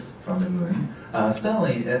the Earth from the moon,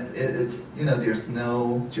 suddenly it's, you know, there's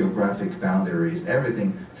no geographic boundaries.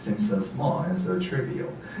 Everything seems so small and so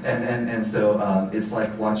trivial. And so it's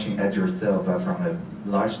like watching at yourself but from a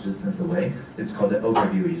large distance away. It's called the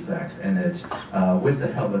overview effect. And it, with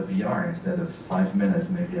the help of VR, instead of 5 minutes,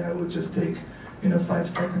 maybe I would just take 5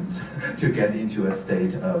 seconds to get into a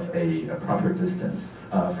state of a proper distance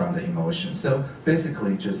from the emotion. So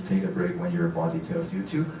basically just take a break when your body tells you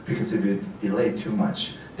to, because if you delay too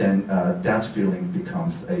much, then that feeling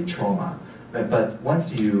becomes a trauma. But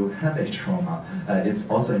once you have a trauma, it's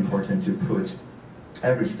also important to put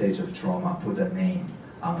every stage of trauma, put a name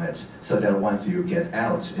on it, so that once you get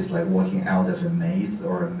out, it's like walking out of a maze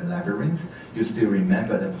or a labyrinth, you still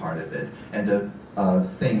remember the part of it. And the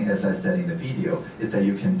thing, as I said in the video, is that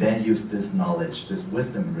you can then use this knowledge, this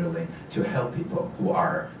wisdom really, to help people who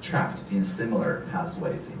are trapped in similar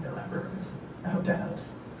pathways in the labyrinth. I hope that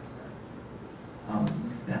helps.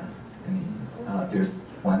 Yeah, there's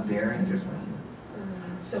one there and there's one here.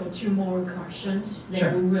 So 2 more questions, then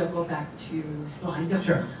sure. we will go back to slide.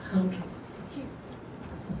 Sure. Okay.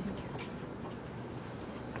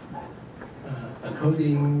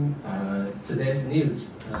 According today's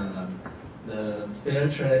news, the Fair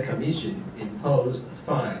Trade Commission imposed a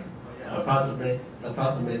fine, approximately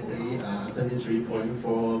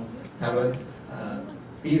 23.4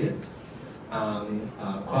 billions on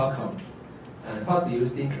Qualcomm. And what do you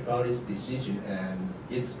think about this decision and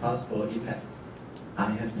its possible impact?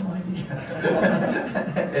 I have no idea.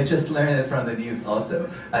 I just learned it from the news also.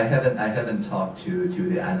 I haven't talked to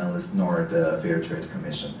the analysts nor the Fair Trade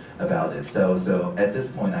Commission about it. So at this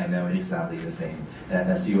point I know exactly the same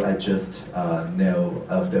as you. I just know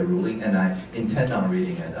of the ruling and I intend on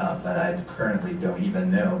reading it up, but I currently don't even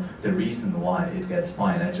know the reason why it gets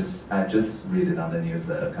fined. I just read it on the news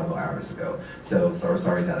a couple hours ago. So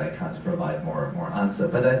sorry that I can't provide more answer.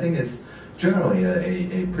 But I think it's generally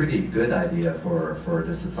a pretty good idea for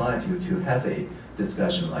the society to have a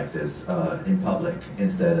discussion like this in public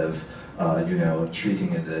instead of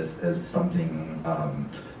treating it as something.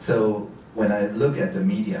 So when I look at the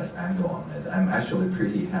media's angle on it, I'm actually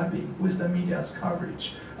pretty happy with the media's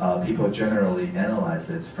coverage. People generally analyze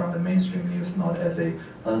it from the mainstream news not as a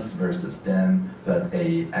us versus them, but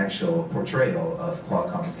a actual portrayal of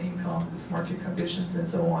Qualcomm's income, its market conditions, and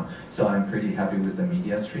so on. So I'm pretty happy with the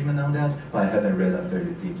media's treatment on that, but I haven't read up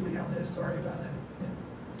very deeply on this. Sorry about it. Yeah.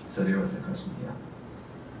 So there was a question here.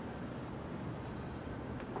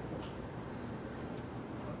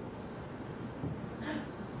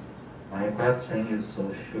 My question is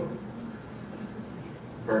so short.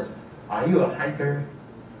 First, are you a hiker?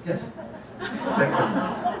 Yes.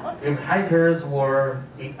 Second, if hikers were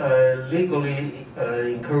legally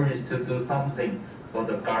encouraged to do something for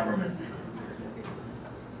the government,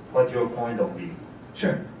 what's your point of view?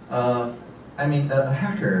 Sure. I mean, a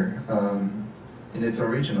hacker, in its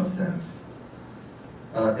original sense,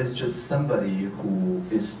 is just somebody who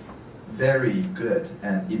is very good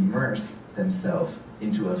and immerse themselves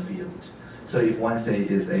into a field. So if one say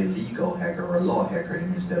is a legal hacker or a law hacker, it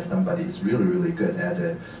means that somebody is really, really good at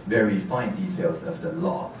the very fine details of the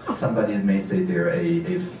law. Somebody may say they're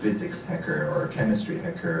a physics hacker or a chemistry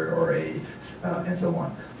hacker or and so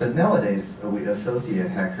on. But nowadays, we associate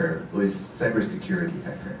hacker with cybersecurity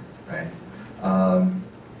hacker, right?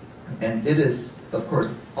 And it is, of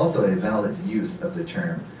course, also a valid use of the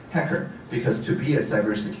term hacker, because to be a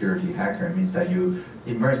cybersecurity hacker means that you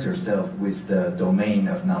immerse yourself with the domain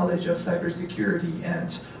of knowledge of cybersecurity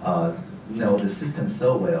and know the system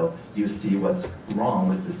so well, you see what's wrong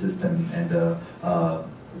with the system and the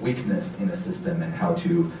weakness in the system and how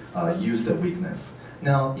to use the weakness.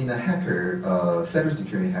 Now, in a hacker,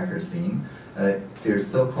 cybersecurity hacker scene, there's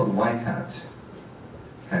so-called white hat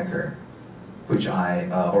hacker, which I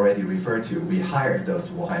already referred to. We hired those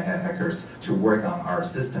white hat hackers to work on our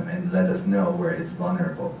system and let us know where it's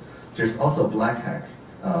vulnerable. There's also black hat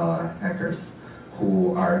hackers,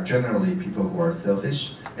 who are generally people who are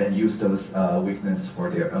selfish and use those weaknesses for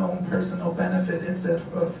their own personal benefit instead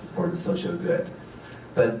of for the social good.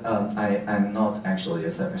 But I'm not actually a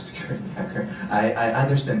cybersecurity hacker. I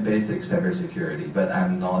understand basic cybersecurity, but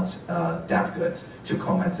I'm not that good to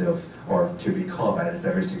call myself or to be called by the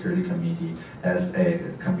cybersecurity community as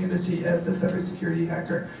the cybersecurity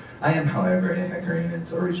hacker. I am, however, a hacker in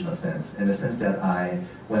its original sense, in the sense that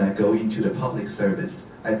when I go into the public service,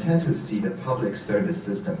 I tend to see the public service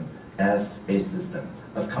system as a system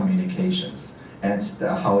of communications. and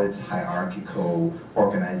how it's hierarchical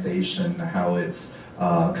organization, how it's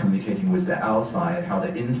communicating with the outside, how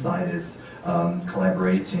the inside is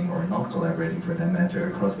collaborating or not collaborating for that matter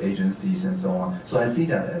across agencies and so on. So I see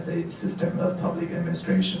that as a system of public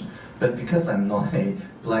administration. But because I'm not a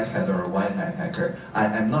black hat or a white hat hacker,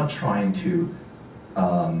 I'm not trying to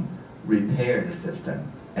repair the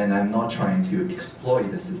system, and I'm not trying to exploit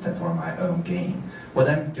the system for my own gain. What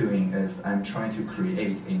I'm doing is I'm trying to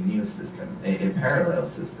create a new system, a parallel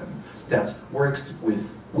system that works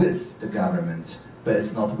with the government, but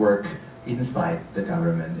it's not work inside the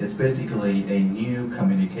government. It's basically a new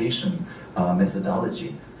communication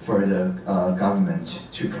methodology for the government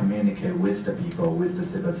to communicate with the people, with the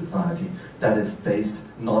civil society, that is based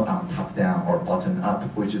not on top-down or bottom-up,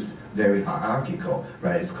 which is very hierarchical,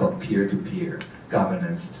 right? It's called peer-to-peer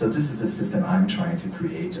governance. So this is the system I'm trying to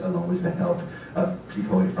create, along with the help of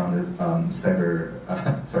people from the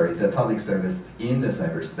the public service in the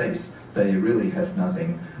cyberspace. But it really has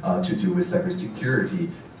nothing to do with cybersecurity,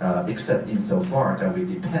 except insofar that we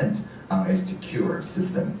depend on a secure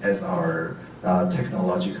system as our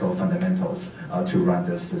technological fundamentals to run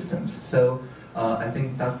those systems. So I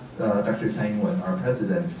think that Dr. Tsai Ing-wen, our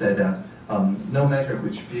president, said that no matter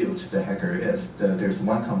which field the hacker is, there's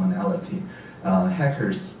one commonality.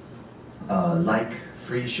 Hackers like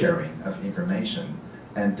free sharing of information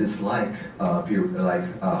and dislike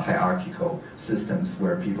hierarchical systems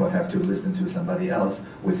where people have to listen to somebody else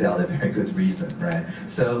without a very good reason, right?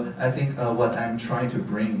 So I think what I'm trying to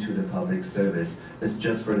bring to the public service is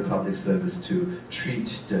just for the public service to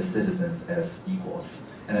treat the citizens as equals.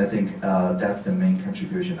 And I think that's the main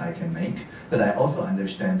contribution I can make. But I also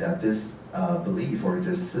understand that this belief or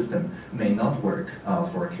this system may not work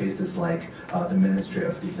for cases like the Ministry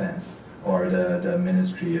of Defense or the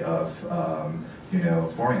Ministry of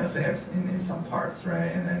Foreign Affairs in some parts,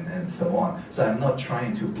 right, and so on. So I'm not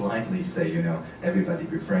trying to blindly say, everybody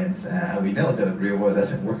be friends. We know the real world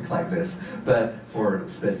doesn't work like this, but for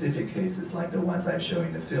specific cases like the ones I show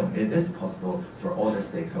in the film, it is possible for all the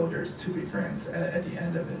stakeholders to be friends at the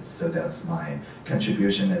end of it. So that's my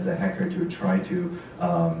contribution as a hacker, to try to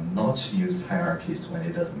not use hierarchies when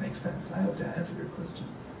it doesn't make sense. I hope that answered your question.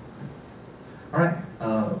 All right,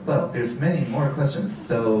 well, there's many more questions,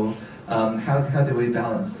 so how do we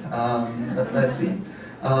balance? Let's see.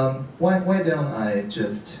 Why don't I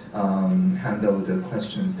just handle the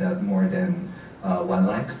questions that more than one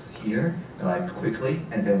likes here, quickly,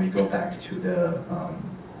 and then we go back to the,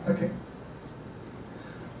 okay.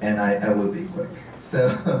 And I will be quick.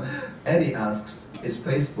 So Eddie asks, is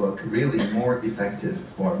Facebook really more effective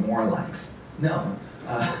for more likes? No.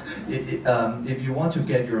 If you want to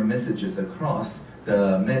get your messages across,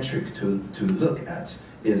 the metric to look at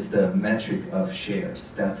is the metric of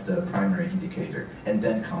shares. That's the primary indicator. And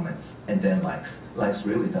then comments, and then likes. Likes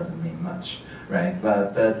really doesn't mean much, right?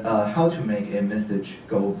 But how to make a message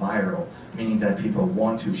go viral, meaning that people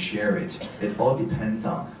want to share it, it all depends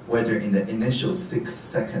on whether in the initial 6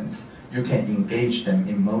 seconds you can engage them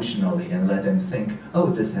emotionally and let them think, oh,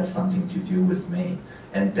 this has something to do with me.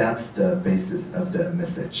 And that's the basis of the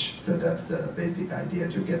message. So that's the basic idea,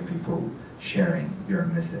 to get people sharing your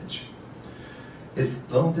message.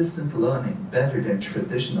 Is long-distance learning better than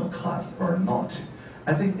traditional class or not?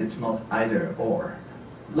 I think it's not either or.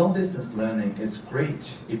 Long-distance learning is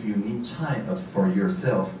great if you need time for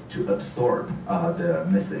yourself to absorb the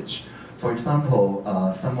message. For example,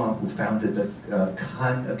 someone who founded the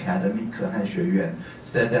Khan Academy, 可汗学院,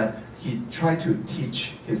 said that he tried to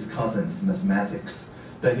teach his cousins mathematics,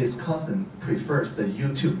 but his cousin prefers the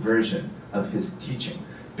YouTube version of his teaching,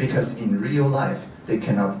 because in real life, they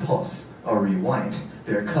cannot pause or rewind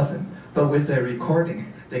their cousin. But with their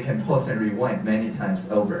recording, they can pause and rewind many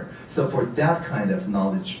times over. So for that kind of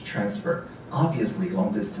knowledge transfer, obviously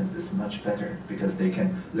long distance is much better because they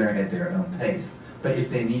can learn at their own pace. But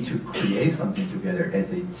if they need to create something together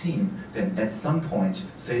as a team, then at some point,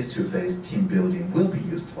 face-to-face team building will be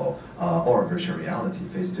useful, or virtual reality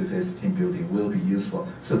face-to-face team building will be useful.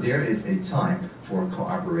 So there is a time for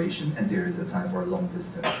cooperation, and there is a time for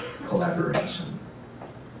long-distance collaboration.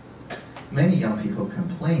 Many young people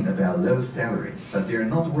complain about low salary, but they're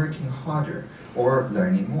not working harder or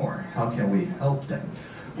learning more. How can we help them?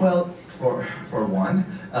 Well, for one,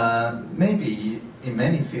 maybe in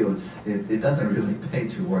many fields, it doesn't really pay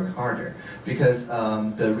to work harder, because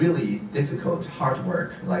the really difficult hard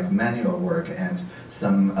work, like manual work and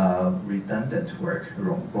some redundant work,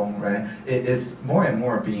 冗工, right, it is more and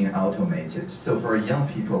more being automated. So for young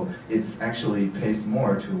people, it's actually pays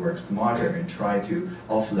more to work smarter and try to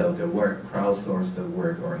offload the work, crowdsource the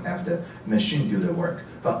work, or have the machine do the work.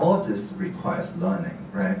 But all this requires learning,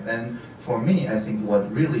 right? And for me, I think what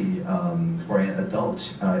really, for an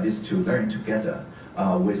adult, is to learn together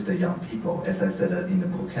with the young people. As I said in the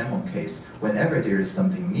Pokemon case, whenever there is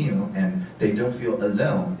something new and they don't feel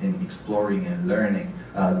alone in exploring and learning,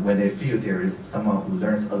 when they feel there is someone who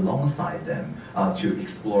learns alongside them to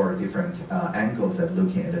explore different angles at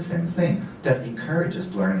looking at the same thing, that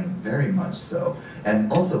encourages learning very much so.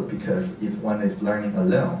 And also because if one is learning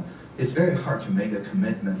alone, it's very hard to make a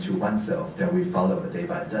commitment to oneself that we follow day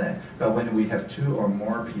by day. But when we have two or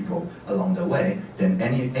more people along the way, then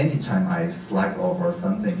any time I slack off or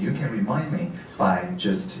something, you can remind me by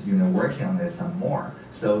just working on it some more.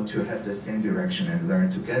 So to have the same direction and learn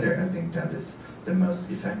together, I think that is the most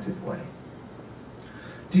effective way.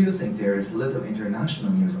 Do you think there is little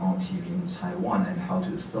international news on TV in Taiwan and how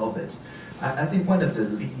to solve it? I think one of the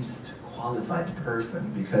least qualified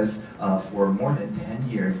person, because for more than 10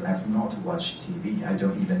 years I've not watched TV. I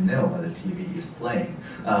don't even know what the TV is playing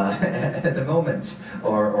at the moment,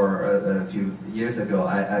 or a few years ago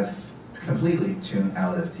I've completely tuned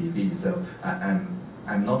out of TV, so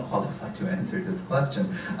I'm not qualified to answer this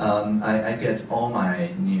question. I get all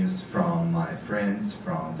my news from my friends,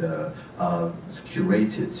 from the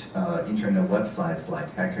curated internet websites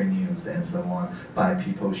like Hacker News and so on, by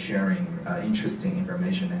people sharing interesting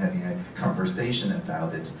information and having a conversation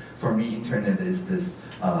about it. For me, internet is this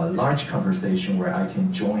large conversation where I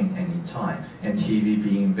can join anytime, and TV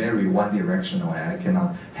being very one-directional, and I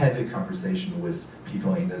cannot have a conversation with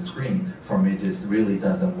people in the screen. For me, this really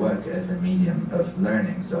doesn't work as a medium of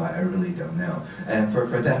learning, so I really don't know. And for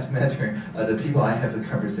that matter, the people I have a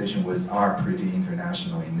conversation with are pretty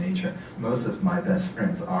international in nature. Most of my best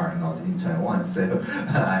friends are not in Taiwan, so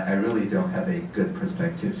I really don't have a good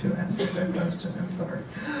perspective to answer that question. I'm sorry.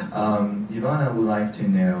 Ivana would like to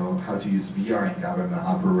know how to use VR in government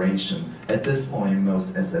operation. At this point,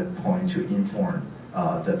 most as a point to inform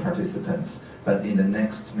the participants, but in the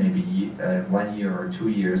next maybe 1 year or 2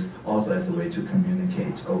 years, also as a way to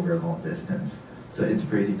communicate over long distance. So it's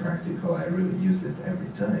pretty practical. I really use it every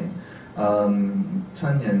day.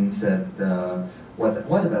 Tanyan said,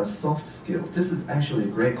 what about soft skills? This is actually a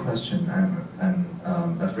great question.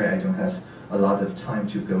 I'm afraid I don't have a lot of time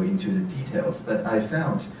to go into the details, but I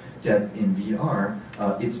found that in VR,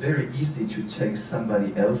 it's very easy to take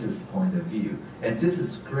somebody else's point of view. And this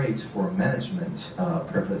is great for management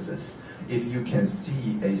purposes. If you can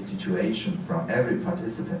see a situation from every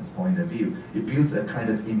participant's point of view, it builds a kind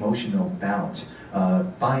of emotional bond,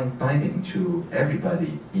 binding to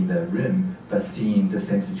everybody in the room, but seeing the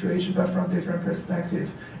same situation but from different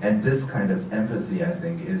perspective. And this kind of empathy, I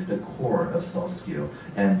think, is the core of soft skill.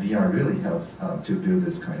 And VR really helps to build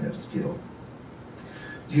this kind of skill.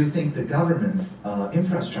 Do you think the government's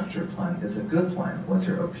infrastructure plan is a good plan? What's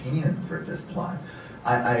your opinion for this plan?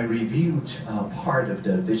 I reviewed part of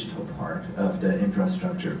the digital part of the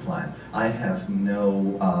infrastructure plan. I have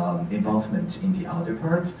no involvement in the other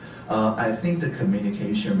parts. I think the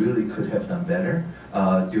communication really could have done better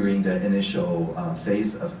during the initial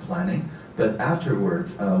phase of planning. But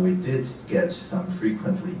afterwards, we did get some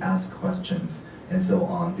frequently asked questions and so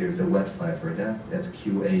on. There's a website for that at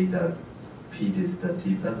qa.pdis.tw.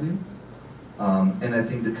 And I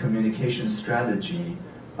think the communication strategy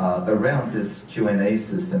around this Q&A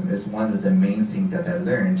system is one of the main things that I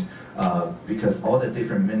learned, because all the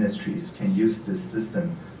different ministries can use this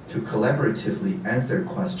system to collaboratively answer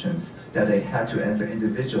questions that they had to answer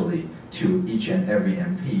individually to each and every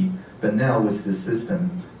MP. But now with this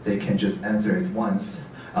system, they can just answer it once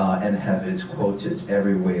and have it quoted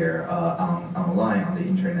everywhere online on the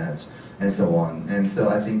internet and so on. And so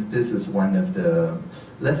I think this is one of the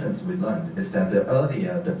lessons we learned, is that the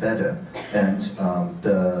earlier the better. And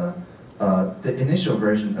the initial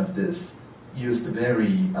version of this used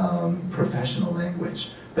very professional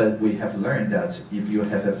language, but we have learned that if you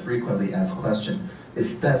have a frequently asked question,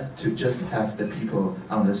 it's best to just have the people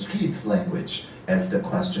on the streets language as the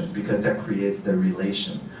questions, because that creates the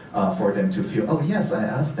relation for them to feel, oh yes, I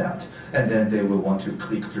asked that. And then they will want to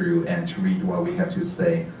click through and to read what we have to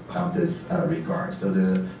say on this regard. So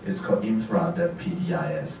it's called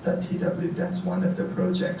infra.pdis.tw. That's one of the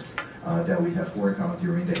projects that we have worked on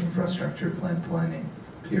during the infrastructure plan planning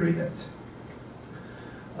period.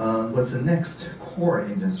 What's the next core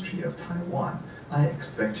industry of Taiwan? I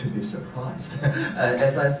expect to be surprised.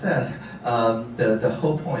 As I said, the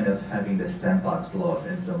whole point of having the sandbox laws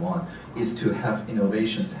and so on is to have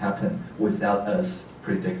innovations happen without us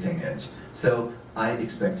predicting it. So I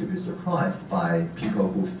expect to be surprised by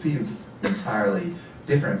people who feel entirely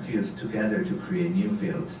different fields together to create new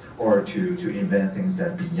fields or to invent things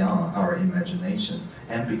that beyond our imaginations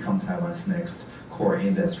and become Taiwan's next core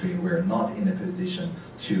industry. We're not in a position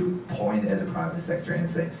to point at the private sector and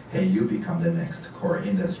say, hey, you become the next core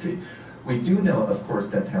industry. We do know, of course,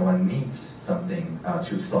 that Taiwan needs something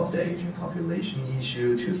to solve the aging population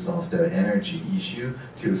issue, to solve the energy issue,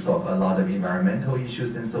 to solve a lot of environmental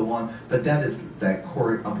issues and so on, but that is like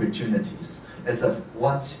core opportunities. As of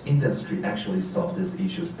what industry actually solve these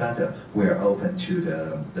issues better, we're open to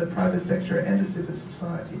the private sector and the civil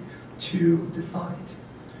society to decide.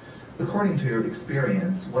 According to your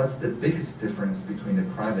experience, what's the biggest difference between the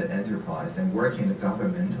private enterprise and working in the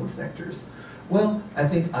governmental sectors? Well, I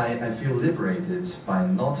think I feel liberated by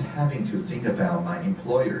not having to think about my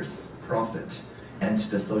employer's profit and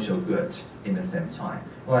the social good in the same time.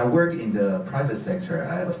 When I work in the private sector,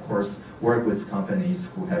 I of course work with companies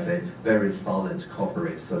who have a very solid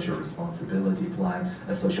corporate social responsibility plan,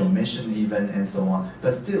 a social mission even, and so on.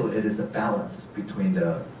 But still, it is a balance between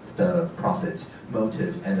the profit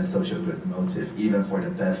motive and the social good motive, even for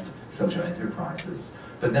the best social enterprises.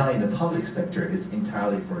 But now in the public sector, it's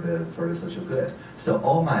entirely for the social good. So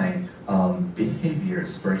all my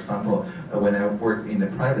behaviors, for example, when I work in the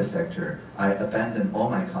private sector, I abandon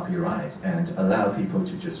all my copyright and allow people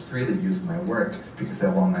to just freely use my work because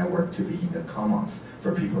I want my work to be in the commons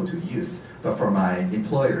for people to use. But for my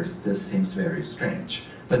employers, this seems very strange.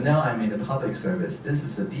 But now I'm in the public service, this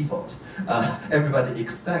is the default. Everybody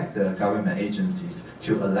expects the government agencies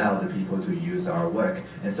to allow the people to use our work.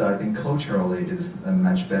 And so I think culturally it is a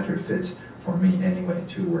much better fit for me anyway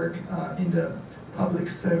to work in the public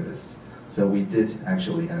service. So we did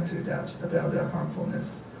actually answer that about the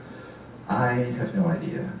harmfulness. I have no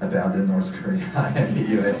idea about the North Korea and the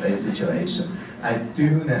USA situation. I do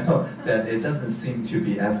know that it doesn't seem to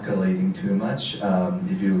be escalating too much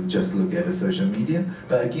if you just look at the social media.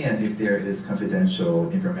 But again, if there is confidential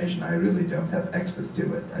information, I really don't have access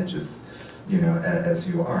to it. I just, you know, as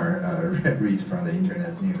you are, read from the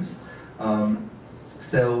internet news.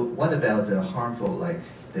 So what about the harmful, like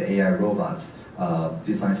the AI robots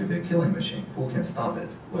designed to be a killing machine? Who can stop it?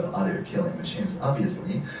 Well, other killing machines,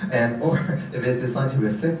 obviously. And or if it's designed to be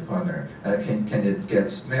a sex partner, can it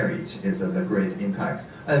get married? Is of a great impact.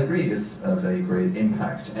 I agree, it's of a great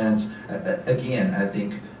impact. And again, I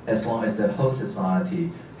think as long as the whole society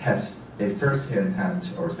has a first-hand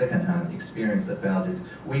or second-hand experience about it,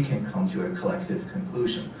 we can come to a collective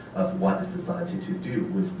conclusion of what the society to do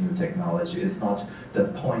with new technology. It's not the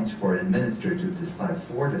point for a minister to decide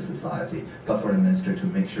for the society, but for the minister to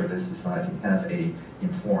make sure that society have a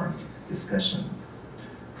informed discussion.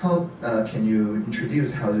 How can you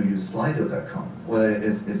introduce how to use Slido.com? Well,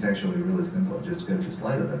 it's actually really simple. Just go to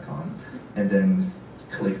Slido.com and then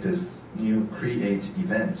click this new create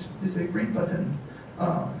event. It's a green button.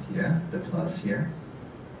 Here, the plus here,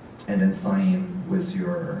 and then sign in with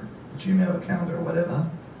your Gmail account or whatever,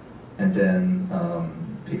 and then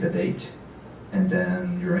pick a date, and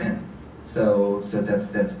then you're in. So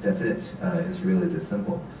that's it. It's really this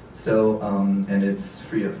simple. So and it's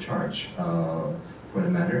free of charge for the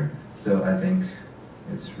matter. So I think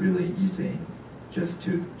it's really easy, just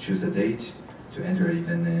to choose a date, to enter an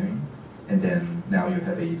event name, and then now you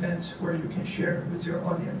have an event where you can share with your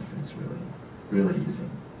audience. It's really easy.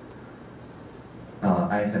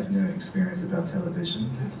 I have no experience about television,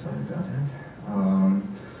 sorry about that.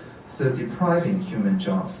 So depriving human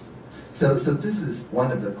jobs. So this is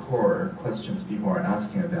one of the core questions people are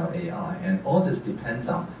asking about AI, and all this depends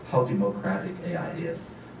on how democratic AI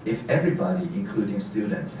is. If everybody, including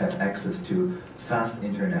students, have access to fast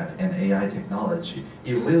internet and AI technology,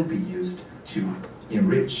 it will be used to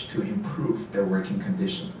enrich, to improve the working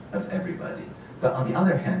condition of everybody. But on the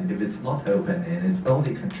other hand, if it's not open and it's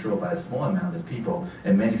only controlled by a small amount of people,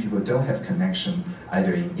 and many people don't have connection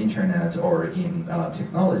either in internet or in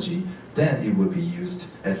technology, then it would be used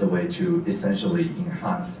as a way to essentially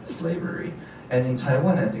enhance slavery. And in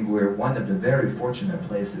Taiwan, I think we're one of the very fortunate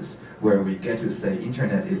places where we get to say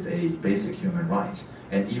internet is a basic human right,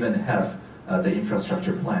 and even have the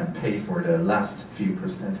infrastructure plan pay for the last few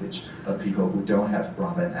percentage of people who don't have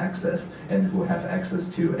broadband access and who have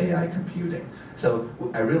access to AI computing. So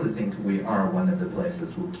I really think we are one of the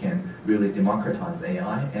places who can really democratize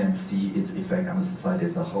AI and see its effect on the society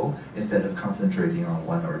as a whole instead of concentrating on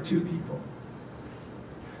one or two people.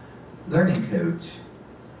 Learning code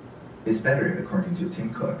is better, according to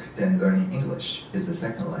Tim Cook, than learning English is the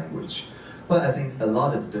second language. Well, I think a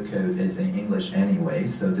lot of the code is in English anyway,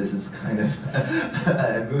 so this is kind of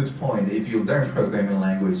a moot point. If you learn programming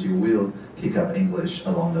language, you will pick up English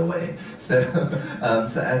along the way. So,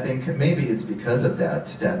 so I think maybe it's because of that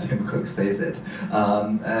Tim Cook says it.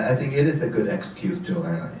 I think it is a good excuse to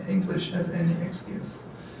learn English as any excuse.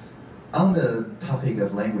 On the topic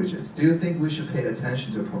of languages, do you think we should pay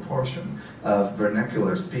attention to proportion of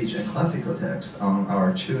vernacular speech and classical text on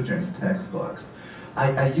our children's textbooks?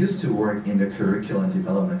 I used to work in the curriculum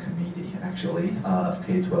development committee, actually, of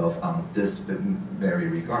K-12 on this very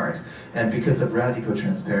regard. And because of radical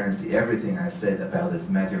transparency, everything I said about this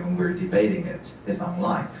matter when we're debating it is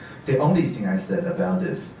online. The only thing I said about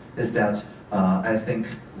this is that I think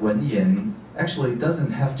文言 actually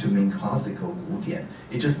doesn't have to mean classical 古典.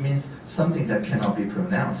 It just means something that cannot be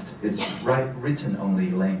pronounced. It's written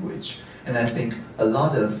only language. And I think a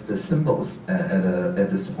lot of the symbols at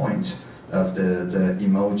this point of the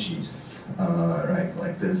emojis, right,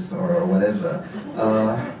 like this or whatever,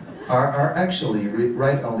 are actually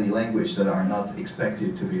write-only language that are not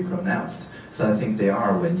expected to be pronounced. So I think they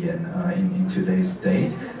are 文言 in today's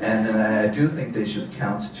state, and I do think they should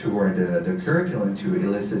count toward the curriculum to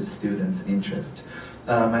elicit students' interest.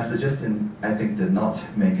 My suggestion, I think, did not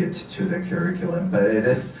make it to the curriculum, but it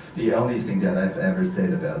is the only thing that I've ever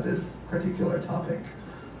said about this particular topic.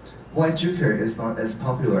 Why Juker is not as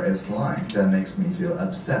popular as Line? That makes me feel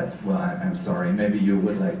upset. Well, I'm sorry, maybe you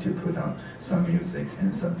would like to put on some music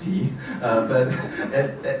and some tea. But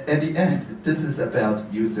at the end, this is about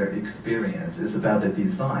user experience. It's about the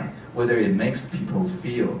design, whether it makes people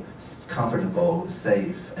feel comfortable,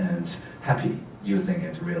 safe, and happy using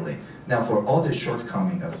it, really. Now, for all the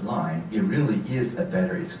shortcoming of Line, it really is a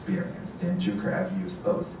better experience than Juker. I've used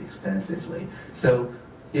both extensively. So,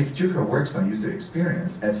 if Juker works on user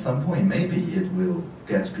experience, at some point maybe it will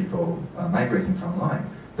get people migrating from Line.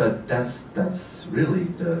 But that's really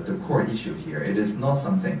the core issue here. It is not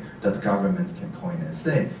something that the government can point and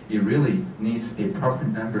say. It really needs a proper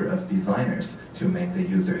number of designers to make the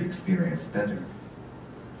user experience better.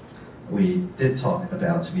 We did talk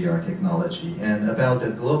about VR technology and about the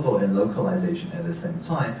global and localization at the same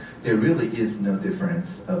time. There really is no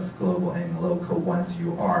difference of global and local once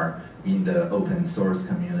you are in the open source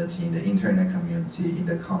community, in the internet community, in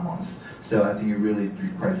the commons. So I think it really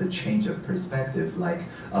requires a change of perspective, like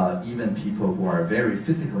even people who are very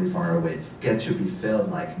physically far away get to be felt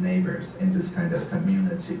like neighbors in this kind of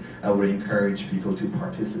community. I would encourage people to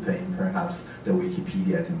participate in perhaps the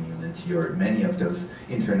Wikipedia community or many of those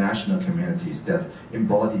international communities that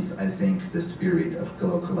embodies, I think, the spirit of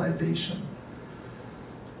globalization.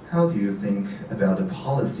 How do you think about the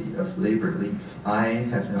policy of labor leave? I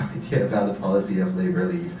have no idea about the policy of labor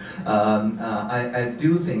leave. I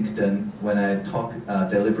do think that when I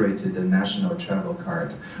deliberated the national travel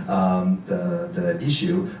card, the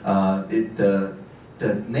issue,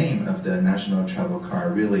 the name of the national travel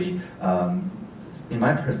card really, in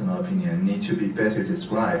my personal opinion, need to be better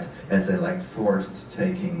described as a forced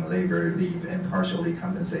taking labor leave and partially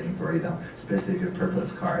compensating for it on specific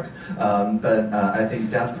purpose card. But I think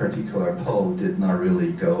that particular poll did not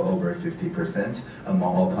really go over 50%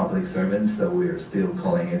 among all public servants, so we're still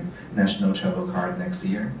calling it National Travel Card next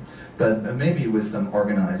year. But maybe with some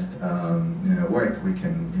organized work, we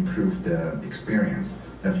can improve the experience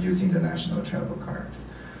of using the National Travel Card.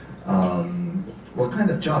 What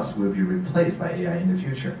kind of jobs will be replaced by AI in the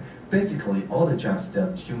future? Basically, all the jobs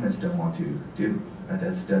that humans don't want to do.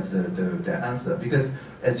 That's the answer. Because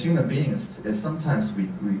as human beings, sometimes we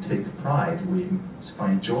take pride, we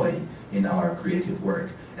find joy in our creative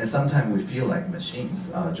work. And sometimes we feel like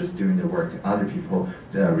machines just doing the work other people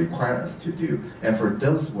require us to do. And for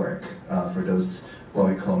those work, for those what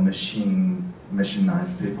we call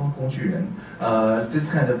machinized people, 工具人, this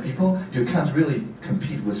kind of people, you can't really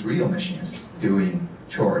compete with real machines doing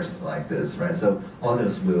chores like this, right? So all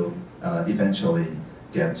those will eventually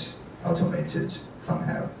get automated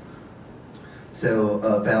somehow. So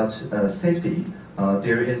about safety,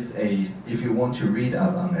 there is if you want to read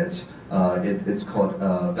up on it, it's called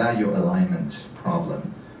value alignment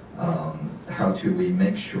problem. How do we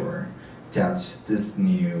make sure that this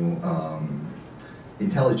new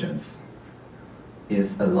intelligence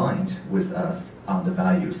is aligned with us on the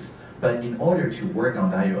values. But in order to work on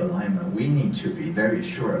value alignment, we need to be very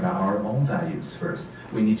sure about our own values first.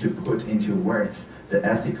 We need to put into words the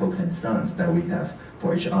ethical concerns that we have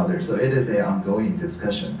for each other. So it is an ongoing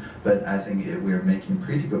discussion, but I think we're making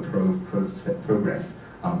pretty good progress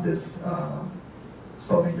on this,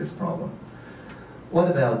 solving this problem. What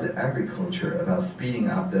about the agriculture, about speeding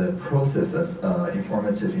up the process of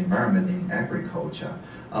informative environment in agriculture?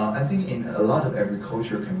 I think in a lot of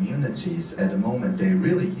agricultural communities at the moment, they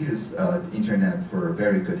really use internet for a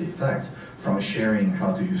very good effect, from sharing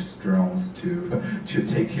how to use drones to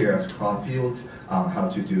take care of crop fields, how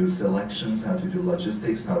to do selections, how to do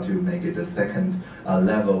logistics, how to make it a second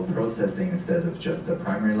level processing instead of just the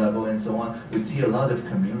primary level and so on. We see a lot of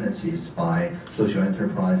communities by social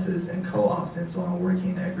enterprises and co-ops and so on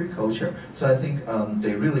working in agriculture. So I think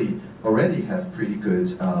they really already have pretty good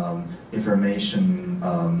information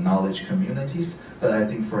knowledge communities, but I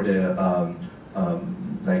think for the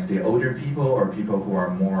like the older people or people who are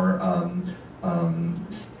more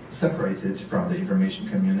separated from the information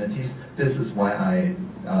communities, this is why I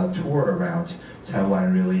tour around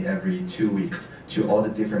Taiwan really every 2 weeks to all the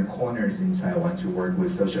different corners in Taiwan to work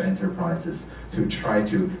with social enterprises to try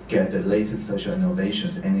to get the latest social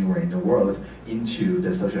innovations anywhere in the world into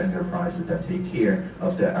the social enterprises that take care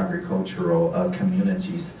of the agricultural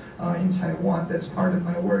communities in Taiwan. That's part of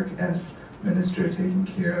my work as Minister taking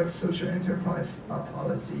care of social enterprise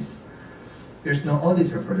policies. There's no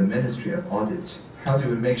auditor for the Ministry of Audit. How do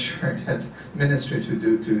we make sure that ministry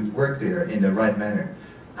to work there in the right manner?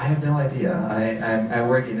 I have no idea. I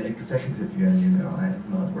work in the executive yuan, you know. I'm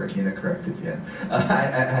not working in a corrective yuan.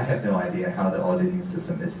 I have no idea how the auditing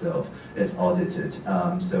system itself is audited.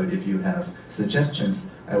 So if you have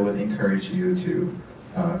suggestions, I would encourage you to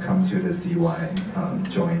come to the CY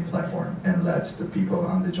joint platform and let the people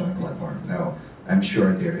on the joint platform know. I'm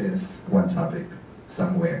sure there is one topic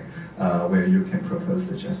somewhere where you can propose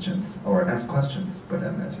suggestions or ask questions for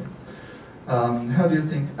that matter. How do you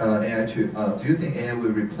think do you think AI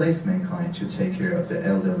will replace mankind to take care of the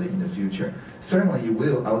elderly in the future? Certainly it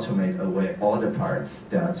will automate away all the parts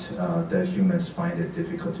that that humans find it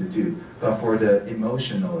difficult to do. But for the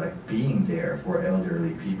emotional, like being there for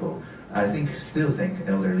elderly people, I still think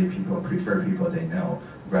elderly people prefer people they know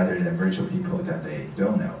rather than virtual people that they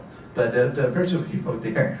don't know. But the virtual people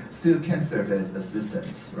there still can serve as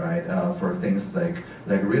assistants, right? For things like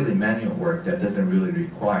really manual work that doesn't really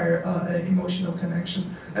require an emotional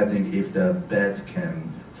connection. I think if the bed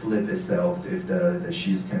can flip itself, if the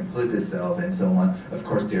sheets can flip itself and so on, of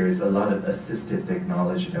course there is a lot of assistive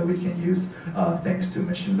technology that we can use thanks to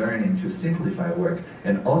machine learning to simplify work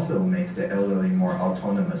and also make the elderly more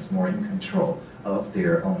autonomous, more in control of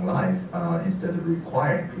their own life instead of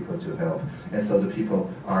requiring people to help. And so the people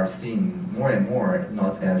are seen more and more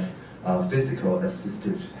not as physical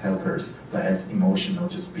assistive helpers, but as emotional,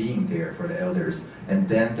 just being there for the elders. And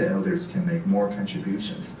then the elders can make more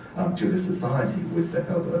contributions to the society with the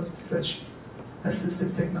help of such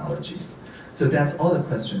assistive technologies. So that's all the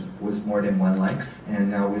questions with more than 1 likes, and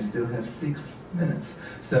now we still have 6 minutes.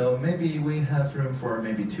 So maybe we have room for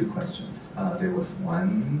maybe 2 questions. There was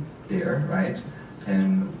one there, right?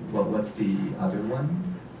 And what's the other one?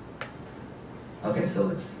 Okay, so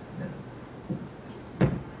let's, yeah.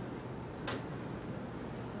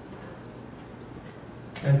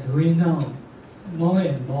 As we know, more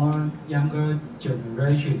and more younger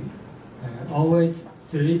generation always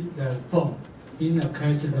sleep the phone in the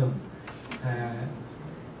classroom.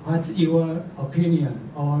 What's your opinion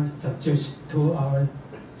or suggestion to our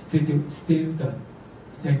student?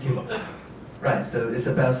 Thank you. Right, so it's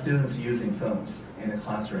about students using phones in the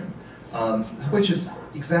classroom, which is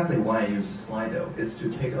exactly why I use Slido, is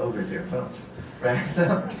to take over their phones, right?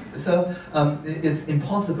 So it's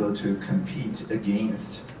impossible to compete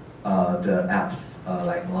against the apps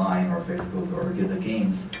like Line or Facebook or the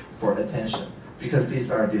games for attention, because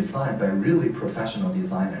these are designed by really professional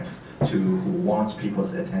designers who want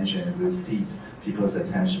people's attention and will seize people's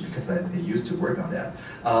attention, because I used to work on that.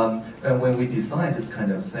 And when we design this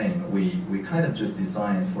kind of thing, we kind of just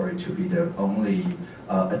designed for it to be the only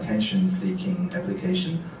attention-seeking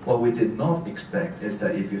application. What we did not expect is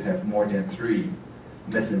that if you have more than 3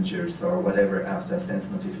 messengers or whatever apps that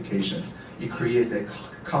sends notifications, it creates a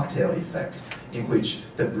cocktail effect in which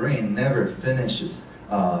the brain never finishes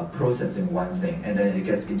processing one thing, and then it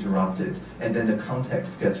gets interrupted, and then the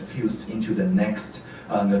context gets fused into the next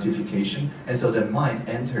notification, and so the mind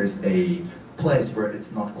enters a place where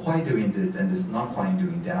it's not quite doing this and it's not quite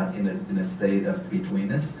doing that in a state of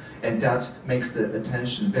betweenness, and that makes the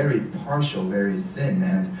attention very partial, very thin,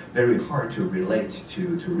 and very hard to relate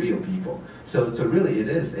to real people. So really it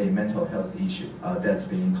is a mental health issue that's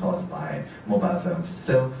being caused by mobile phones.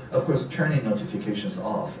 So of course turning notifications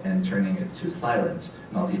off and turning it to silent,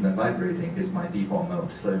 not even vibrating, is my default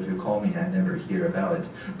mode. So if you call me, I never hear about it,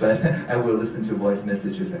 but I will listen to voice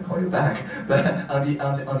messages and call you back. But on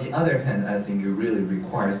the other hand, I think it really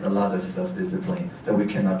requires a lot of self-discipline that we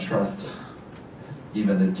cannot trust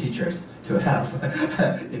even the teachers to have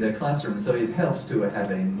in the classroom. So it helps to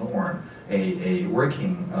have a norm, a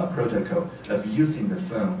working protocol of using the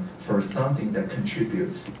phone for something that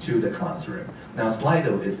contributes to the classroom. Now,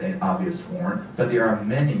 Slido is an obvious form, but there are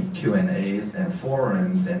many Q&As and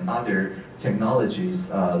forums and other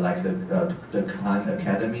technologies like the Khan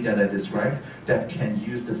Academy that I described that can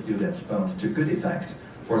use the students' phones to good effect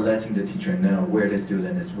for letting the teacher know where the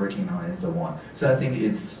student is working on and so on. So I think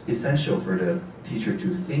it's essential for the teacher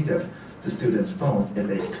to think of the students' phones as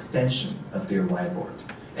an extension of their whiteboard.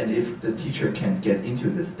 And if the teacher can get into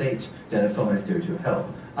the state, then the phone is there to help.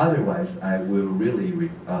 Otherwise, I will really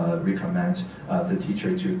recommend the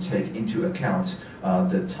teacher to take into account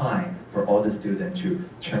the time for all the students to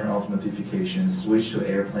turn off notifications, switch to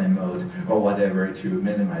airplane mode, or whatever to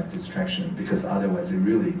minimize distraction, because otherwise it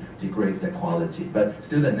really degrades the quality. But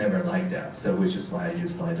students never like that, so which is why I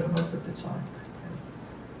use Slido most of the time.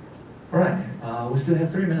 All right, we still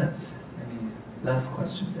have 3 minutes. Any last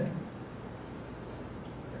question then?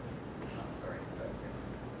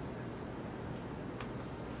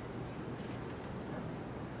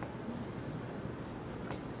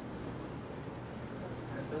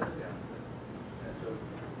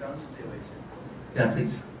 Yeah,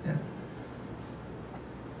 please. Yeah.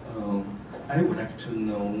 I would like to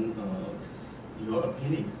know your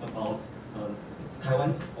opinions about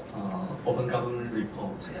Taiwan's open government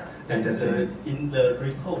report. And in the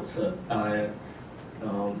report,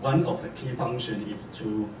 one of the key functions is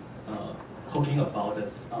to talking about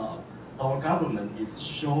this, our government is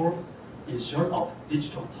short of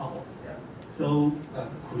digital power. So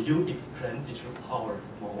could you explain digital power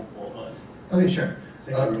more for us? Okay, sure.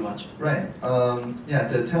 Thank you very much. Right. Yeah,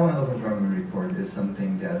 the Taiwan Open Government Report is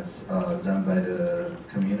something that's done by the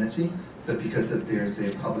community, but because there's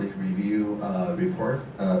a public review report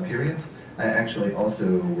period, I actually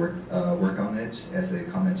also work on it as a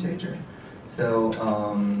commentator. So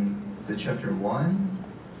the chapter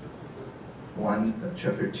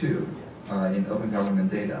 2 in Open Government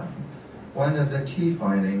Data, one of the key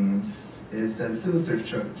findings is that the civil service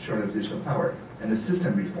short of digital power, and the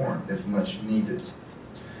system reform is much needed.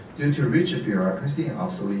 Due to rigid bureaucracy and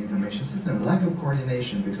obsolete information system, lack of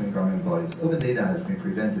coordination between government bodies, open data has been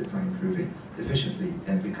prevented from improving efficiency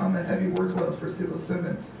and become a heavy workload for civil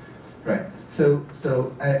servants. Right. So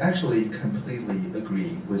I actually completely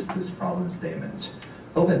agree with this problem statement.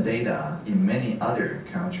 Open data in many other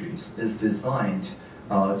countries is designed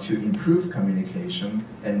to improve communication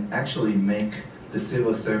and actually make the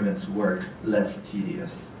civil servants' work less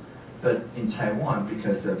tedious. But in Taiwan,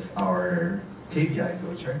 because of our KPI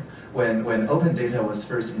culture, when open data was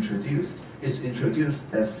first introduced, it's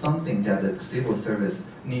introduced as something that the civil service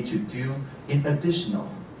need to do in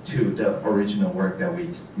additional to the original work that we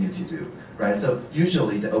need to do, right? So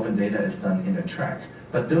usually the open data is done in a track,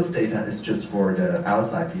 but those data is just for the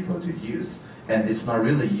outside people to use. And it's not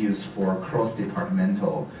really used for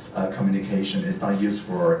cross-departmental communication. It's not used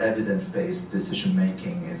for evidence-based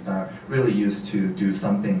decision-making. It's not really used to do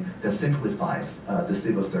something that simplifies the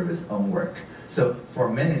civil service own work. So for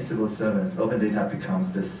many civil servants, open data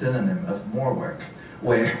becomes the synonym of more work,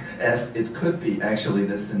 whereas it could be actually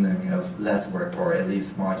the synonym of less work or at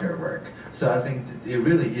least smarter work. So I think it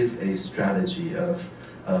really is a strategy of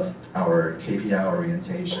our KPI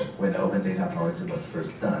orientation when the open data policy was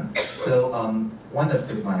first done. So one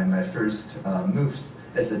of my first moves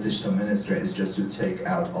as a digital minister is just to take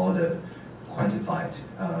out all the quantified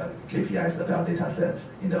KPIs about data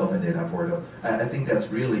sets in the open data portal. I think that's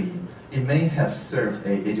really, it may have served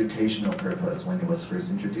an educational purpose when it was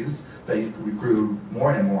first introduced, but it grew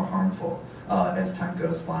more and more harmful as time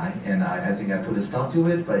goes by. And I think I put a stop to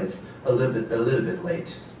it, but it's a little bit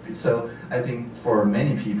late. So I think for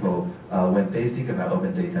many people, when they think about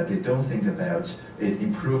open data, they don't think about it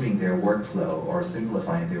improving their workflow or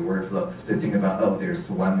simplifying their workflow. They think about, oh, there's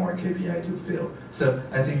one more KPI to fill. So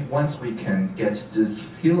I think once we can get this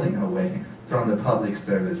feeling away from the public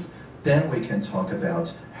service, then we can talk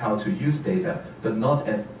about how to use data, but not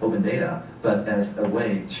as open data, but as a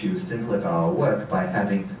way to simplify our work by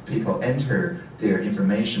having people enter their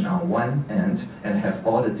information on one end and have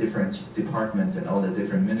all the different departments and all the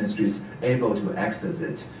different ministries able to access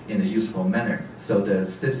it in a useful manner. So the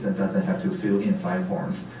citizen doesn't have to fill in 5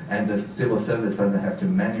 forms, and the civil service doesn't have to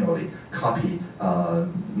manually copy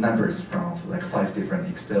numbers from like 5 different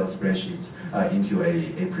Excel spreadsheets into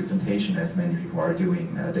a presentation, as many people are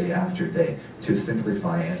doing day after day, to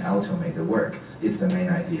simplify and automate the work is the main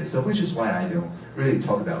idea. So which is why I don't really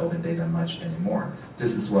talk about open data much anymore.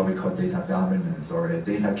 This is what we call data governance or a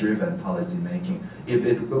data-driven policy making. If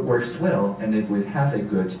it works well and if we have a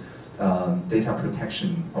good data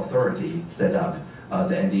protection authority set up,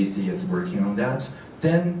 the NDC is working on that,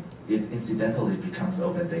 then it incidentally becomes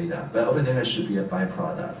open data. But open data should be a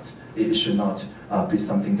byproduct. It should not be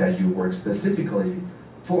something that you work specifically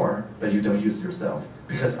for, but you don't use yourself.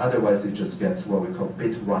 Because otherwise it just gets what we call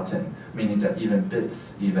bit rotten, meaning that even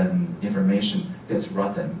bits, even information gets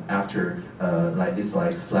rotten after, it's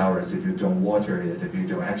like flowers. If you don't water it, if you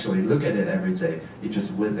don't actually look at it every day, it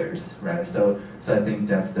just withers, right? So I think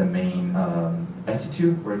that's the main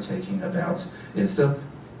attitude we're taking about it. So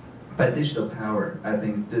by digital power, I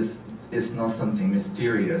think this is not something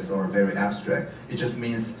mysterious or very abstract. It just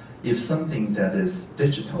means if something that is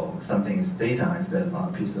digital, something is data instead of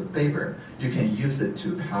on a piece of paper, you can use it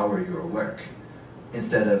to power your work.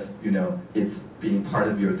 Instead of, it's being part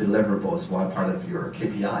of your deliverables while part of your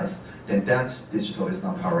KPIs, then that digital is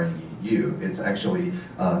not powering you. It's actually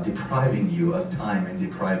depriving you of time and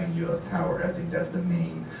depriving you of power. I think that's the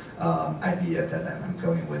main idea that I'm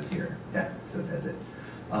going with here. Yeah, so that's it.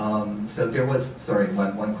 So there was, sorry,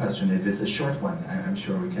 one question. If it's a short one, I'm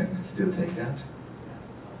sure we can still take that.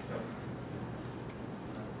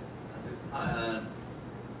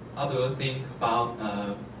 How do you think about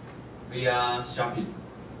VR shopping?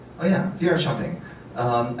 Oh yeah, VR shopping.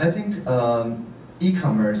 I think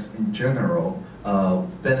e-commerce in general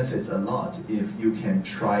benefits a lot if you can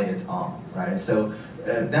try it on, right? So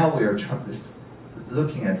now we are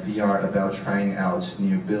looking at VR about trying out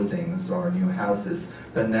new buildings or new houses,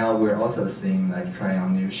 but now we're also seeing like trying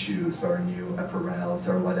on new shoes or new apparels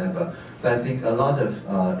or whatever. But I think a lot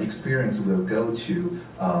of experience will go to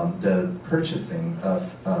the purchasing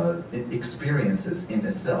of experiences in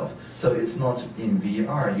itself. So it's not in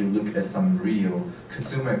VR, you look at some real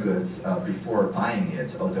consumer goods before buying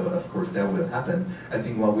it, although of course that will happen. I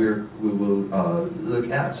think what we will look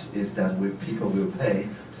at is that people will pay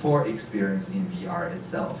for experience in VR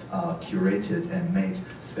itself, curated and made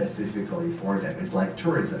specifically for them. It's like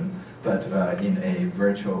tourism, but in a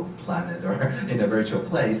virtual planet or in a virtual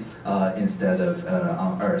place instead of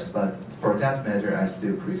on Earth. But for that matter, I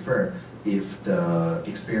still prefer if the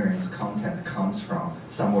experience content comes from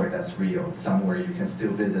somewhere that's real, somewhere you can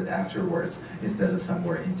still visit afterwards instead of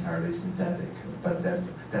somewhere entirely synthetic. But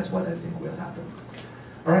that's what I think will happen.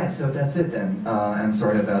 All right, so that's it then. I'm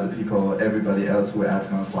sorry about the everybody else who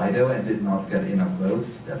asked on Slido and did not get enough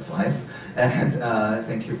votes. That's life. And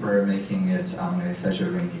thank you for making it on such a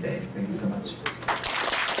rainy day. Thank you so much.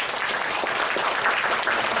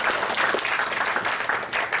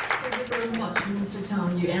 Thank you very much, Mr.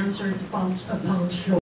 Tang. You answered punctual.